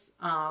depends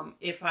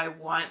if I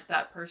want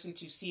that person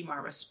to see my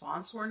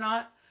response or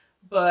not.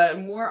 But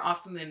more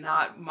often than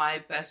not,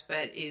 my best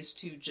bet is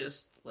to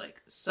just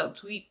like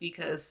subtweet,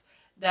 because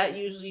that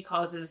usually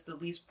causes the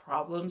least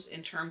problems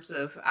in terms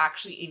of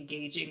actually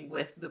engaging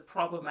with the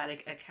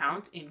problematic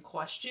account in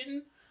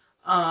question.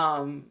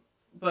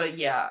 But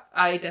yeah,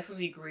 I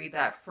definitely agree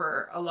that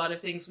for a lot of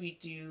things we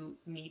do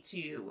need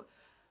to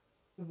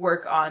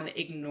work on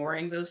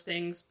ignoring those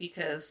things,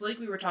 because like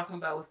we were talking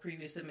about with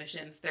previous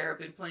submissions, there have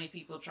been plenty of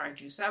people trying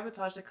to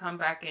sabotage the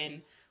comeback,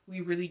 and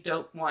we really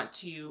don't want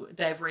to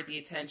divert the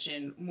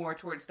attention more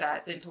towards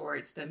that than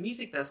towards the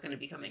music that's going to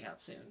be coming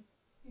out soon.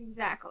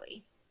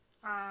 Exactly.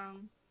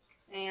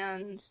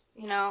 And,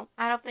 you know,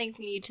 I don't think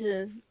we need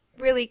to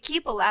really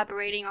keep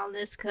elaborating on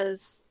this,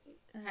 because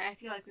I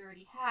feel like we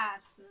already have,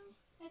 so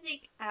I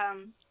think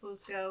we'll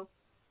just go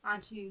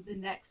on to the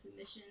next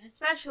submission,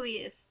 especially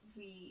if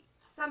we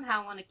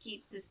somehow want to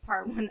keep this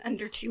part 1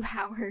 under 2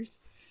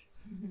 hours.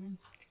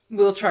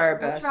 We'll try our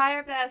best. We'll try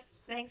our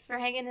best. Thanks for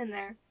hanging in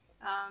there.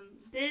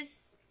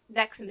 This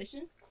next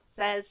submission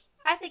says,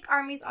 I think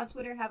ARMYs on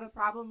Twitter have a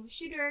problem with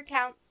shooter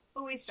accounts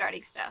always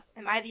starting stuff.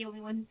 Am I the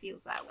only one who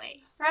feels that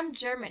way? From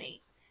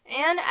Germany.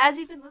 And as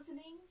you've been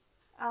listening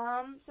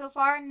so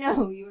far,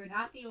 no, you are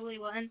not the only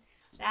one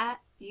that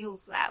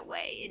feels that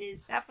way. It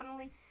is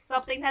definitely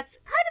something that's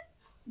kind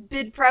of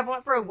been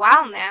prevalent for a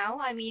while now.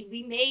 I mean,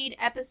 we made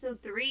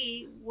episode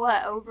 3,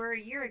 over a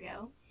year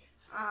ago?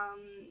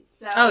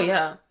 Oh,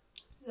 yeah.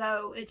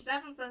 So it's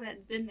definitely something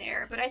that's been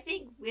there. But I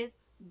think with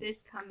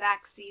this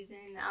comeback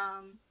season,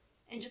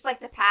 and just like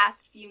the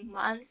past few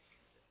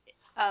months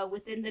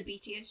within the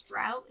BTS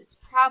drought, it's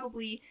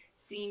probably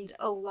seemed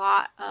a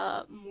lot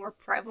more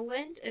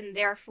prevalent, and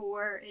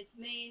therefore it's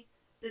made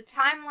the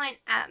timeline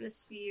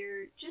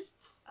atmosphere just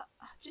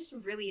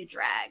really a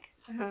drag.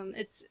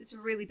 It's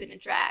really been a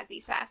drag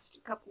these past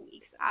couple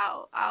weeks.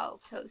 I'll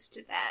toast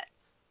to that.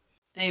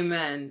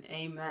 Amen.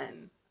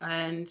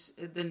 And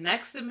the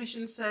next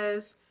submission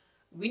says,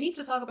 we need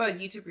to talk about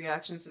YouTube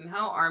reactions and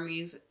how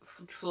ARMYs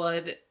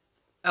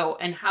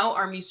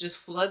just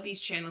flood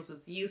these channels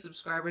with views,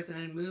 subscribers, and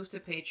then move to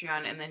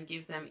Patreon and then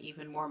give them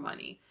even more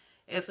money.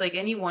 It's like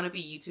any wannabe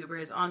YouTuber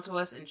is onto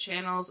us, and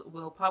channels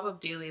will pop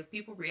up daily of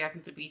people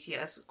reacting to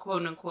BTS,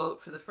 quote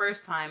unquote, for the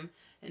first time,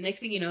 and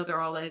next thing you know,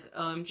 they're all like,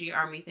 OMG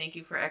ARMY, thank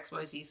you for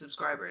XYZ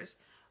subscribers.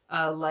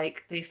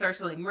 Like, they start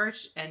selling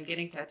merch and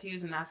getting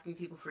tattoos and asking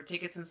people for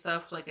tickets and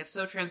stuff. Like, it's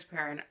so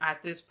transparent.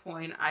 At this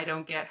point, I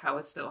don't get how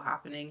it's still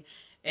happening.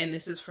 And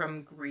this is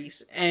from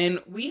Greece. And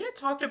we had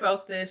talked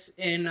about this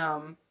in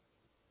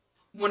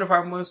one of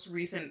our most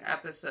recent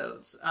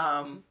episodes.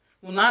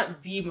 Well,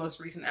 not the most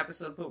recent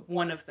episode, but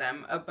one of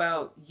them,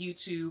 about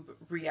YouTube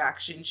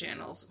reaction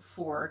channels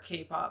for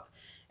K-pop.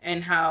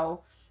 And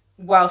how,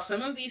 while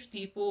some of these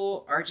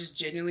people are just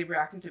genuinely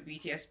reacting to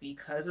BTS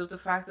because of the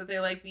fact that they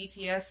like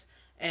BTS,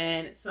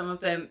 and some of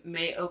them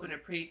may open a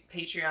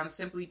Patreon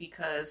simply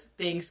because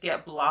things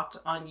get blocked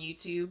on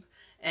YouTube.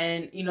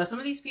 And, you know, some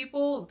of these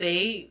people,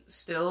 they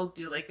still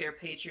do, like, their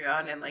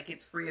Patreon, and, like,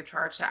 it's free of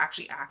charge to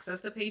actually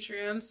access the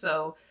Patreon.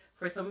 So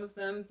for some of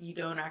them, you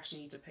don't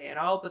actually need to pay at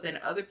all. But then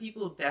other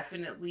people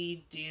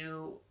definitely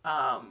do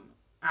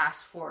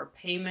ask for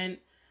payment.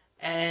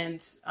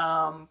 And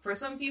for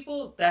some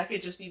people, that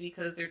could just be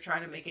because they're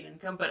trying to make an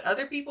income. But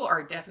other people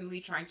are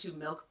definitely trying to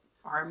milk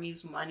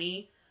ARMY's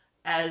money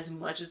as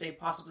much as they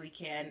possibly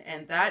can.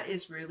 And that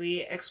is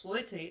really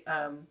exploited.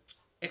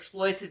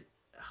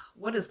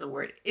 What is the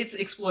word? It's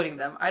exploiting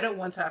them. I don't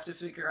want to have to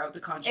figure out the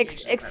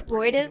conjugation.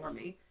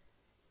 Exploitive?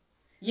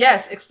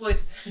 Yes,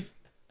 exploitative.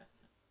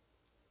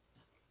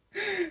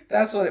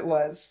 That's what it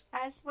was.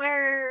 I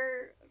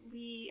swear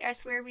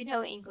we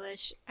know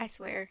English. I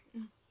swear.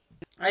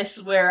 I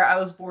swear I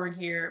was born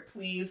here.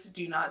 Please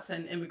do not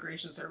send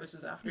immigration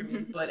services after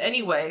me. But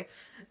anyway,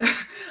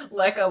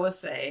 like I was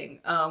saying,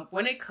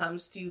 when it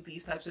comes to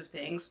these types of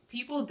things,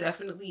 people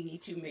definitely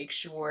need to make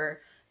sure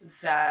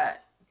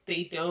that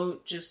they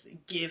don't just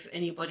give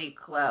anybody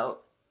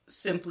clout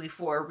simply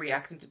for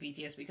reacting to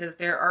BTS, because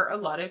there are a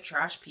lot of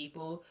trash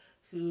people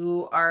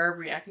who are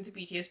reacting to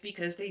BTS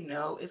because they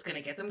know it's going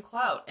to get them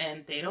clout,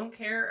 and they don't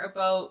care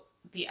about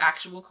the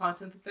actual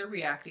content that they're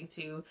reacting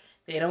to.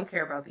 They don't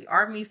care about the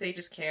armies, they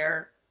just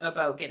care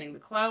about getting the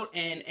clout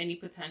and any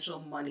potential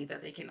money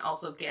that they can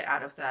also get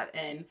out of that.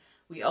 And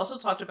we also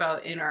talked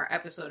about in our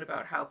episode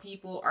about how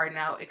people are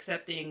now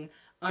accepting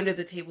under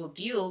the table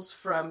deals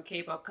from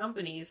K-pop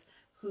companies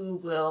who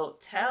will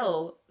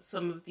tell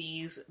some of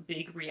these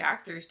big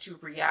reactors to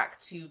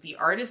react to the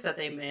artist that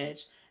they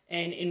manage,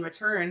 and in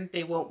return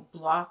they won't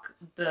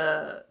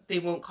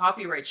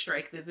copyright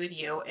strike the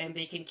video, and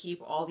they can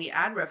keep all the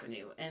ad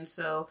revenue. And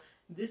so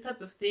this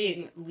type of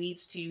thing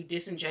leads to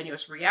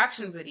disingenuous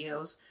reaction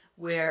videos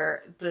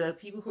where the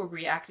people who are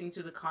reacting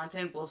to the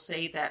content will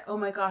say that, oh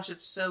my gosh,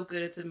 it's so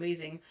good, it's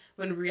amazing,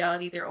 when in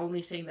reality they're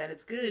only saying that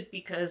it's good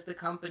because the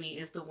company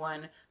is the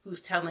one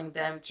who's telling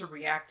them to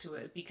react to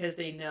it, because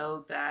they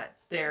know that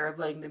they're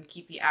letting them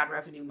keep the ad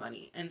revenue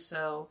money. And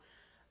so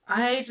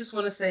I just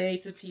want to say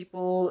to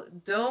people,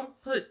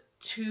 don't put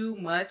too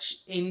much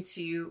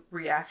into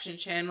reaction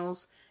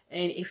channels.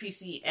 And if you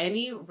see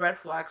any red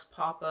flags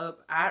pop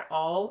up at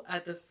all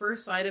at the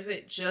first sight of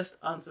it,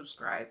 just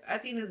unsubscribe.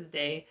 At the end of the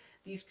day,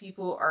 these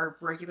people are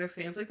regular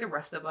fans like the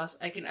rest of us.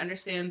 I can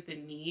understand the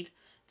need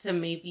to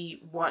maybe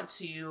want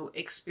to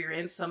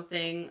experience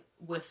something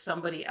with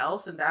somebody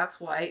else, and that's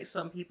why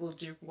some people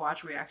do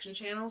watch reaction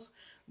channels.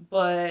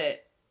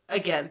 But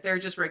again, they're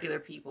just regular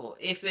people.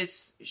 If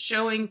it's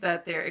showing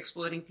that they're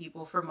exploiting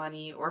people for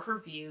money or for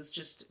views,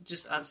 just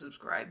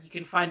unsubscribe. You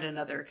can find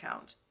another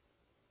account.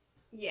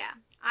 Yeah,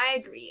 I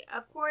agree.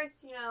 Of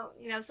course,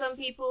 some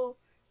people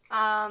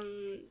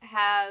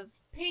have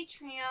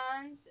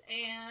Patreons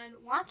and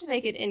want to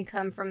make an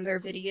income from their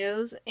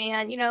videos,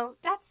 and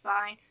that's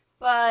fine.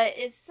 But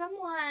if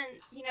someone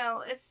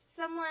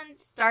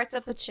starts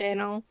up a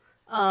channel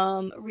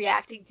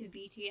reacting to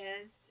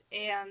BTS,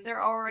 and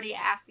they're already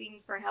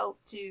asking for help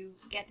to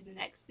get to the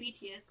next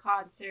BTS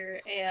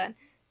concert, and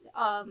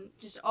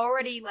just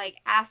already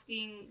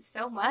asking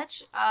so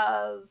much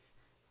of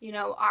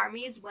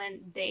armies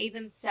when they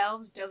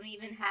themselves don't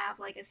even have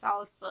a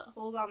solid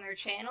foothold on their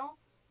channel,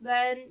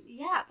 then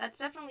yeah, that's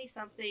definitely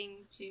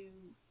something to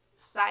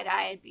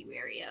side-eye and be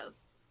wary of.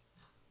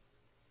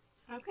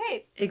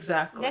 Okay.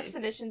 Exactly. Next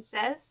submission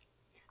says,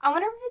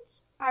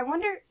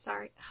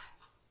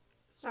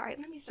 Sorry,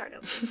 let me start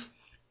over.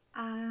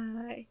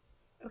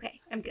 Okay,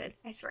 I'm good,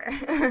 I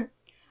swear.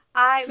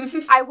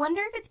 I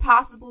wonder if it's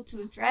possible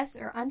to address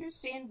or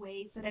understand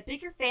ways that a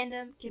bigger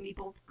fandom can be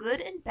both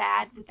good and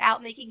bad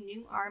without making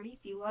new ARMY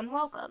feel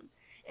unwelcome.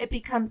 It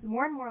becomes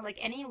more and more like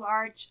any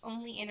large,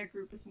 only inner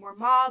group with more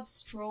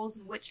mobs, trolls,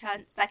 and witch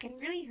hunts that can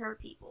really hurt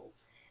people.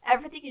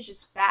 Everything is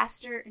just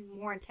faster and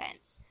more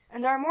intense,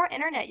 and there are more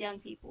internet young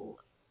people,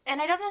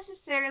 and I don't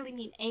necessarily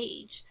mean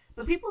age,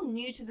 but people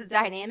new to the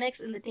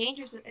dynamics and the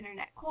dangers of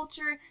internet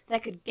culture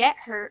that could get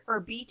hurt or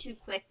be too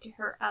quick to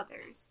hurt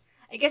others.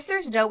 I guess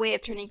there's no way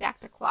of turning back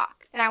the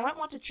clock, and I wouldn't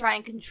want to try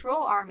and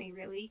control ARMY,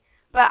 really,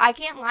 but I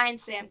can't lie and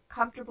say I'm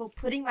comfortable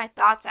putting my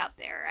thoughts out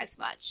there as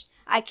much.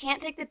 I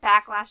can't take the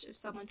backlash of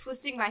someone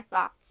twisting my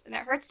thoughts, and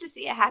it hurts to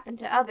see it happen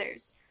to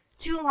others.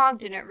 Too long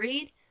didn't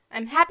read.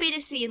 I'm happy to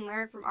see and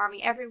learn from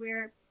ARMY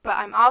everywhere, but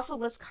I'm also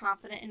less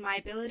confident in my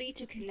ability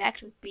to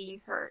connect with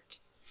being hurt.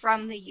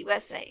 From the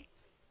USA.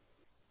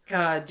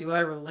 God, do I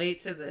relate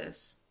to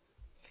this?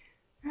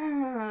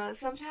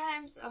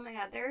 Sometimes, oh my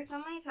god, there are so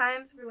many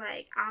times where,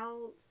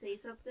 I'll say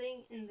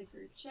something in the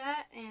group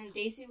chat, and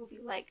Daisy will be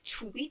like,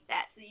 tweet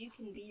that so you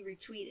can be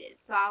retweeted,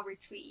 so I'll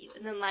retweet you.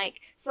 And then,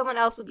 someone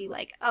else will be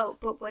like, oh,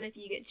 but what if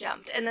you get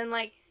jumped? And then,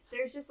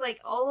 there's just,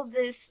 all of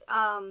this,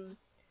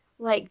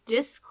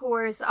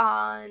 discourse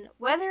on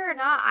whether or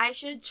not I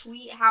should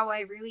tweet how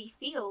I really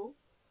feel,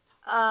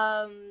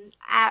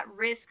 at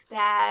risk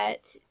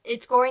that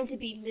it's going to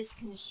be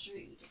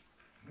misconstrued.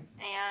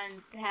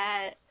 And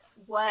that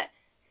what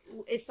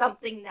is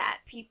something that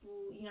people,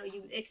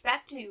 you would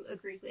expect to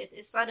agree with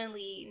is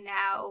suddenly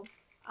now,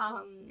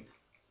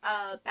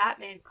 a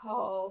Batman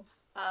call,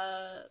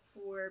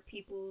 for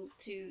people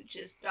to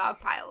just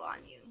dogpile on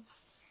you.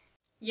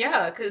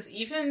 Yeah, because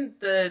even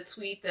the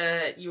tweet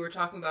that you were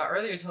talking about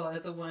earlier, Tala,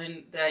 the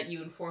one that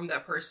you informed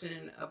that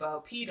person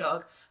about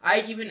P-Dog,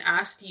 I'd even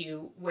asked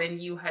you when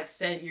you had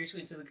sent your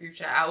tweet to the group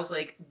chat, I was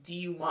like, do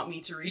you want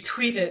me to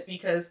retweet it?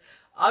 Because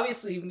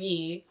obviously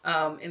me,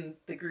 in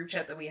the group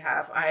chat that we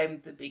have,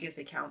 I'm the biggest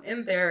account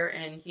in there,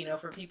 and,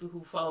 for people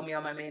who follow me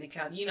on my main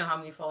account, you know how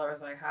many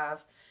followers I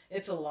have.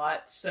 It's a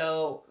lot,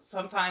 so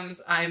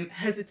sometimes I'm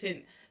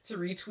hesitant to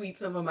retweet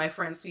some of my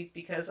friends' tweets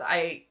because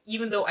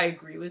even though I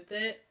agree with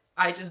it,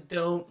 I just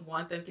don't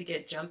want them to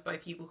get jumped by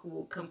people who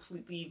will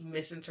completely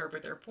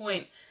misinterpret their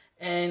point.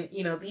 And,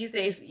 these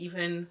days,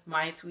 even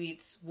my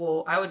tweets,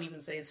 well, I would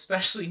even say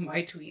especially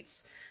my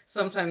tweets,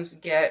 sometimes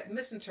get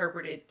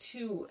misinterpreted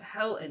to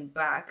hell and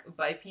back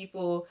by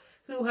people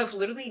who have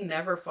literally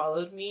never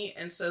followed me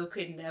and so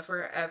could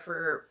never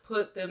ever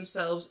put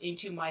themselves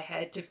into my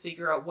head to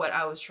figure out what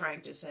I was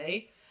trying to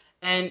say.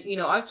 And,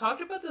 I've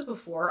talked about this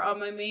before on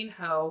my main,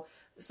 how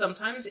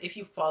sometimes if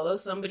you follow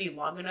somebody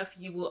long enough,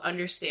 you will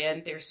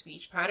understand their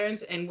speech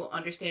patterns and will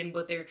understand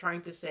what they're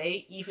trying to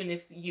say, even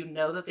if you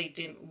know that they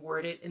didn't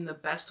word it in the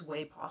best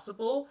way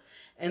possible.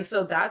 And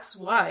so that's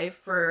why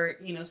for,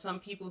 some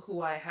people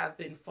who I have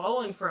been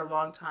following for a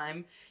long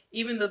time,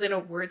 even though they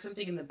don't word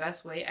something in the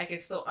best way, I can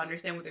still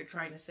understand what they're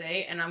trying to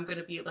say. And I'm going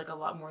to be like a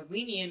lot more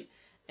lenient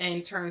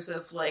in terms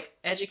of like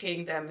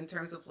educating them in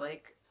terms of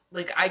like,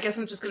 I guess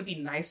I'm just going to be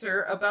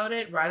nicer about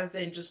it rather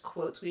than just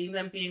quote tweeting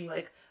them being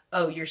like,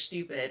 oh, you're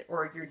stupid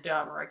or you're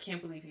dumb or I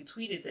can't believe you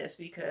tweeted this,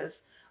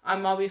 because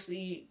I'm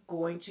obviously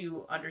going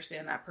to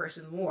understand that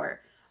person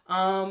more.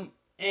 And,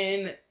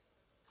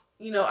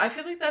 I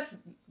feel like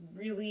that's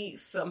really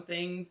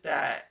something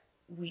that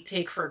we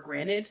take for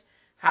granted,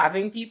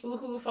 having people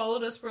who have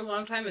followed us for a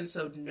long time and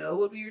so know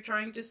what we were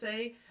trying to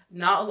say.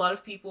 Not a lot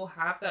of people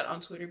have that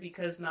on Twitter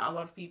because not a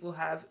lot of people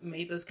have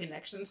made those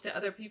connections to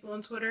other people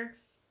on Twitter.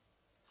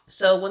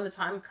 So when the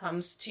time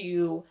comes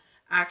to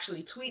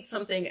actually tweet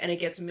something and it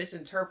gets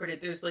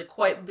misinterpreted, there's like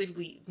quite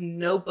literally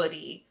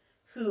nobody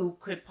who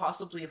could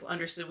possibly have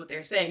understood what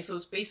they're saying. So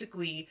it's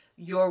basically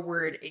your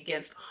word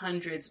against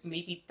hundreds,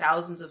 maybe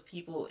thousands of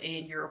people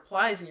in your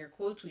replies and your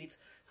quote tweets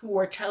who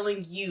are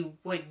telling you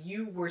what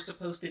you were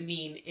supposed to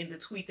mean in the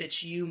tweet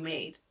that you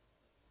made.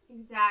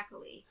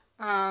 Exactly.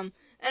 And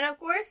of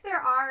course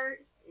there are,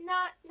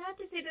 not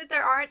to say that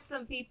there aren't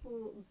some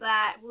people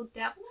that will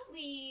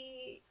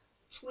definitely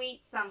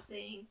tweet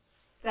something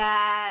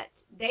that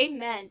they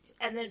meant,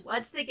 and then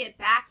once they get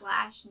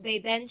backlash, they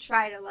then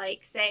try to like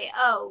say,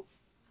 oh,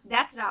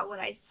 that's not what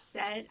I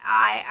said.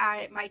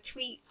 My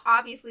tweet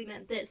obviously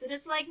meant this. And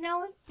it's like,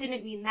 no, it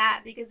didn't mean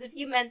that, because if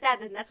you meant that,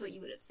 then that's what you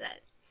would have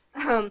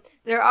said.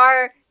 There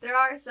are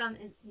some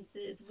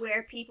instances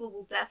where people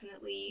will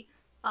definitely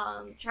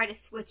try to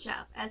switch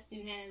up as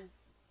soon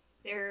as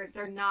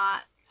they're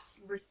not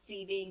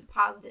receiving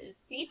positive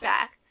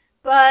feedback.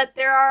 But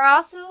there are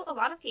also a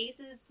lot of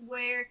cases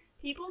where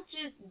people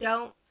just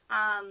don't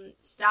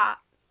stop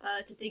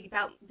to think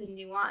about the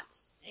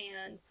nuance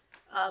and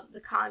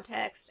the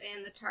context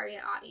and the target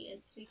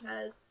audience,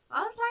 because a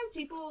lot of times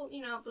people,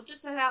 they'll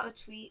just send out a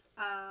tweet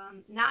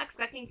not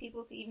expecting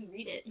people to even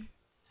read it.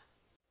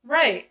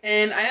 Right,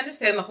 and I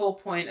understand the whole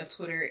point of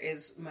Twitter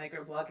is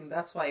microblogging.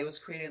 That's why it was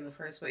created in the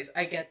first place.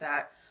 I get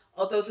that.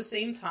 Although at the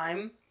same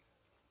time,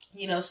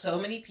 so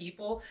many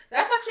people,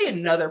 that's actually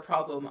another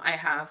problem I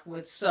have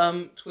with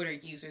some Twitter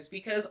users,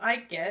 because I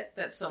get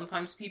that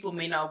sometimes people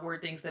may not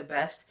word things the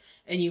best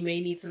and you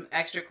may need some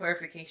extra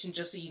clarification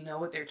just so you know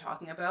what they're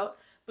talking about.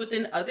 But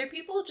then other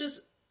people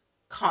just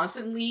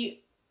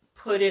constantly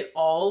put it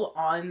all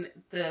on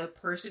the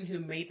person who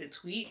made the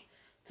tweet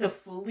to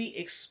fully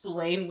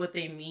explain what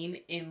they mean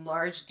in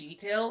large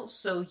detail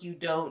so you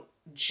don't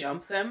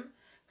jump them.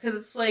 Because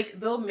it's like,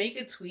 they'll make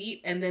a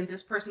tweet and then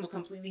this person will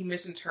completely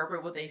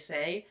misinterpret what they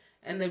say.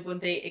 And then when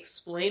they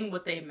explain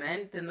what they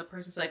meant, then the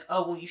person's like,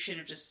 oh, well, you should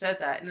have just said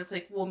that. And it's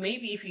like, well,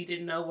 maybe if you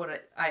didn't know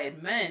what I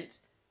had meant,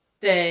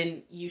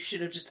 then you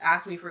should have just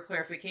asked me for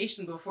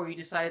clarification before you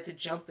decided to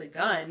jump the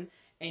gun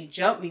and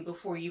jump me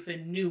before you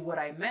even knew what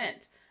I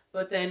meant.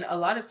 But then a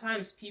lot of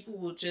times people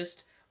will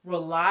just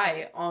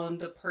rely on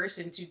the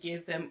person to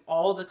give them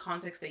all the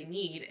context they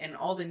need and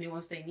all the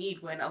nuance they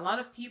need, when a lot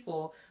of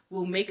people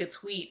will make a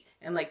tweet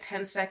in like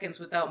 10 seconds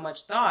without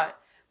much thought.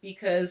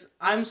 Because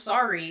I'm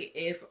sorry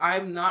if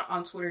I'm not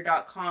on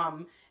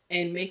twitter.com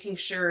and making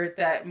sure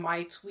that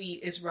my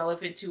tweet is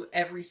relevant to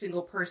every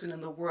single person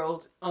in the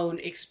world's own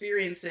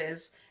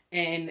experiences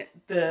and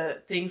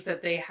the things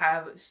that they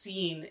have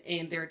seen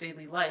in their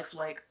daily life.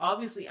 Like,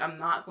 obviously I'm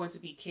not going to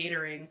be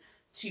catering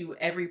to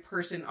every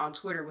person on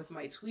Twitter with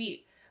my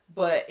tweet.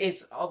 But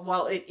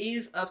while it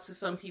is up to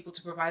some people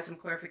to provide some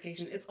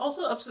clarification, it's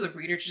also up to the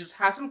reader to just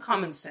have some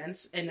common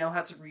sense and know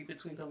how to read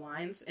between the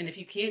lines. And if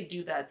you can't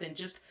do that, then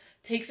just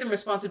take some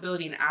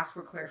responsibility and ask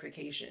for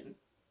clarification.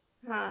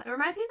 It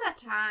reminds me of that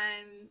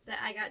time that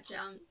I got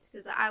jumped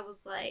because I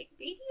was like,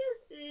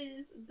 BTS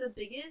is the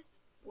biggest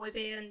boy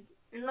band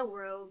in the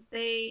world.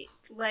 They,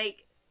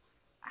 like,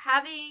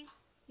 having,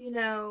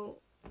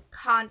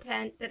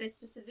 content that is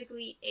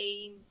specifically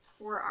aimed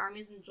for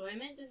ARMY's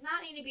enjoyment does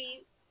not need to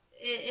be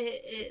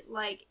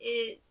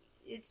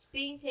it's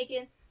being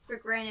taken for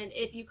granted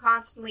if you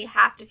constantly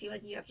have to feel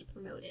like you have to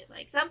promote it.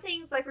 Like, some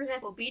things, like, for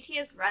example,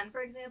 BTS Run,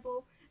 for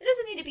example, it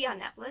doesn't need to be on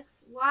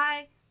Netflix.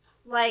 Why?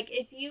 Like,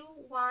 if you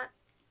want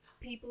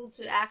people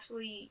to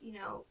actually,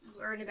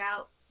 learn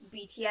about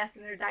BTS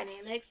and their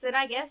dynamics, then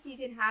I guess you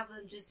can have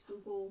them just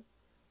Google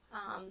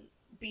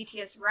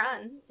BTS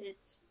Run.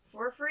 It's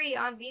for free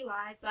on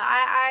VLive. But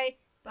I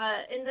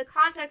But in the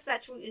context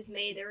that tweet is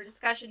made, there were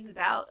discussions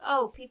about,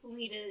 oh, people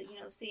need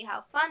to, see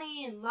how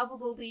funny and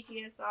lovable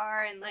BTS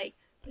are, and, like,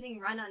 putting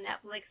Run on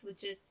Netflix would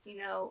just,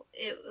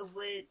 it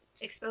would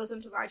expose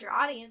them to a larger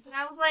audience. And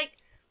I was like,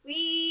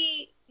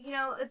 BTS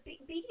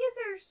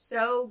are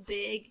so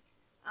big,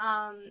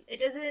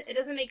 it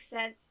doesn't make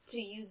sense to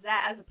use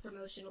that as a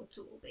promotional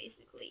tool,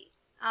 basically.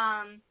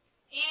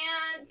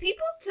 And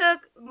people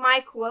took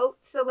my quote,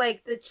 so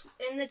like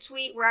in the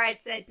tweet where I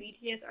had said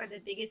BTS are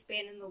the biggest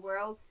band in the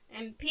world,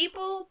 and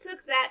people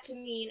took that to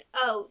mean,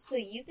 oh, so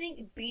you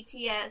think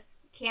BTS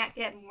can't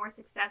get more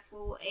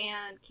successful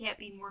and can't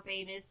be more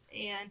famous,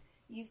 and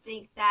you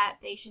think that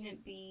they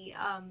shouldn't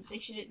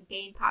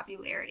gain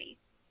popularity.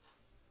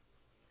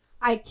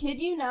 I kid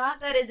you not,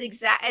 that is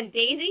exact. And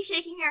Daisy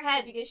shaking her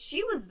head because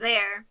she was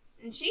there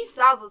and she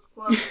saw those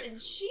quotes,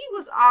 and she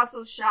was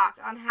also shocked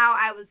on how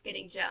I was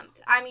getting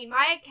jumped. I mean,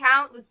 my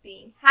account was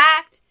being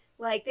hacked.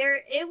 Like,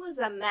 it was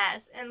a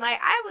mess. And, like,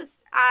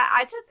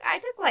 I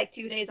took like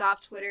 2 days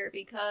off Twitter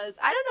because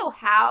I don't know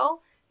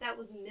how that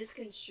was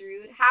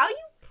misconstrued. How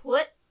you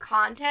put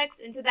context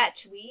into that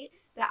tweet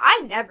that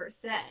I never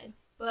said.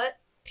 But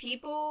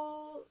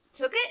people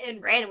took it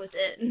and ran with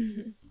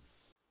it.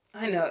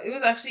 I know, it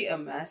was actually a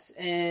mess,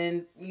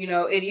 and,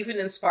 it even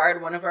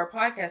inspired one of our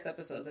podcast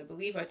episodes. I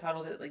believe I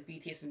titled it, like,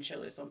 BTS and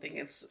Chill or something.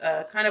 It's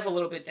kind of a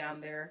little bit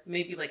down there,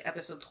 maybe, like,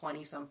 episode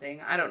 20 something,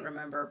 I don't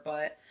remember,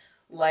 but,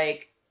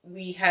 like,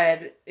 we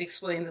had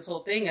explained this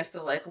whole thing as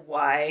to, like,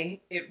 why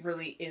it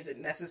really isn't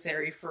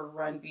necessary for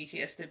Run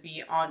BTS to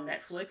be on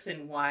Netflix,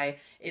 and why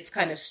it's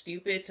kind of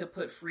stupid to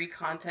put free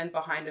content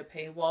behind a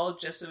paywall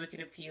just so it could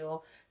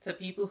appeal to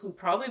people who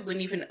probably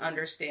wouldn't even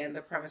understand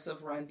the premise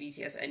of Run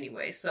BTS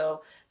anyway.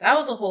 So that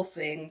was a whole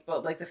thing,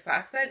 but, like, the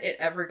fact that it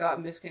ever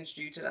got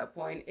misconstrued to that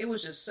point, it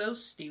was just so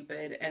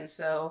stupid. And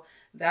so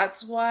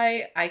that's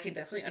why I can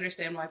definitely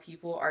understand why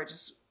people are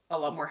just a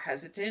lot more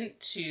hesitant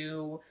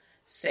to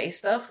say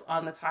stuff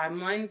on the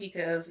timeline,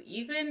 because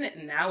even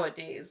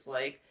nowadays,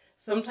 like,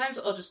 sometimes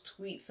I'll just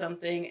tweet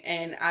something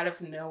and out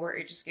of nowhere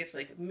it just gets,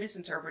 like,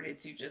 misinterpreted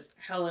to just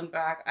hell and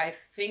back. I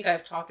think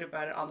I've talked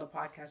about it on the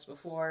podcast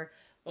before,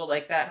 but,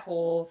 like, that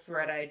whole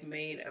thread I'd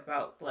made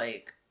about,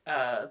 like,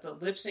 the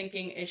lip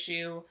syncing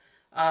issue,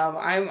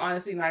 I'm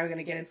honestly not even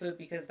going to get into it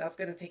because that's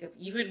going to take up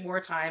even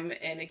more time.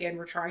 And again,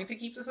 we're trying to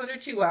keep this under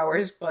 2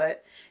 hours,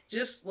 but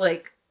just,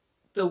 like,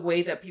 the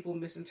way that people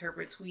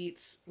misinterpret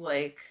tweets,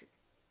 like,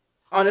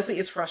 honestly,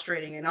 it's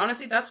frustrating. And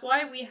honestly, that's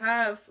why we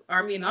have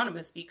Army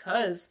Anonymous,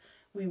 because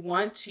we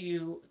want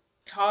to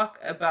talk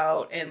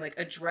about and, like,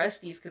 address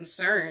these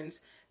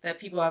concerns that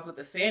people have with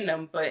the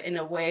fandom, but in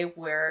a way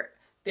where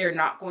they're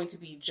not going to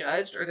be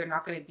judged or they're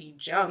not going to be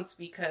jumped,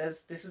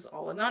 because this is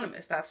all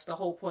anonymous. That's the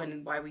whole point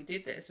and why we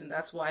did this. And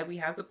that's why we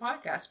have the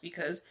podcast,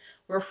 because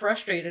we're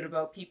frustrated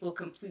about people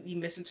completely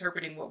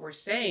misinterpreting what we're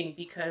saying,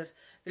 because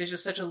there's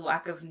just such a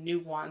lack of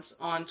nuance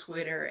on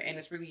Twitter, and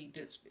it's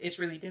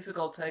really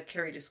difficult to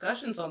carry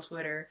discussions on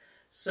Twitter.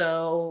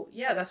 So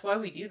yeah, that's why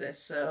we do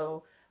this.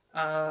 So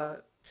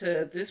to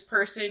this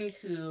person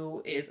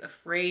who is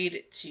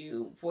afraid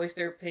to voice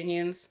their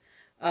opinions,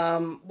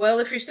 well,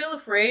 if you're still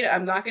afraid,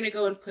 I'm not going to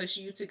go and push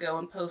you to go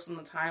and post on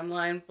the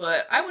timeline,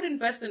 but I would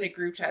invest in a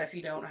group chat if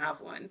you don't have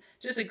one.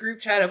 Just a group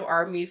chat of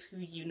armies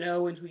who you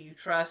know and who you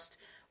trust,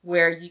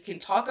 where you can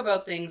talk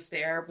about things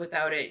there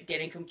without it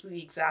getting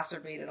completely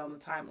exacerbated on the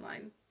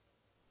timeline.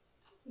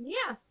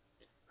 Yeah.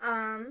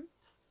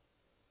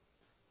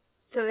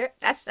 So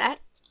that's that.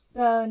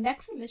 The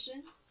next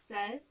submission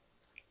says,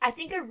 I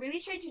think a really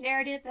strange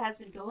narrative that has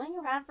been going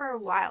around for a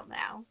while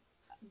now,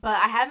 but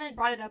I haven't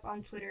brought it up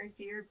on Twitter in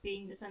fear of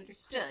being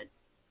misunderstood.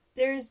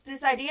 There's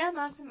this idea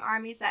among some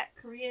armies that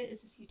Korea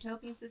is this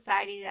utopian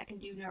society that can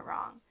do no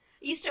wrong.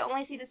 I used to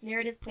only see this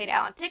narrative played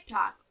out on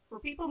TikTok, where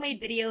people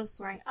made videos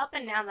swearing up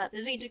and down that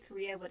moving to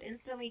Korea would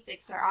instantly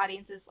fix their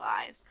audience's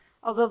lives.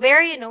 Although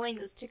very annoying,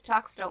 those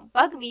TikToks don't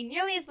bug me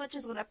nearly as much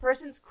as when a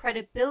person's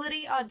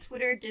credibility on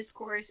Twitter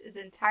discourse is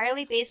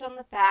entirely based on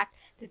the fact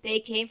that they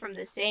came from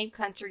the same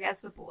country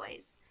as the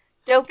boys.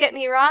 Don't get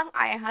me wrong,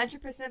 I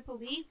 100%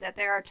 believe that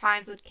there are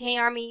times when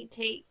K-Army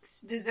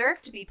takes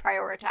deserve to be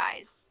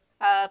prioritized.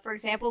 For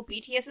example,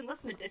 BTS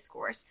enlistment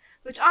discourse,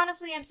 which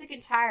honestly I'm sick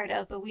and tired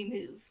of, but we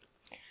moved.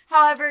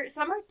 However,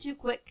 some are too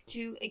quick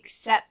to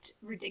accept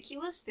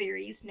ridiculous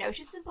theories,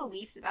 notions, and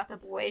beliefs about the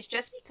boys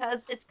just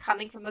because it's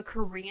coming from a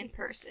Korean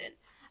person.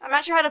 I'm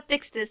not sure how to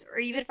fix this, or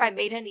even if I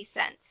made any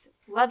sense.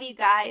 Love you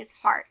guys,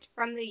 Heart,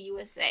 from the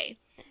USA.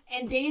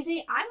 And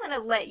Daisy, I'm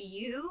gonna let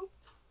you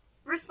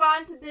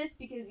respond to this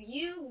because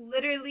you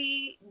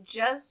literally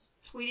just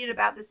tweeted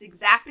about this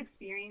exact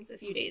experience a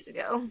few days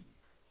ago.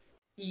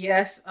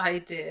 Yes, I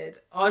did.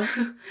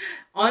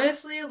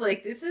 Honestly,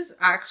 like, this is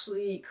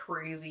actually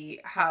crazy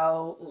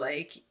how,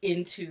 like,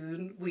 in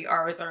tune we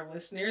are with our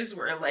listeners,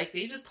 where, like,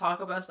 they just talk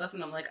about stuff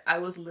and I'm like, I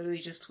was literally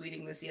just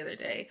tweeting this the other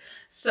day.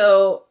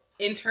 So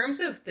in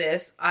terms of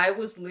this, I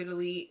was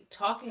literally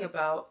talking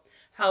about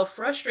how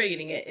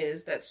frustrating it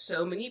is that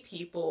so many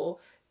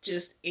people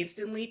just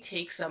instantly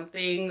take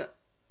something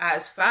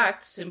as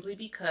fact simply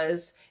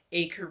because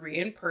a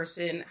Korean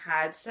person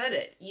had said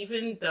it,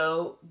 even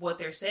though what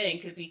they're saying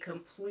could be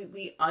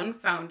completely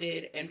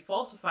unfounded and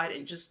falsified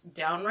and just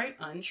downright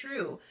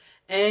untrue.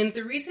 And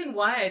the reason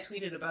why I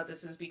tweeted about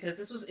this is because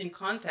this was in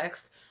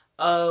context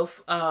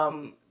of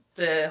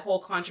the whole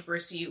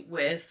controversy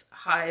with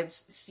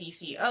Hybe's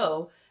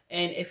CCO.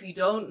 And if you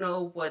don't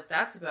know what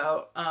that's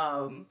about,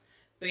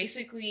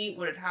 basically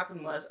what had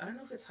happened was, I don't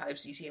know if it's Hybe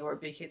CCO or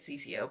Big Hit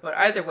CCO, but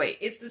either way,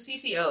 it's the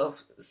CCO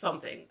of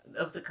something,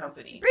 of the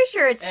company. Pretty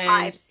sure it's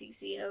Hybe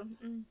CCO.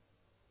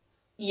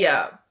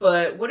 Yeah,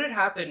 but what had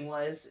happened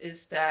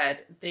is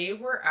that they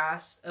were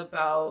asked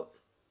about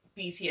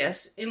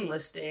BTS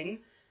enlisting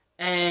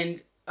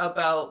and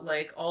about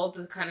like all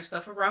the kind of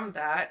stuff around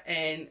that,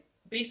 and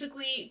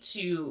basically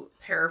to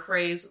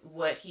paraphrase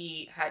what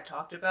he had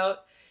talked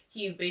about,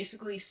 he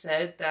basically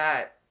said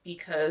that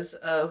because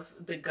of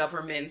the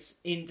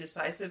government's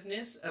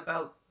indecisiveness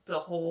about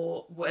the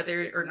whole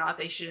whether or not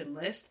they should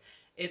enlist,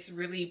 it's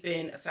really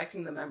been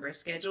affecting the members'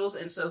 schedules,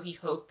 and so he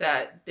hoped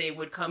that they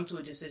would come to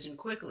a decision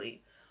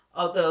quickly.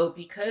 Although,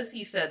 because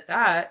he said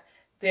that,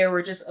 there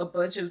were just a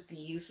bunch of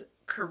these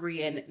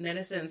Korean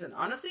netizens and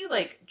honestly,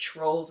 like,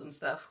 trolls and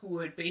stuff who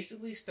had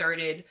basically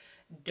started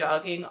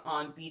dogging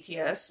on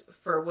BTS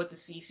for what the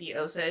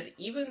CCO said,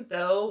 even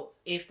though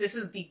if this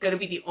is going to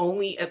be the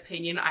only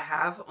opinion I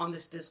have on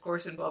this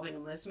discourse involving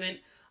enlistment,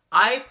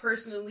 I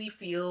personally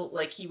feel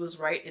like he was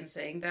right in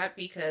saying that,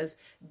 because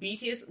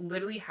BTS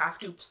literally have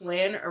to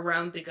plan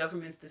around the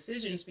government's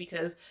decisions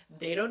because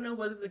they don't know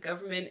whether the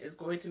government is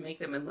going to make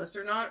them enlist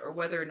or not, or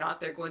whether or not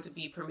they're going to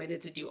be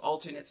permitted to do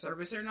alternate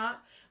service or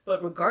not.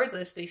 But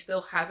regardless, they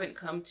still haven't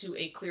come to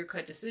a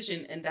clear-cut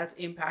decision, and that's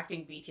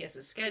impacting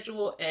BTS's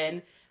schedule.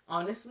 And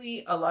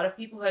honestly, a lot of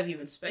people have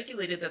even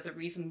speculated that the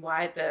reason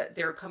why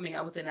they're coming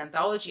out with an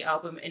anthology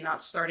album and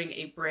not starting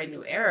a brand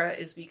new era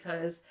is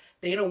because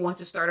they don't want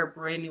to start a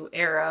brand new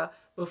era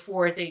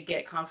before they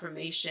get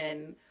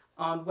confirmation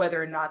on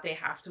whether or not they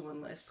have to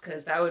enlist,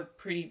 because that would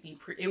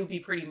it would be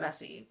pretty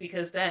messy,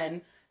 because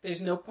then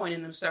there's no point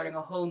in them starting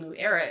a whole new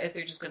era if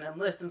they're just going to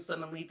enlist and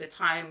suddenly the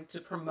time to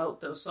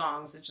promote those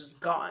songs is just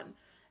gone.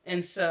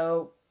 And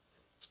so,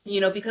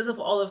 because of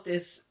all of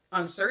this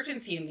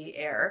uncertainty in the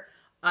air,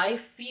 I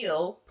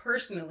feel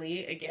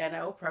personally, again,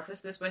 I will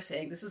preface this by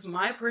saying this is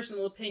my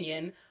personal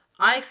opinion,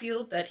 I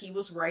feel that he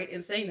was right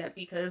in saying that,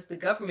 because the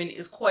government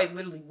is quite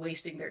literally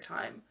wasting their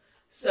time.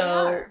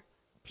 So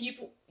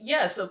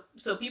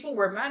people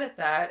were mad at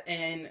that,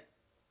 and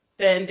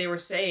then they were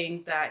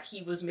saying that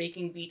he was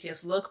making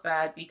BTS look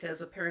bad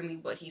because apparently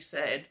what he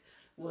said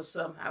was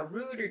somehow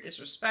rude or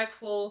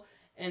disrespectful,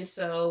 and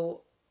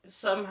so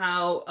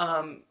somehow,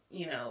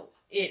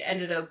 it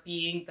ended up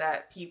being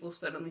that people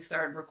suddenly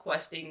started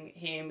requesting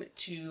him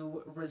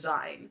to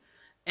resign.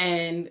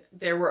 And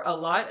there were a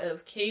lot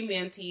of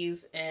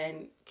K-Manties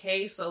and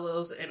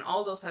K-Solos and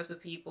all those types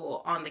of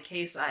people on the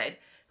K side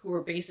who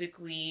were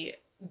basically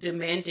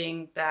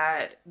demanding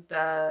that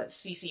the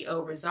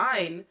CCO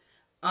resign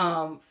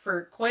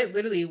for quite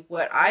literally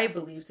what I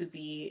believe to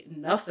be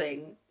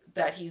nothing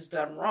that he's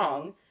done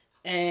wrong.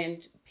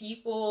 And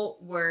people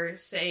were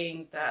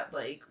saying that,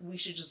 like, we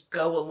should just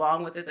go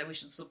along with it, that we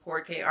should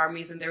support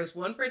K-Armies. And there was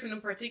one person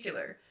in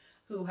particular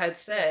who had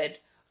said,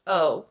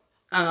 there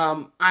was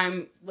one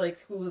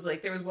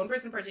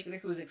person in particular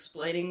who was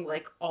explaining,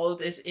 like, all of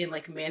this in,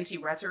 like, Manti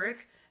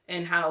rhetoric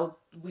and how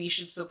we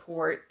should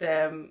support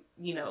them,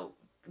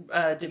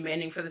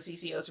 demanding for the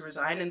CCO to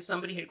resign. And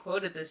somebody had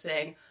quoted this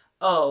saying,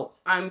 "Oh,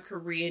 I'm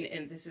Korean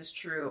and this is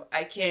true.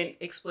 I can't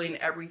explain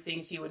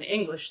everything to you in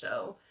English,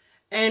 though."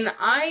 And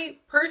I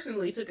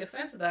personally took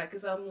offense to that,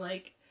 because I'm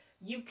like,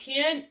 you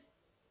can't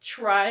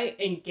try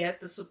and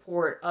get the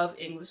support of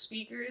English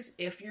speakers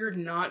if you're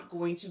not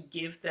going to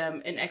give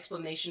them an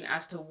explanation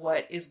as to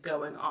what is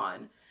going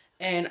on.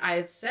 And I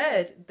had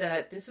said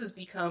that this has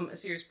become a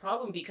serious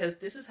problem because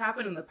this has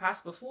happened in the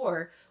past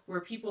before,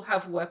 where people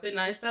have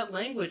weaponized that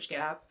language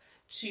gap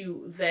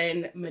to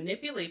then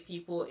manipulate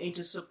people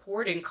into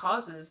supporting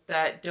causes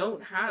that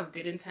don't have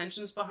good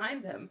intentions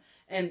behind them.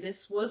 And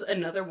this was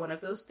another one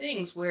of those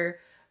things where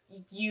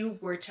you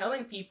were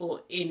telling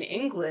people in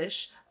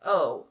English,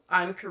 "Oh,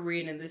 I'm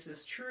Korean and this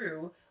is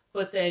true,"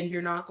 but then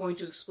you're not going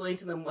to explain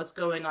to them what's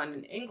going on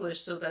in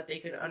English so that they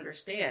could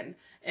understand.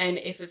 And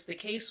if it's the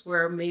case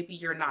where maybe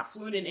you're not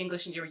fluent in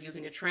English and you're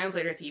using a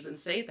translator to even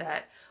say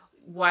that,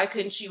 why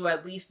couldn't you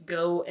at least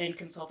go and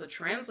consult a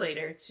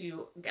translator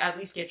to at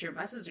least get your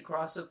message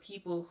across so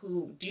people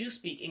who do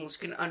speak English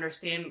can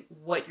understand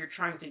what you're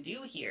trying to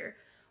do here?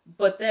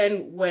 But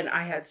then when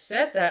I had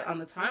said that on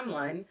the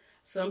timeline,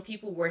 some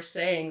people were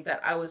saying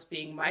that I was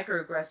being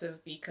microaggressive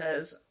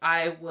because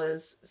I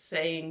was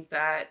saying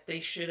that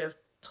they should have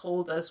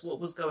told us what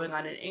was going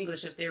on in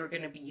English if they were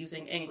going to be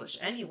using English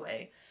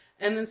anyway.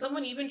 And then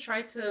someone even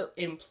tried to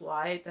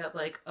imply that,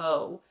 like,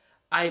 "Oh,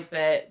 I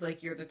bet,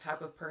 like, you're the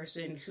type of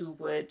person who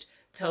would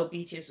tell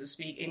BTS to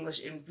speak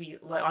English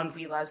on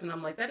VLAS, and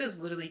I'm like, that is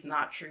literally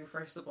not true,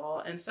 first of all.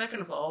 And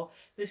second of all,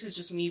 this is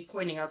just me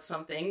pointing out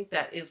something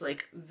that is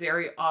like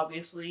very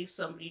obviously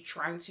somebody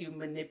trying to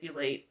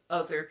manipulate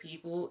other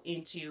people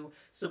into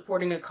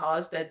supporting a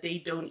cause that they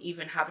don't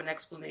even have an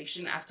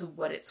explanation as to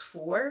what it's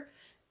for.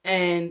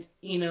 And,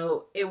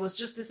 it was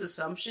just this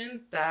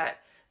assumption that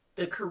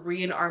the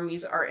Korean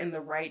armies are in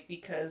the right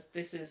because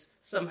this is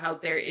somehow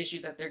their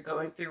issue that they're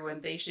going through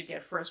and they should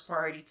get first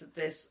priority to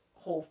this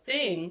whole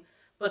thing.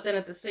 But then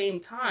at the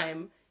same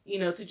time,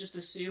 to just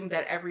assume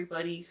that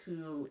everybody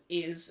who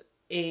is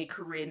a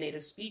Korean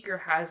native speaker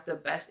has the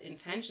best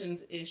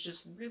intentions is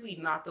just really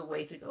not the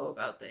way to go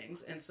about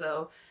things. And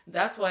so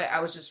that's why I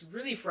was just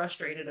really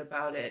frustrated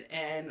about it.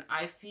 And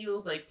I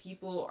feel like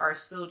people are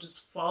still just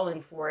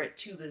falling for it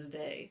to this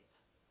day.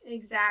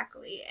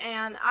 Exactly.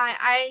 And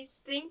I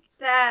think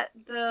that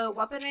the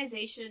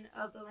weaponization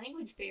of the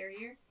language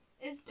barrier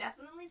is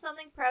definitely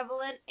something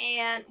prevalent,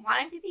 and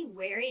wanting to be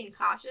wary and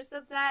cautious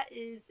of that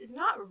is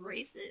not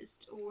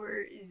racist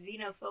or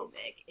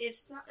xenophobic.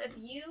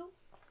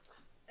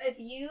 If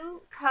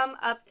you come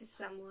up to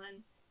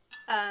someone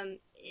and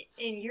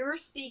you're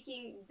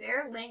speaking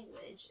their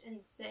language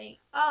and saying,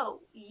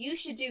 "Oh, you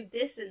should do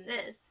this and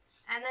this,"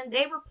 and then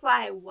they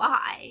reply,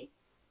 "Why?"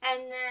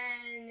 and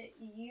then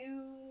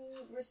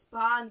you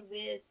respond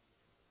with,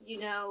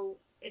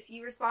 if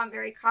you respond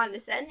very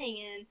condescending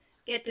and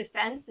get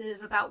defensive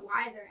about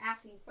why they're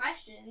asking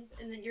questions,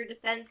 and then your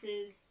defense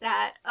is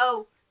that,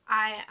 "Oh,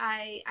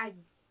 I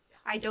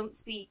don't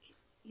speak,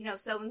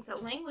 so and so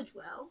language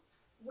well."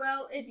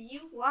 Well, if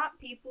you want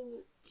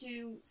people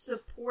to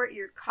support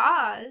your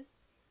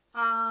cause,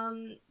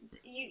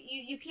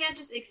 you can't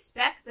just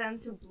expect them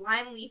to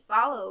blindly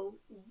follow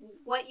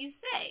what you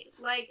say.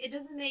 Like,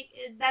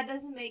 that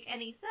doesn't make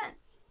any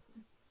sense.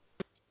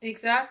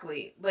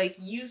 Exactly. Like,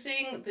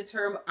 using the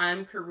term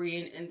 "I'm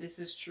Korean and this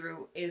is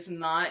true" is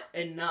not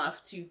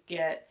enough to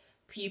get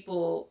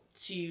people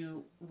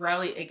to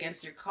rally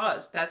against your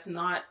cause. That's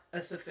not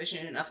a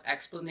sufficient enough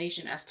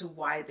explanation as to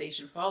why they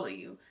should follow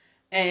you.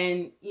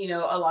 And,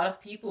 a lot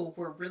of people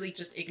were really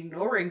just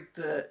ignoring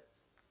the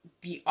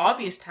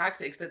obvious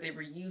tactics that they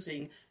were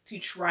using to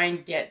try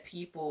and get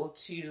people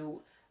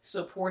to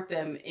support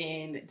them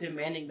in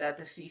demanding that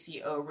the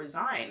CCO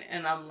resign.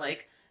 And I'm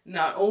like,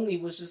 not only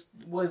was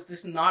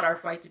this not our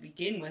fight to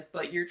begin with,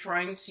 but you're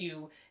trying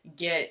to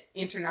get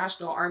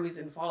international armies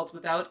involved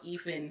without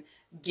even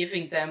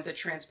giving them the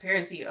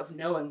transparency of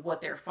knowing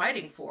what they're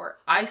fighting for.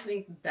 I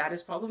think that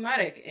is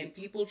problematic, and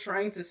people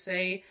trying to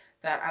say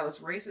that I was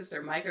racist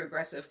or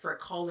microaggressive for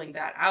calling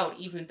that out,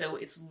 even though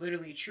it's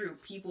literally true.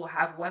 People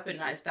have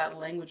weaponized that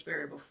language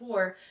barrier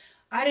before.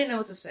 I didn't know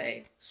what to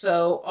say.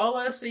 So all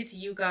I'll say to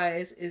you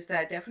guys is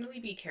that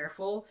definitely be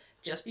careful.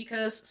 Just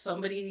because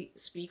somebody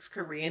speaks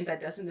Korean,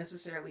 that doesn't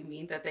necessarily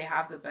mean that they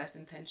have the best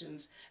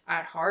intentions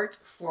at heart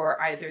for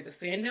either the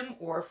fandom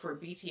or for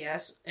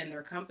BTS and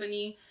their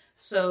company.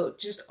 So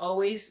just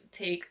always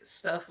take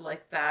stuff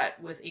like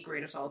that with a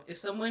grain of salt. If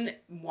someone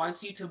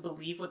wants you to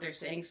believe what they're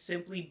saying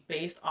simply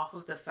based off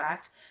of the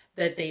fact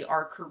that they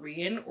are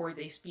Korean or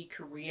they speak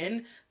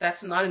Korean,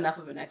 that's not enough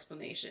of an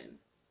explanation.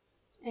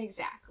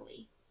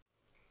 Exactly.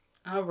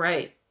 All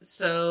right.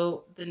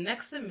 So the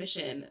next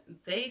submission,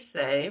 they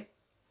say,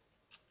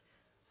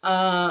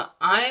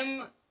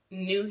 I'm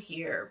new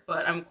here,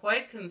 but I'm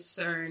quite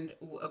concerned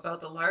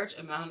about the large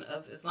amount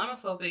of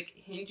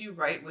Islamophobic Hindu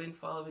right-wing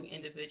following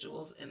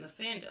individuals in the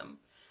fandom.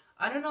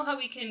 I don't know how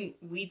we can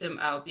weed them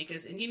out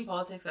because Indian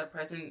politics at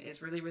present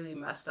is really, really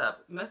messed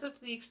up. Messed up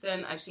to the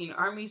extent I've seen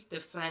armies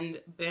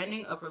defend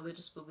banning of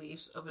religious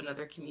beliefs of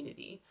another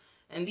community.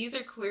 And these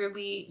are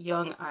clearly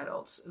young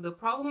adults. The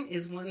problem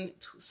is when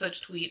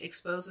such tweet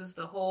exposes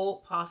the whole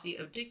posse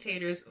of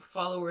dictators'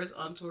 followers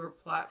onto a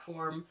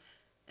platform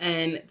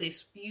and they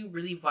spew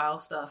really vile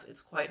stuff.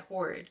 It's quite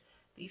horrid.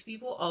 These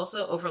people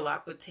also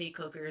overlap with Tay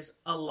cookers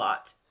a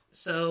lot.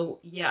 So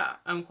yeah,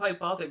 I'm quite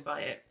bothered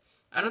by it.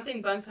 I don't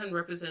think Bangtan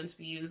represents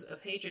views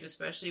of hatred,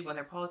 especially when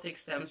their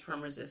politics stems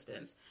from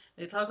resistance.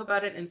 They talk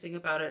about it and sing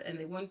about it, and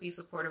they wouldn't be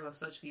supportive of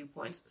such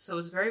viewpoints. So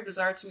it's very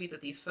bizarre to me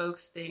that these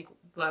folks think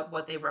that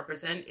what they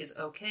represent is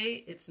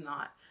okay. It's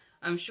not.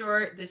 I'm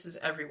sure this is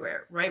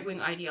everywhere.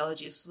 Right-wing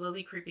ideology is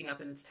slowly creeping up,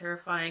 and it's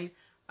terrifying.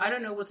 I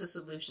don't know what's a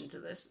solution to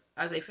this.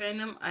 As a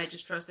fandom, I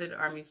just trusted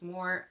armies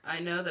more. I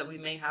know that we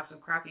may have some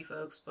crappy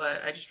folks,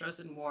 but I just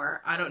trusted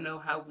more. I don't know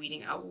how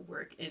weeding out will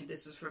work, and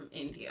this is from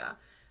India.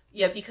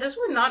 Yeah, because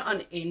we're not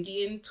on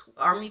Indian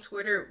army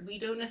Twitter, we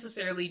don't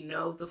necessarily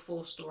know the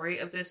full story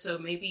of this, so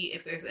maybe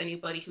if there's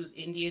anybody who's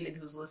Indian and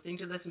who's listening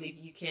to this, maybe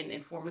you can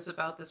inform us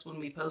about this when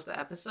we post the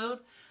episode.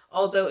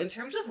 Although, in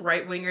terms of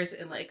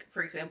right-wingers in, like,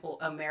 for example,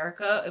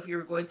 America, if you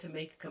were going to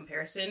make a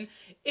comparison,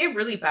 it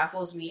really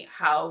baffles me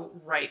how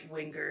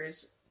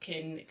right-wingers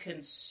can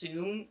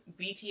consume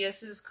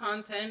BTS's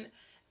content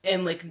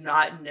and, like,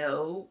 not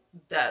know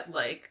that,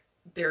 like,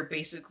 they're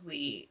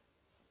basically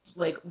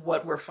like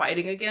what we're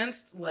fighting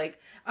against. Like,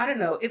 I don't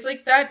know, it's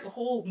like that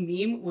whole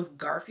meme with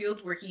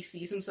Garfield where he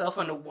sees himself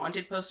on a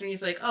wanted poster and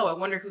he's like, oh, I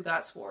wonder who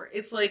that's for.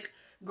 It's like,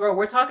 girl,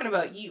 we're talking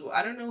about you.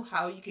 I don't know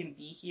how you can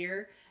be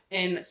here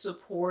and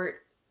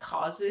support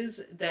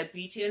causes that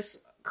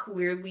BTS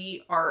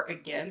clearly are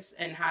against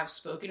and have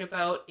spoken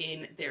about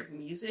in their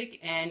music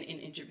and in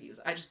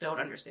interviews. I just don't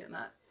understand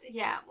that.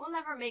 Yeah, will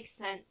never make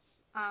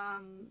sense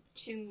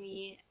to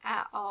me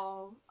at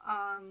all.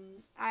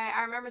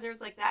 I remember there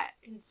was like that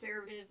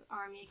conservative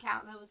army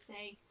account that was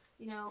saying,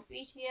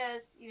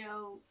 BTS,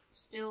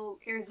 still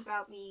cares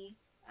about me.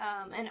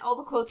 And all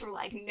the quotes were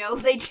like, no,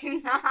 they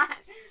do not.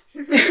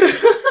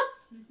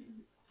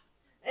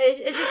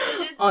 It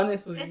just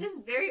honestly, it's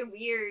just very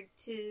weird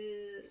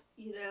to,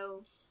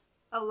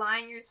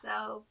 align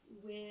yourself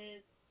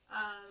with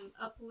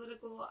a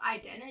political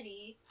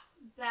identity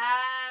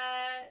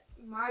that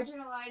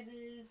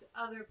marginalizes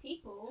other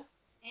people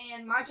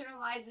and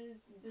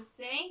marginalizes the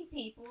same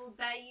people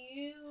that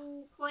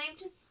you claim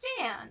to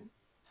stand.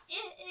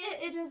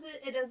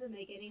 It doesn't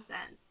make any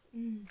sense.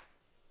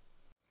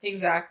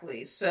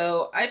 Exactly.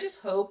 So I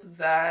just hope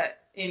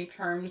that in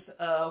terms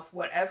of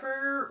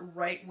whatever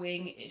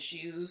right-wing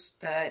issues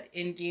that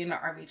Indian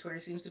Army Twitter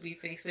seems to be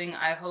facing,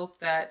 I hope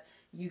that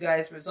you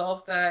guys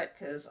resolve that,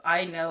 because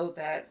I know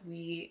that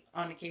we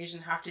on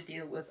occasion have to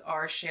deal with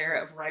our share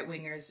of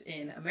right-wingers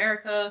in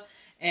America,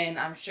 and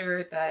I'm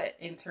sure that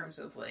in terms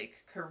of like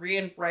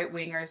Korean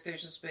right-wingers,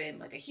 there's just been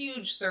like a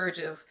huge surge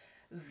of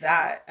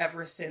that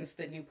ever since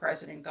the new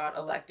president got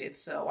elected.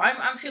 So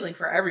I'm feeling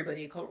for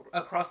everybody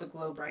across the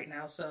globe right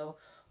now. So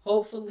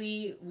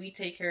hopefully we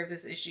take care of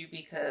this issue,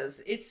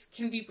 because it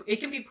can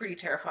be pretty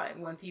terrifying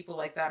when people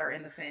like that are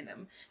in the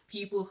fandom.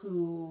 People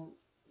who,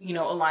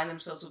 align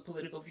themselves with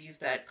political views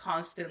that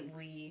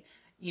constantly,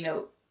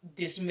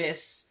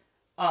 dismiss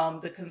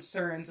the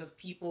concerns of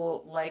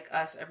people like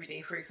us every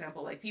day. For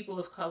example, like people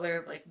of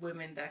color, like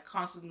women, that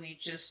constantly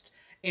just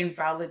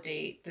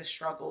invalidate the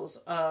struggles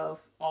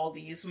of all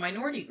these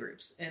minority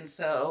groups. And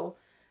so,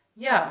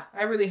 yeah,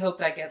 I really hope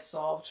that gets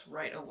solved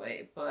right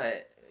away.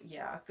 But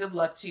yeah, good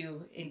luck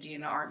to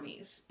Indian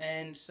armies.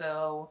 And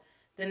so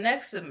the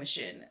next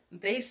submission,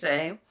 they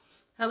say,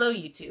 hello,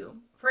 you two.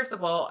 First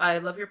of all, I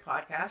love your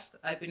podcast.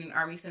 I've been in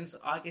Army since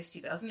August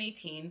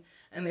 2018,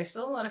 and there's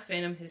still a lot of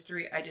fandom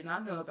history I did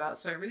not know about,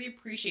 so I really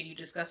appreciate you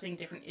discussing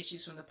different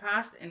issues from the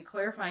past and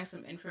clarifying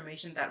some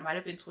information that might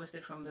have been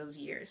twisted from those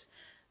years.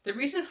 The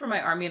reason for my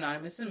Army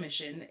Anonymous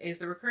submission is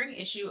the recurring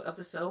issue of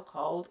the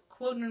so-called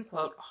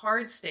quote-unquote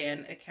hard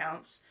stan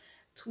accounts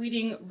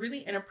tweeting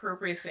really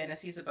inappropriate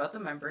fantasies about the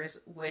members,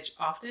 which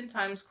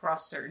oftentimes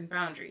cross certain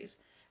boundaries.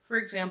 For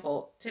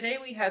example, today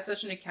we had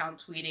such an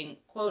account tweeting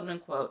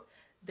quote-unquote,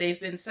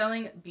 they've been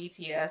selling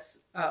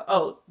BTS,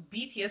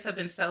 BTS have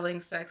been selling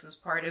sex as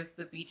part of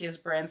the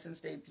BTS brand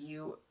since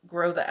debut,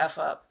 grow the F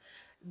up.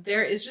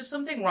 There is just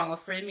something wrong with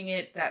framing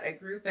it that a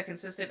group that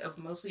consisted of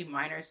mostly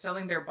minors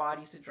selling their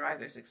bodies to drive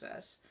their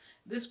success.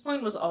 This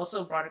point was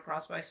also brought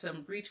across by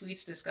some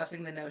retweets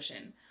discussing the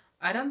notion.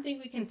 I don't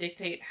think we can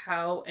dictate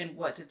how and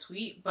what to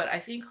tweet, but I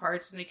think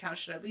Hearts and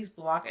accounts should at least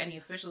block any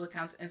official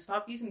accounts and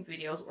stop using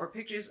videos or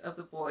pictures of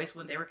the boys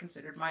when they were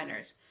considered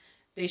minors.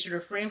 They should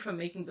refrain from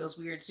making those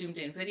weird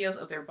zoomed-in videos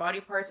of their body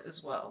parts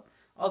as well.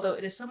 Although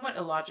it is somewhat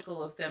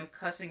illogical of them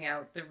cussing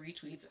out the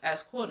retweets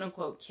as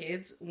quote-unquote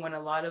kids when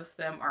a lot of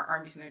them are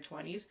armies in their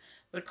 20s,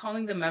 but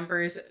calling the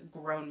members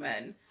grown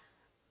men.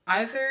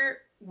 Either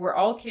we're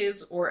all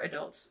kids or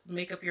adults.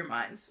 Make up your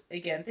minds.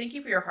 Again, thank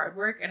you for your hard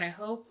work, and I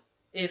hope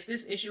if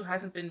this issue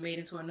hasn't been made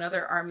into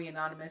another Army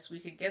Anonymous, we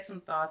could get some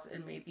thoughts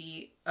and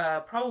maybe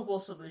probable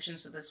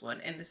solutions to this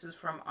one. And this is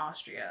from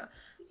Austria.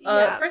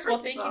 First of all,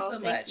 thank you so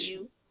much.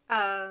 You.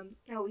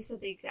 We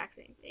said the exact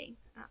same thing.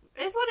 I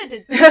just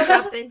wanted to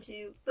jump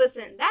into,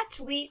 listen, that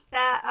tweet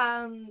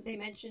that they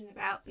mentioned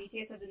about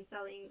BTS have been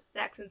selling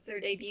sex since their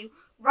debut,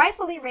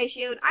 rightfully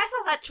ratioed. I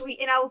saw that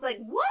tweet and I was like,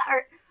 what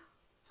are,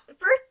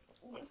 first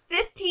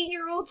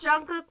 15-year-old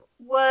Jungkook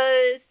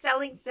was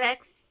selling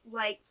sex,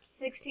 like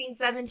 16,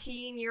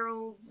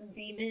 17-year-old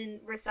V-men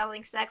were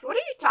selling sex. What are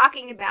you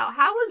talking about?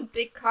 How was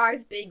big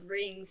cars, big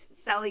rings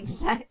selling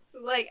sex?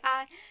 Like,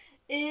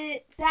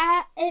 it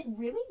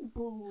really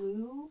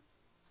blew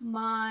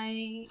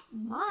my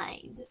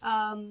mind.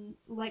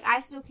 Like, I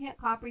still can't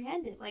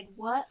comprehend it. Like,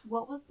 what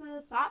was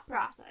the thought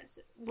process?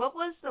 What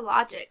was the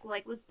logic?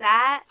 Like, was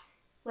that,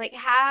 like,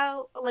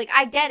 how, like,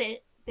 I get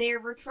it. They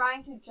were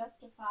trying to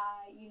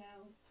justify,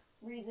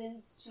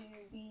 reasons to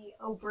be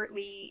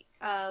overtly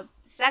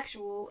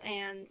sexual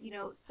and,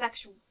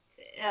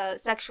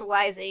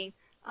 sexualizing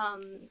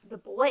the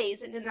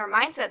boys. And in their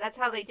mindset, that's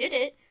how they did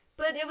it.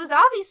 But it was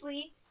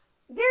obviously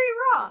very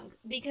wrong,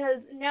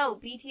 because no,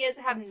 BTS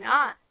have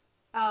not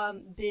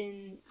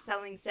been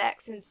selling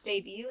sex since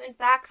debut. In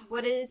fact,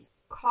 what is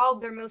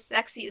called their most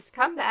sexiest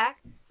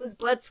comeback was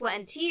Blood, Sweat,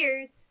 and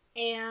Tears,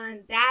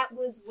 and that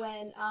was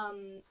when,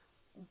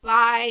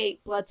 by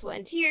Blood, Sweat,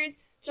 and Tears,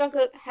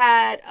 Jungkook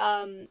had,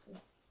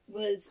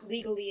 was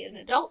legally an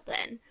adult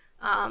then.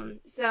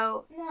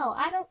 So, no,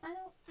 I don't,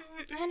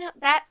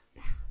 that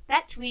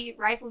tweet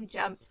rightfully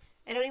jumped.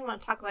 I don't even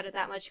want to talk about it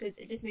that much, because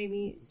it just made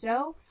me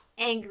so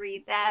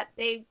angry that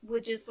they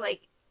would just,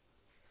 like,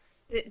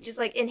 just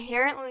like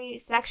inherently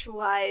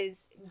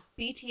sexualize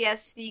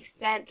BTS to the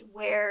extent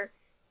where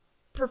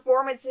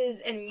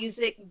performances and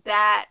music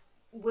that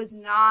was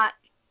not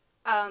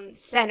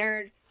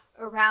centered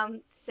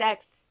around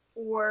sex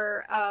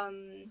or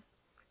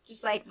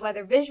just like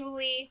whether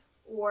visually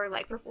or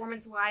like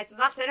performance wise was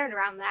not centered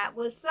around that,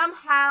 was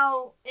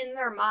somehow in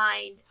their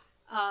mind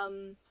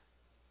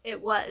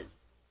it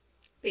was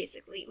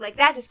basically like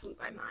that. Just blew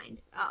my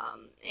mind.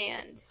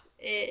 And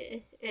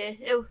it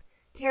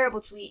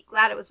terrible tweet.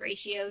 Glad it was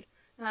ratioed.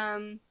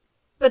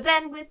 But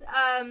then with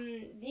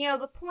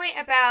the point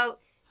about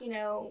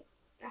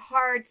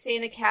hard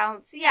stan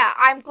accounts. Yeah,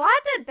 I'm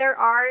glad that there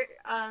are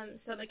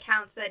some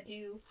accounts that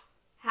do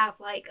have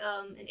like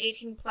an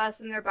 18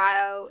 plus in their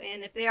bio,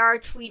 and if they are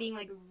tweeting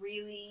like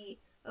really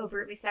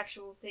overtly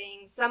sexual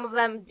things, some of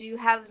them do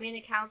have the main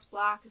accounts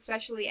blocked,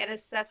 especially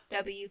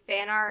NSFW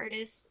fan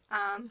artists.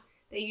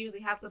 They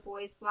usually have the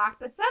boys blocked,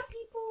 but some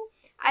people,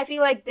 I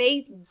feel like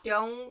they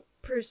don't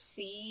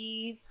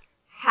perceive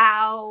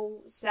how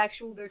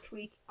sexual their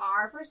tweets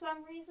are for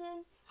some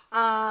reason.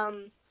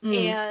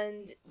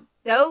 And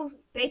though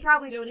they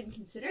probably don't even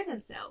consider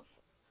themselves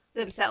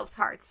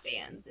hard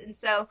stans, and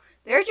so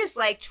they're just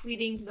like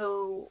tweeting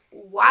the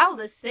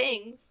wildest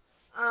things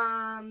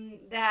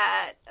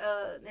that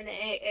and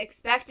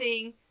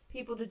expecting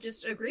people to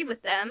just agree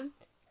with them,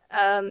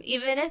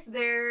 even if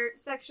they're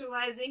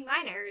sexualizing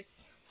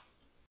minors.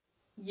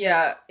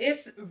 Yeah,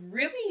 it's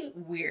really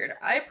weird.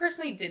 I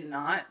personally did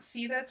not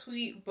see that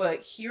tweet,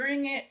 but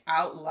hearing it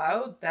out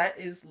loud, that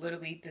is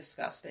literally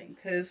disgusting.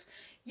 Because,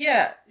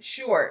 yeah,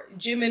 sure,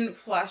 Jimin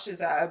flashed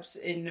his abs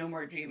in No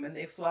More Dream, and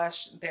they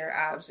flashed their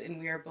abs in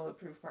We Are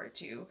Bulletproof Part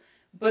 2.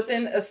 But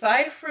then,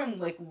 aside from,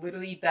 like,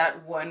 literally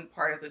that one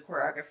part of the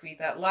choreography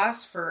that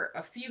lasts for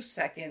a few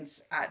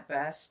seconds at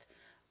best,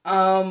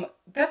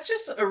 that's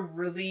just a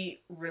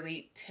really,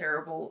 really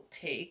terrible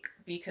take.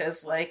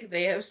 Because, like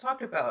they have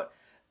talked about,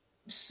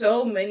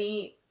 so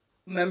many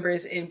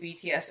members in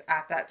BTS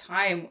at that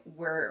time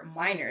were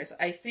minors.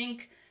 I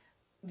think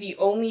the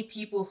only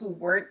people who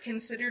weren't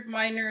considered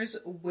minors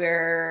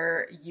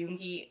were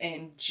Yoongi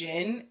and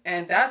Jin,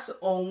 and that's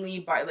only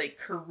by like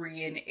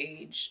Korean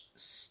age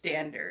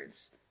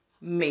standards,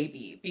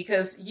 maybe.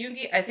 Because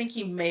Yoongi, I think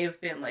he may have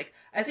been like,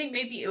 I think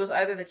maybe it was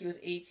either that he was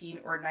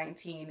 18 or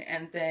 19,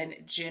 and then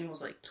Jin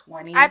was like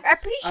 20. I'm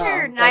pretty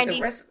sure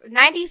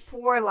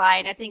 94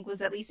 line, I think,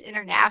 was at least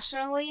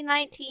internationally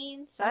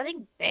 19, so I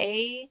think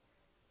they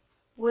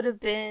would have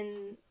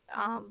been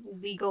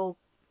legal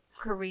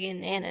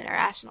Korean and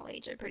international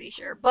age, I'm pretty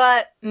sure.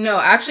 But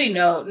no, actually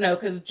no,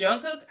 because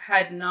Jungkook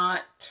had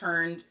not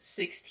turned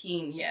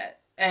 16 yet.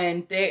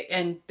 And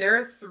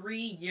they're 3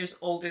 years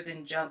older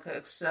than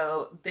Jungkook,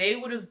 so they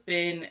would have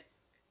been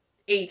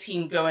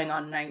 18 going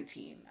on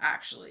 19,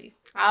 actually.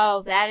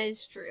 Oh, that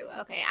is true.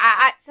 Okay,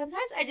 I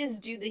sometimes I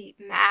just do the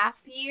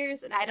math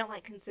years and I don't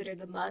like consider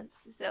the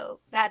months, so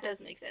that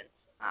does make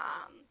sense.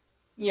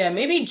 Yeah,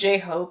 maybe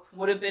J-Hope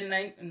would have been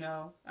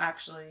no,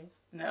 actually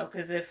no,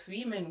 because if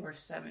Feeman were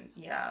 7,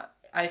 yeah,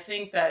 I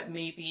think that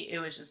maybe it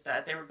was just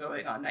that they were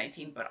going on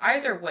 19. But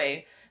either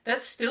way,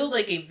 that's still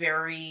like a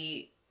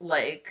very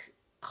like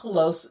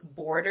close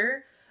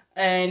border.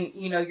 And,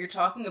 you're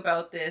talking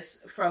about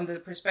this from the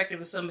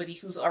perspective of somebody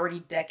who's already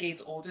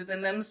decades older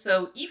than them.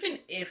 So even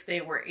if they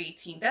were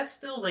 18, that's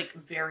still, like,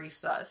 very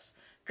sus.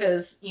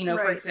 Because, right.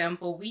 For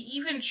example, we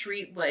even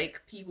treat,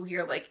 like, people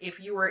here, like,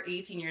 if you were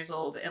 18 years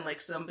old and, like,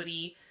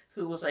 somebody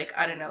who was, like,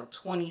 I don't know,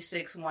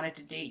 26 wanted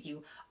to date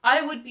you,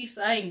 I would be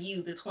signing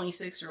you, the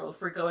 26-year-old,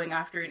 for going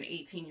after an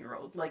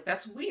 18-year-old. Like,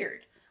 that's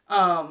weird.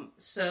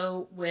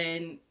 So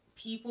when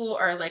people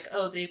are like,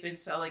 oh, they've been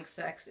selling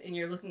sex, and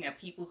you're looking at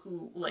people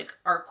who like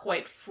are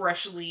quite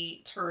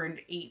freshly turned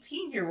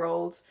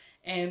 18-year-olds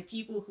and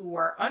people who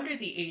are under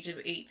the age of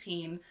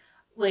 18,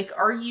 like,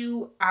 are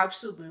you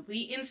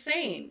absolutely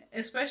insane?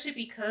 Especially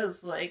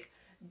because like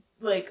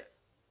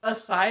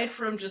aside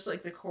from just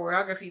like the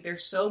choreography,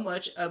 there's so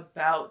much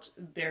about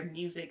their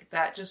music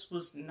that just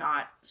was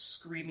not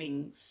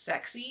screaming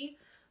sexy.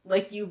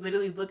 Like, you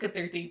literally look at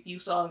their debut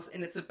songs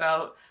and it's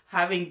about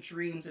having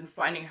dreams and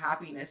finding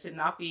happiness and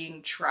not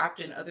being trapped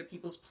in other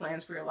people's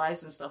plans for your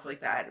lives and stuff like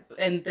that.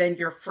 And then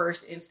your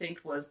first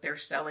instinct was they're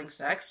selling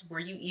sex. Were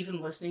you even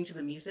listening to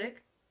the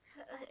music?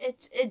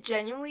 It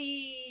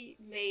genuinely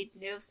made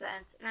no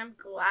sense, and I'm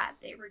glad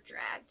they were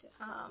dragged.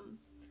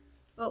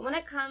 But when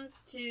it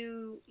comes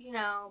to,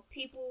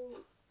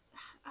 people,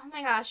 oh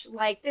my gosh,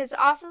 like, there's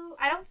also,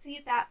 I don't see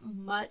it that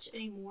much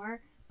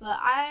anymore. But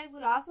I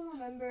would also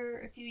remember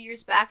a few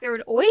years back, there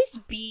would always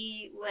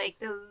be, like,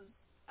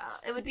 those,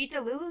 it would be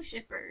Delulu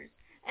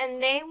shippers.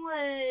 And they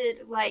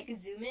would, like,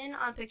 zoom in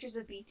on pictures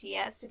of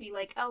BTS to be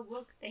like, oh,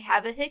 look, they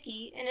have a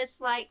hickey. And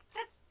it's like,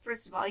 that's,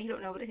 first of all, you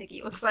don't know what a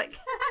hickey looks like.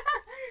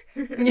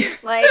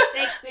 Like,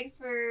 thanks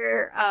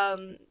for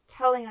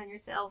telling on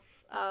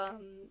yourself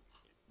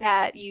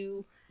that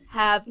you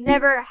have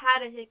never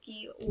had a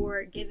hickey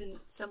or given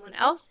someone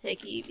else a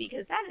hickey,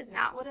 because that is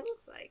not what it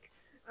looks like.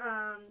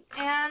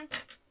 And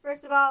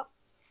first of all,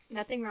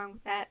 nothing wrong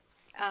with that.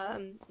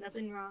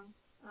 Nothing wrong.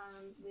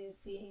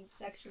 with being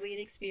sexually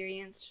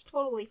inexperienced.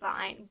 Totally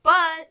fine.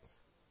 But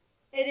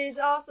it is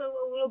also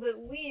a little bit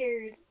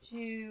weird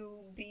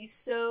to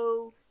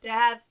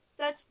have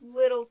such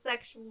little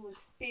sexual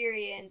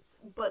experience,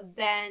 but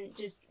then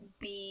just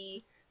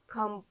be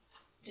completely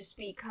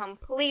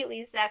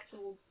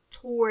sexual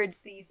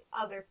towards these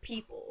other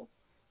people.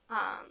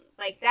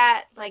 Like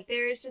that, like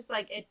there's just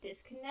like a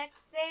disconnect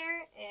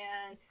there,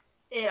 and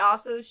it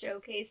also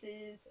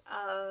showcases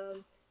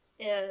an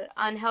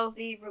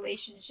unhealthy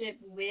relationship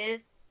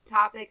with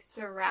topics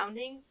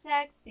surrounding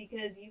sex,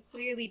 because you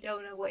clearly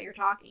don't know what you're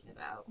talking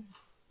about.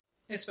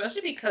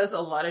 Especially because a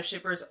lot of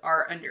shippers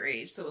are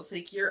underage. So it's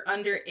like you're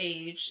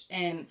underage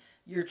and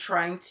you're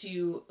trying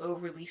to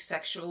overly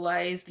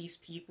sexualize these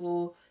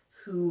people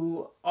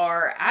who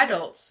are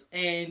adults.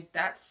 And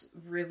that's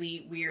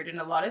really weird. And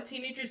a lot of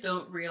teenagers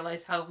don't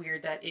realize how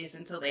weird that is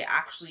until they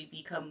actually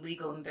become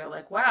legal. And they're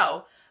like,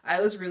 wow, I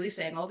was really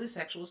saying all this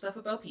sexual stuff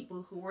about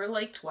people who were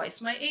like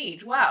twice my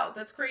age. Wow,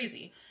 that's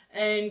crazy.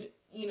 And,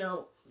 you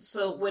know,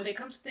 so when it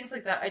comes to things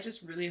like that, I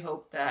just really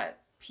hope that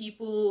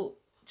people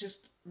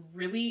just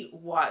really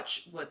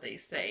watch what they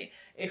say.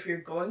 If you're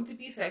going to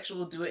be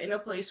sexual, do it in a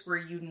place where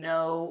you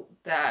know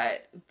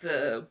that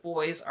the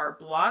boys are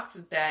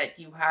blocked, that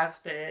you have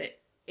the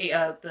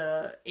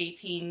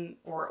 18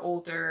 or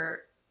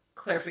older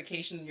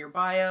clarification in your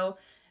bio,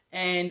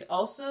 and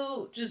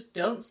also just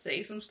don't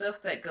say some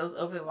stuff that goes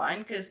over the line,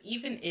 because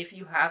even if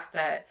you have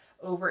that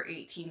over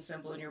 18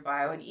 symbol in your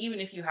bio, and even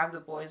if you have the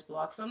boys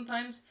blocked,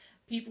 sometimes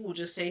people will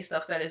just say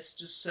stuff that is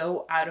just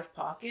so out of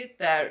pocket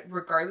that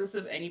regardless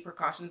of any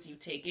precautions you've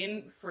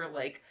taken for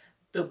like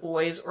the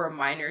boys or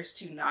minors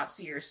to not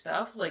see your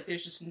stuff, like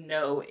there's just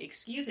no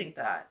excusing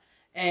that.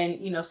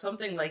 And, you know,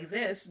 something like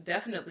this,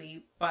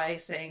 definitely by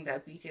saying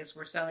that BTS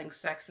were selling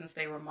sex since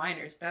they were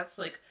minors, that's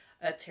like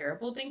a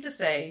terrible thing to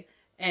say.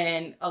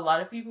 And a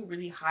lot of people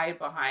really hide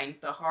behind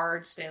the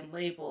hard stand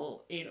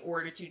label in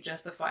order to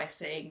justify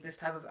saying this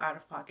type of out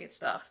of pocket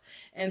stuff.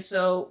 And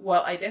so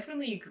while I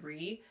definitely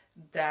agree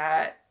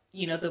that,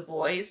 you know, the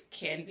boys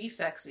can be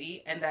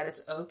sexy and that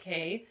it's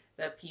okay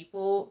that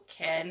people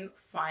can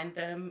find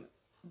them,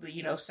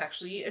 you know,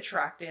 sexually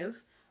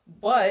attractive,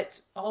 but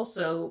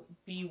also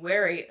be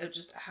wary of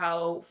just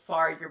how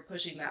far you're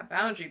pushing that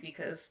boundary,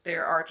 because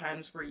there are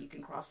times where you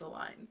can cross the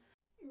line.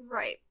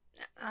 Right.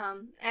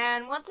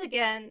 And once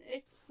again,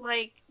 if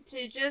like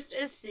to just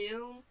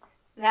assume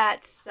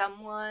that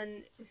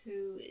someone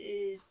who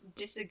is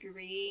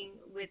disagreeing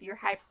with your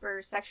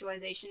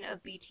hypersexualization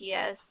of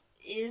BTS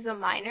is a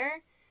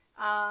minor,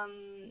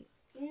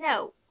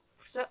 no.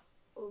 So,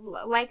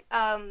 like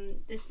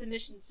the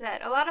submission said,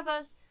 a lot of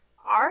us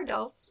are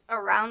adults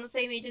around the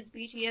same age as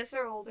BTS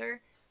or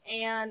older,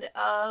 and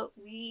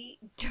we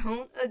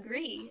don't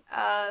agree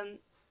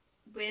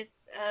with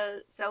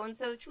so and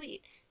so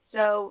tweet.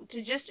 So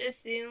to just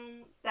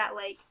assume that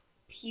like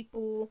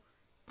people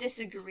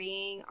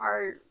disagreeing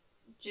are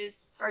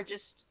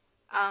just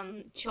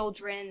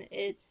children,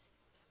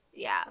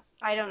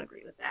 I don't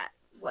agree with that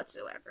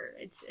whatsoever.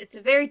 It's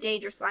a very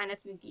dangerous line of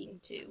thinking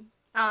too.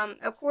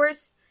 Of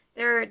course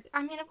there's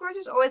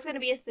always going to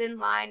be a thin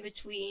line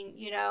between,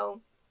 you know,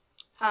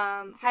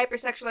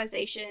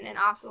 hypersexualization and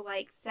also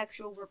like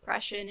sexual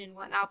repression and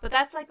whatnot, but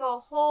that's like a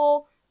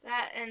whole,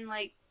 that and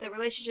like the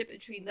relationship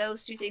between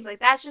those two things,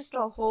 like that's just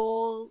a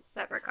whole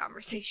separate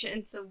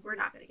conversation, so we're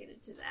not going to get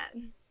into that.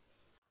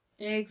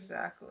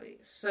 Exactly.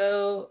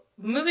 So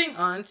moving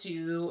on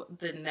to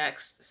the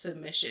next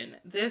submission.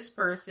 This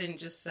person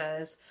just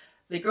says,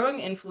 the growing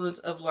influence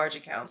of large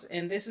accounts,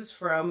 and this is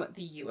from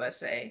the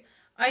USA.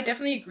 I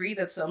definitely agree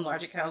that some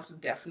large accounts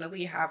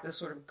definitely have this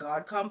sort of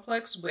God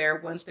complex where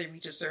once they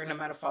reach a certain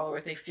amount of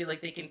followers, they feel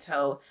like they can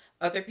tell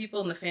other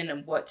people in the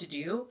fandom what to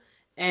do.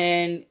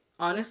 And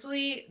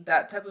honestly,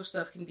 that type of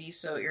stuff can be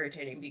so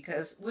irritating,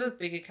 because with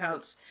big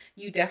accounts,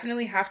 you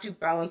definitely have to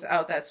balance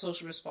out that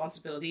social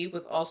responsibility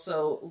with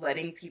also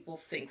letting people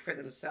think for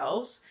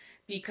themselves.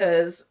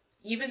 Because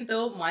even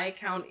though my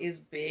account is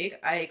big,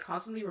 I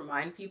constantly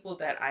remind people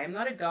that I am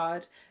not a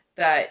god,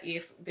 that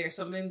if there's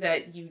something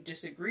that you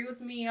disagree with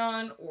me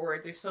on, or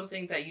there's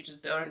something that you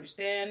just don't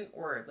understand,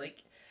 or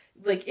like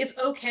it's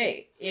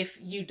okay if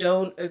you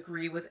don't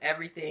agree with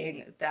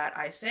everything that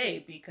I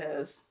say,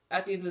 because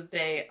at the end of the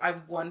day,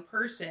 I'm one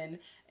person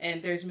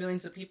and there's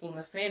millions of people in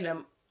the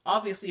fandom.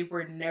 Obviously,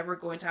 we're never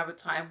going to have a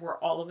time where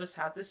all of us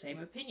have the same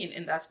opinion,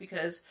 and that's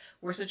because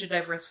we're such a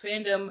diverse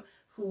fandom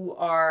who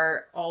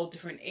are all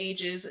different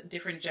ages,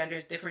 different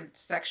genders, different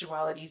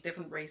sexualities,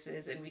 different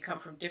races, and we come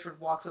from different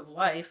walks of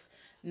life.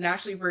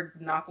 Naturally, we're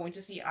not going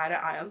to see eye to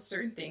eye on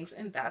certain things,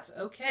 and that's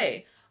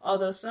okay.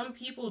 Although some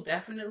people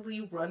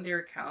definitely run their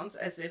accounts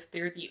as if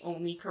they're the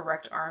only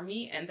correct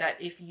army, and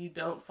that if you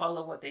don't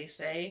follow what they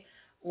say,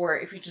 or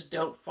if you just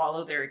don't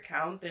follow their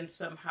account, then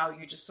somehow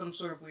you're just some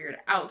sort of weird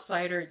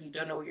outsider, you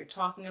don't know what you're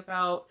talking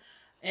about,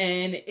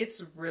 and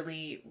it's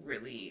really,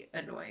 really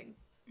annoying.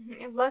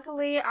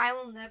 Luckily, I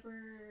will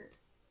never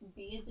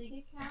be a big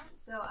account,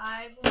 so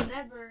I will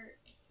never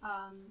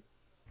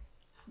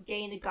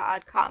gain a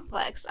god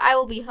complex. I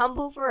will be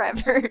humble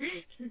forever.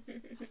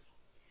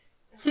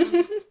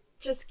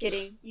 Just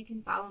kidding. You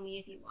can follow me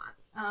if you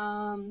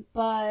want.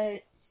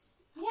 But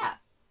yeah,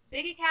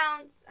 big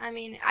accounts. I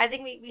mean, I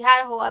think we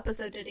had a whole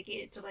episode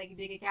dedicated to like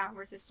big account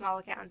versus small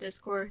account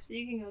discourse, so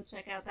you can go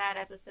check out that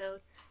episode.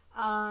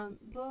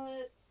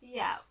 But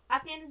yeah,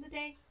 at the end of the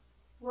day,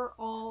 we're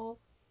all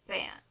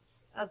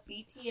fans of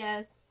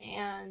BTS,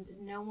 and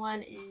no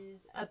one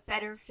is a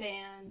better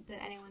fan than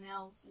anyone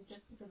else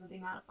just because of the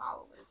amount of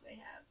followers they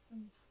have.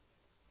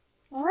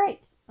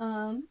 Alright,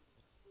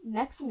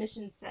 next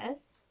submission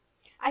says,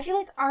 I feel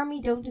like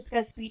ARMY don't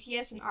discuss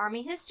BTS and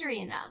ARMY history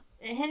enough.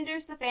 It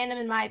hinders the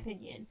fandom in my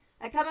opinion.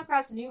 I come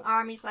across new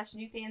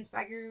ARMY/new fans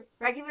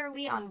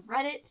regularly on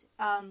Reddit,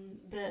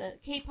 the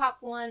K-pop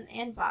one,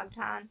 and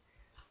Bogtan.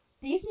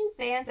 These new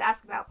fans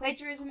ask about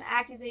plagiarism,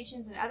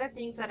 accusations, and other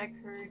things that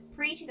occurred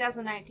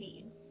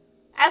pre-2019.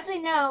 As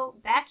we know,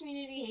 that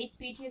community hates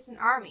BTS and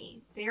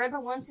ARMY. They are the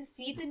ones who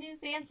feed the new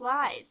fans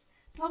lies.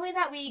 Told me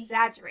that we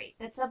exaggerate,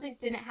 that some things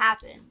didn't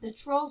happen, the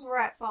trolls were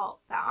at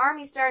fault, that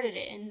ARMY started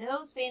it, and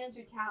those fandoms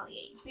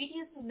retaliate.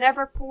 BTS was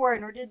never poor,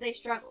 nor did they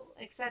struggle,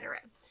 etc.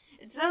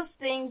 It's those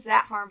things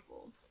that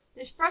harmful.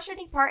 The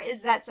frustrating part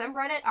is that some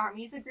Reddit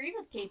ARMYs agree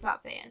with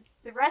K-pop fans.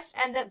 The rest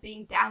end up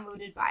being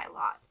downvoted by a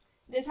lot.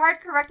 It is hard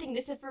correcting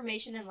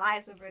misinformation and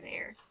lies over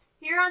there.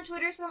 Here on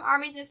Twitter, some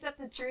ARMYs mixed up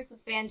the truth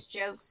with fans'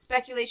 jokes,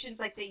 speculations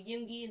like the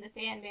Yoongi and the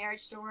fan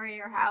marriage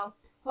story, or how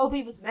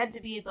Hobie was meant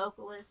to be a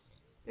vocalist.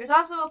 There's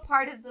also a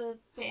part of the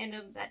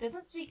fandom that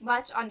doesn't speak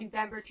much on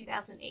November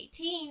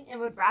 2018 and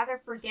would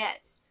rather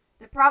forget.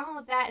 The problem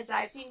with that is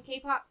that I've seen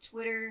K-pop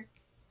Twitter,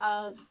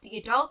 the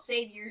adult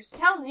saviors,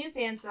 tell new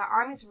fans that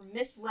ARMYs were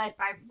misled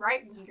by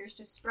right-wingers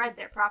to spread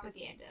their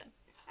propaganda.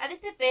 I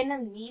think the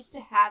fandom needs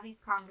to have these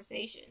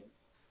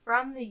conversations.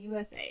 From the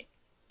USA.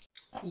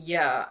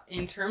 Yeah,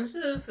 in terms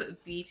of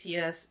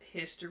BTS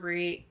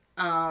history,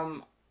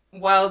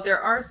 while there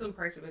are some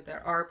parts of it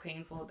that are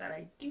painful that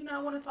I do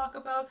not want to talk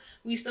about,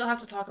 we still have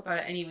to talk about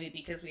it anyway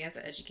because we have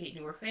to educate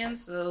newer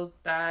fans so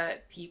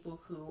that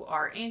people who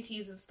are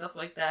antis and stuff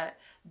like that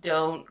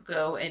don't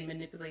go and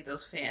manipulate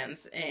those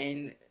fans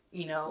and,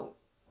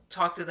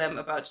 talk to them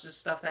about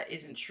just stuff that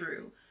isn't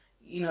true.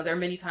 There are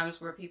many times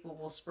where people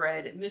will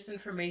spread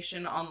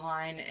misinformation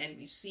online, and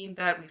we've seen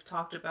that, we've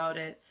talked about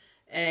it,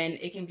 and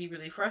it can be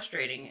really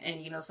frustrating.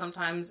 And,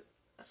 sometimes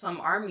some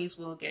ARMYs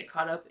will get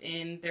caught up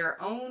in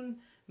their own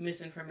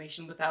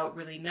misinformation without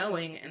really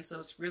knowing, and so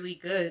it's really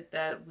good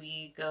that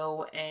we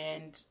go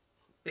and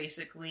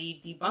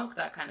basically debunk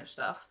that kind of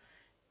stuff.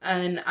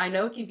 And I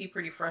know it can be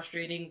pretty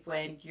frustrating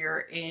when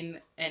you're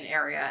in an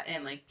area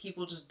and,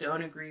 people just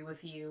don't agree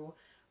with you.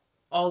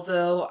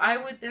 Although I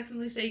would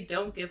definitely say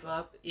don't give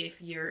up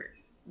if you're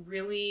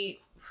really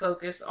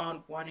focused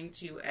on wanting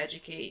to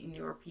educate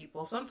newer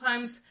people.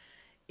 Sometimes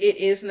it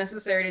is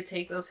necessary to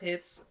take those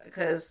hits,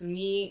 because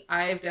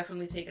I've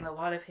definitely taken a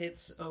lot of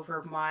hits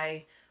over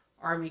my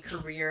ARMY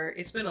career.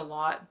 It's been a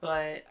lot,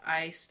 but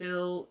I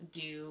still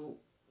do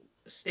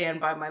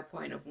stand by my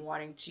point of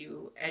wanting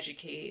to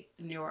educate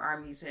newer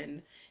ARMYs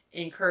and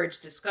encourage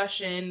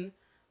discussion.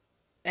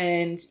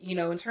 And,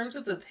 in terms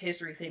of the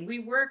history thing, we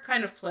were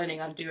kind of planning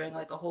on doing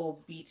a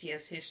whole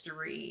BTS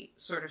history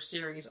sort of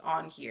series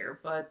on here,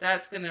 but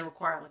that's going to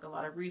require a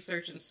lot of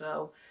research. And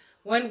so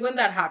when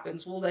that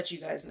happens, we'll let you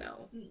guys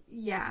know.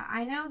 Yeah,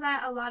 I know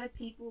that a lot of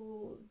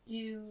people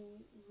do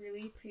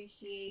really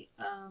appreciate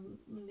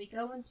when we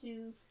go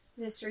into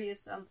the history of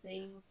some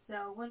things.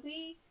 So when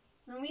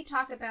we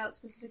talk about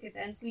specific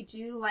events, we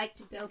do like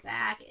to go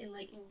back and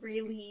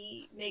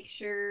really make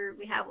sure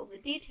we have all the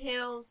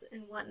details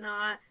and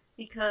whatnot.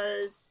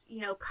 Because,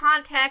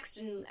 context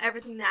and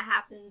everything that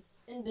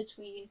happens in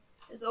between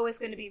is always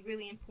going to be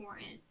really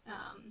important.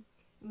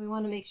 And we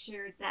want to make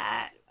sure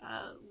that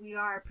we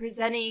are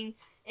presenting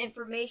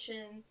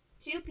information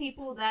to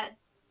people that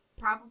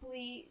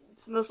probably,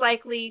 most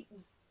likely,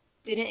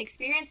 didn't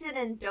experience it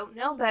and don't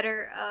know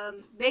better.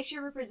 Make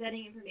sure we're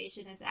presenting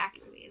information as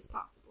accurately as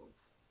possible.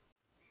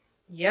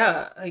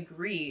 Yeah,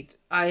 agreed.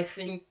 I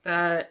think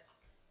that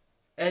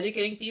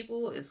educating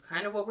people is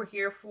kind of what we're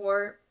here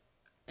for.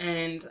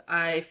 And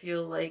I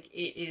feel like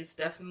it is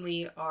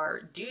definitely our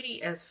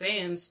duty as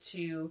fans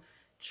to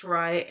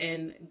try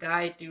and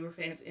guide newer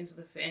fans into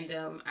the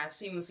fandom as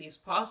seamlessly as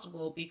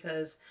possible,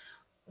 because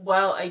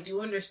while I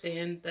do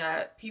understand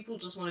that people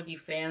just want to be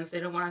fans, they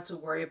don't want to have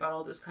to worry about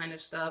all this kind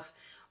of stuff.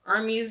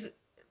 ARMYs,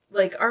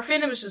 our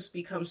fandom has just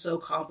become so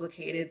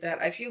complicated that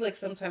I feel like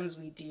sometimes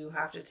we do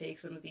have to take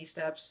some of these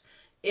steps.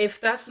 If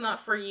that's not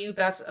for you,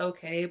 that's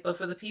okay. But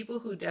for the people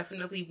who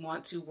definitely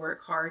want to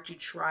work hard to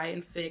try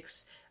and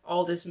fix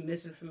all this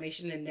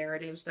misinformation and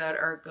narratives that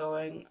are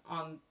going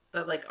on,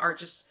 that are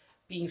just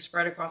being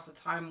spread across the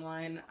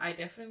timeline, I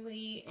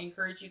definitely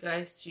encourage you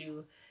guys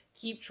to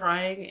keep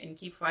trying and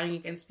keep fighting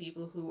against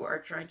people who are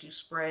trying to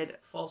spread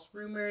false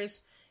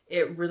rumors.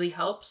 It really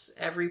helps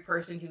every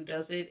person who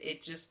does it.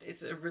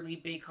 It's a really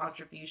big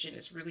contribution.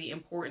 It's really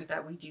important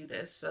that we do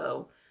this.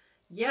 So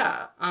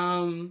yeah,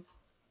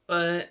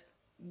 but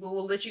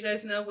we'll let you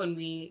guys know when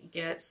we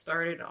get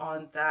started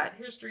on that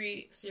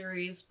history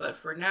series. But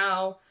for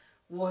now,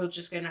 we're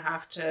just going to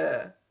have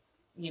to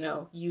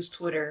use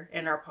Twitter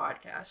in our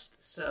podcast.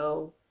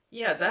 So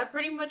yeah, that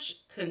pretty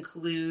much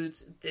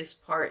concludes this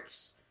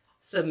part's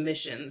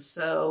submissions.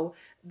 So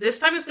this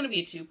time it's going to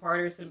be a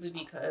two-parter simply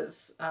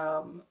because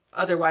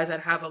otherwise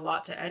I'd have a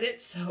lot to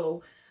edit.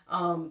 So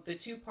the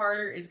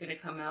two-parter is going to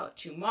come out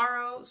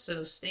tomorrow.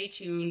 So stay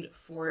tuned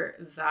for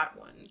that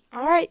one.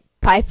 All right.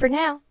 Bye for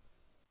now.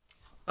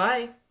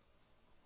 Bye.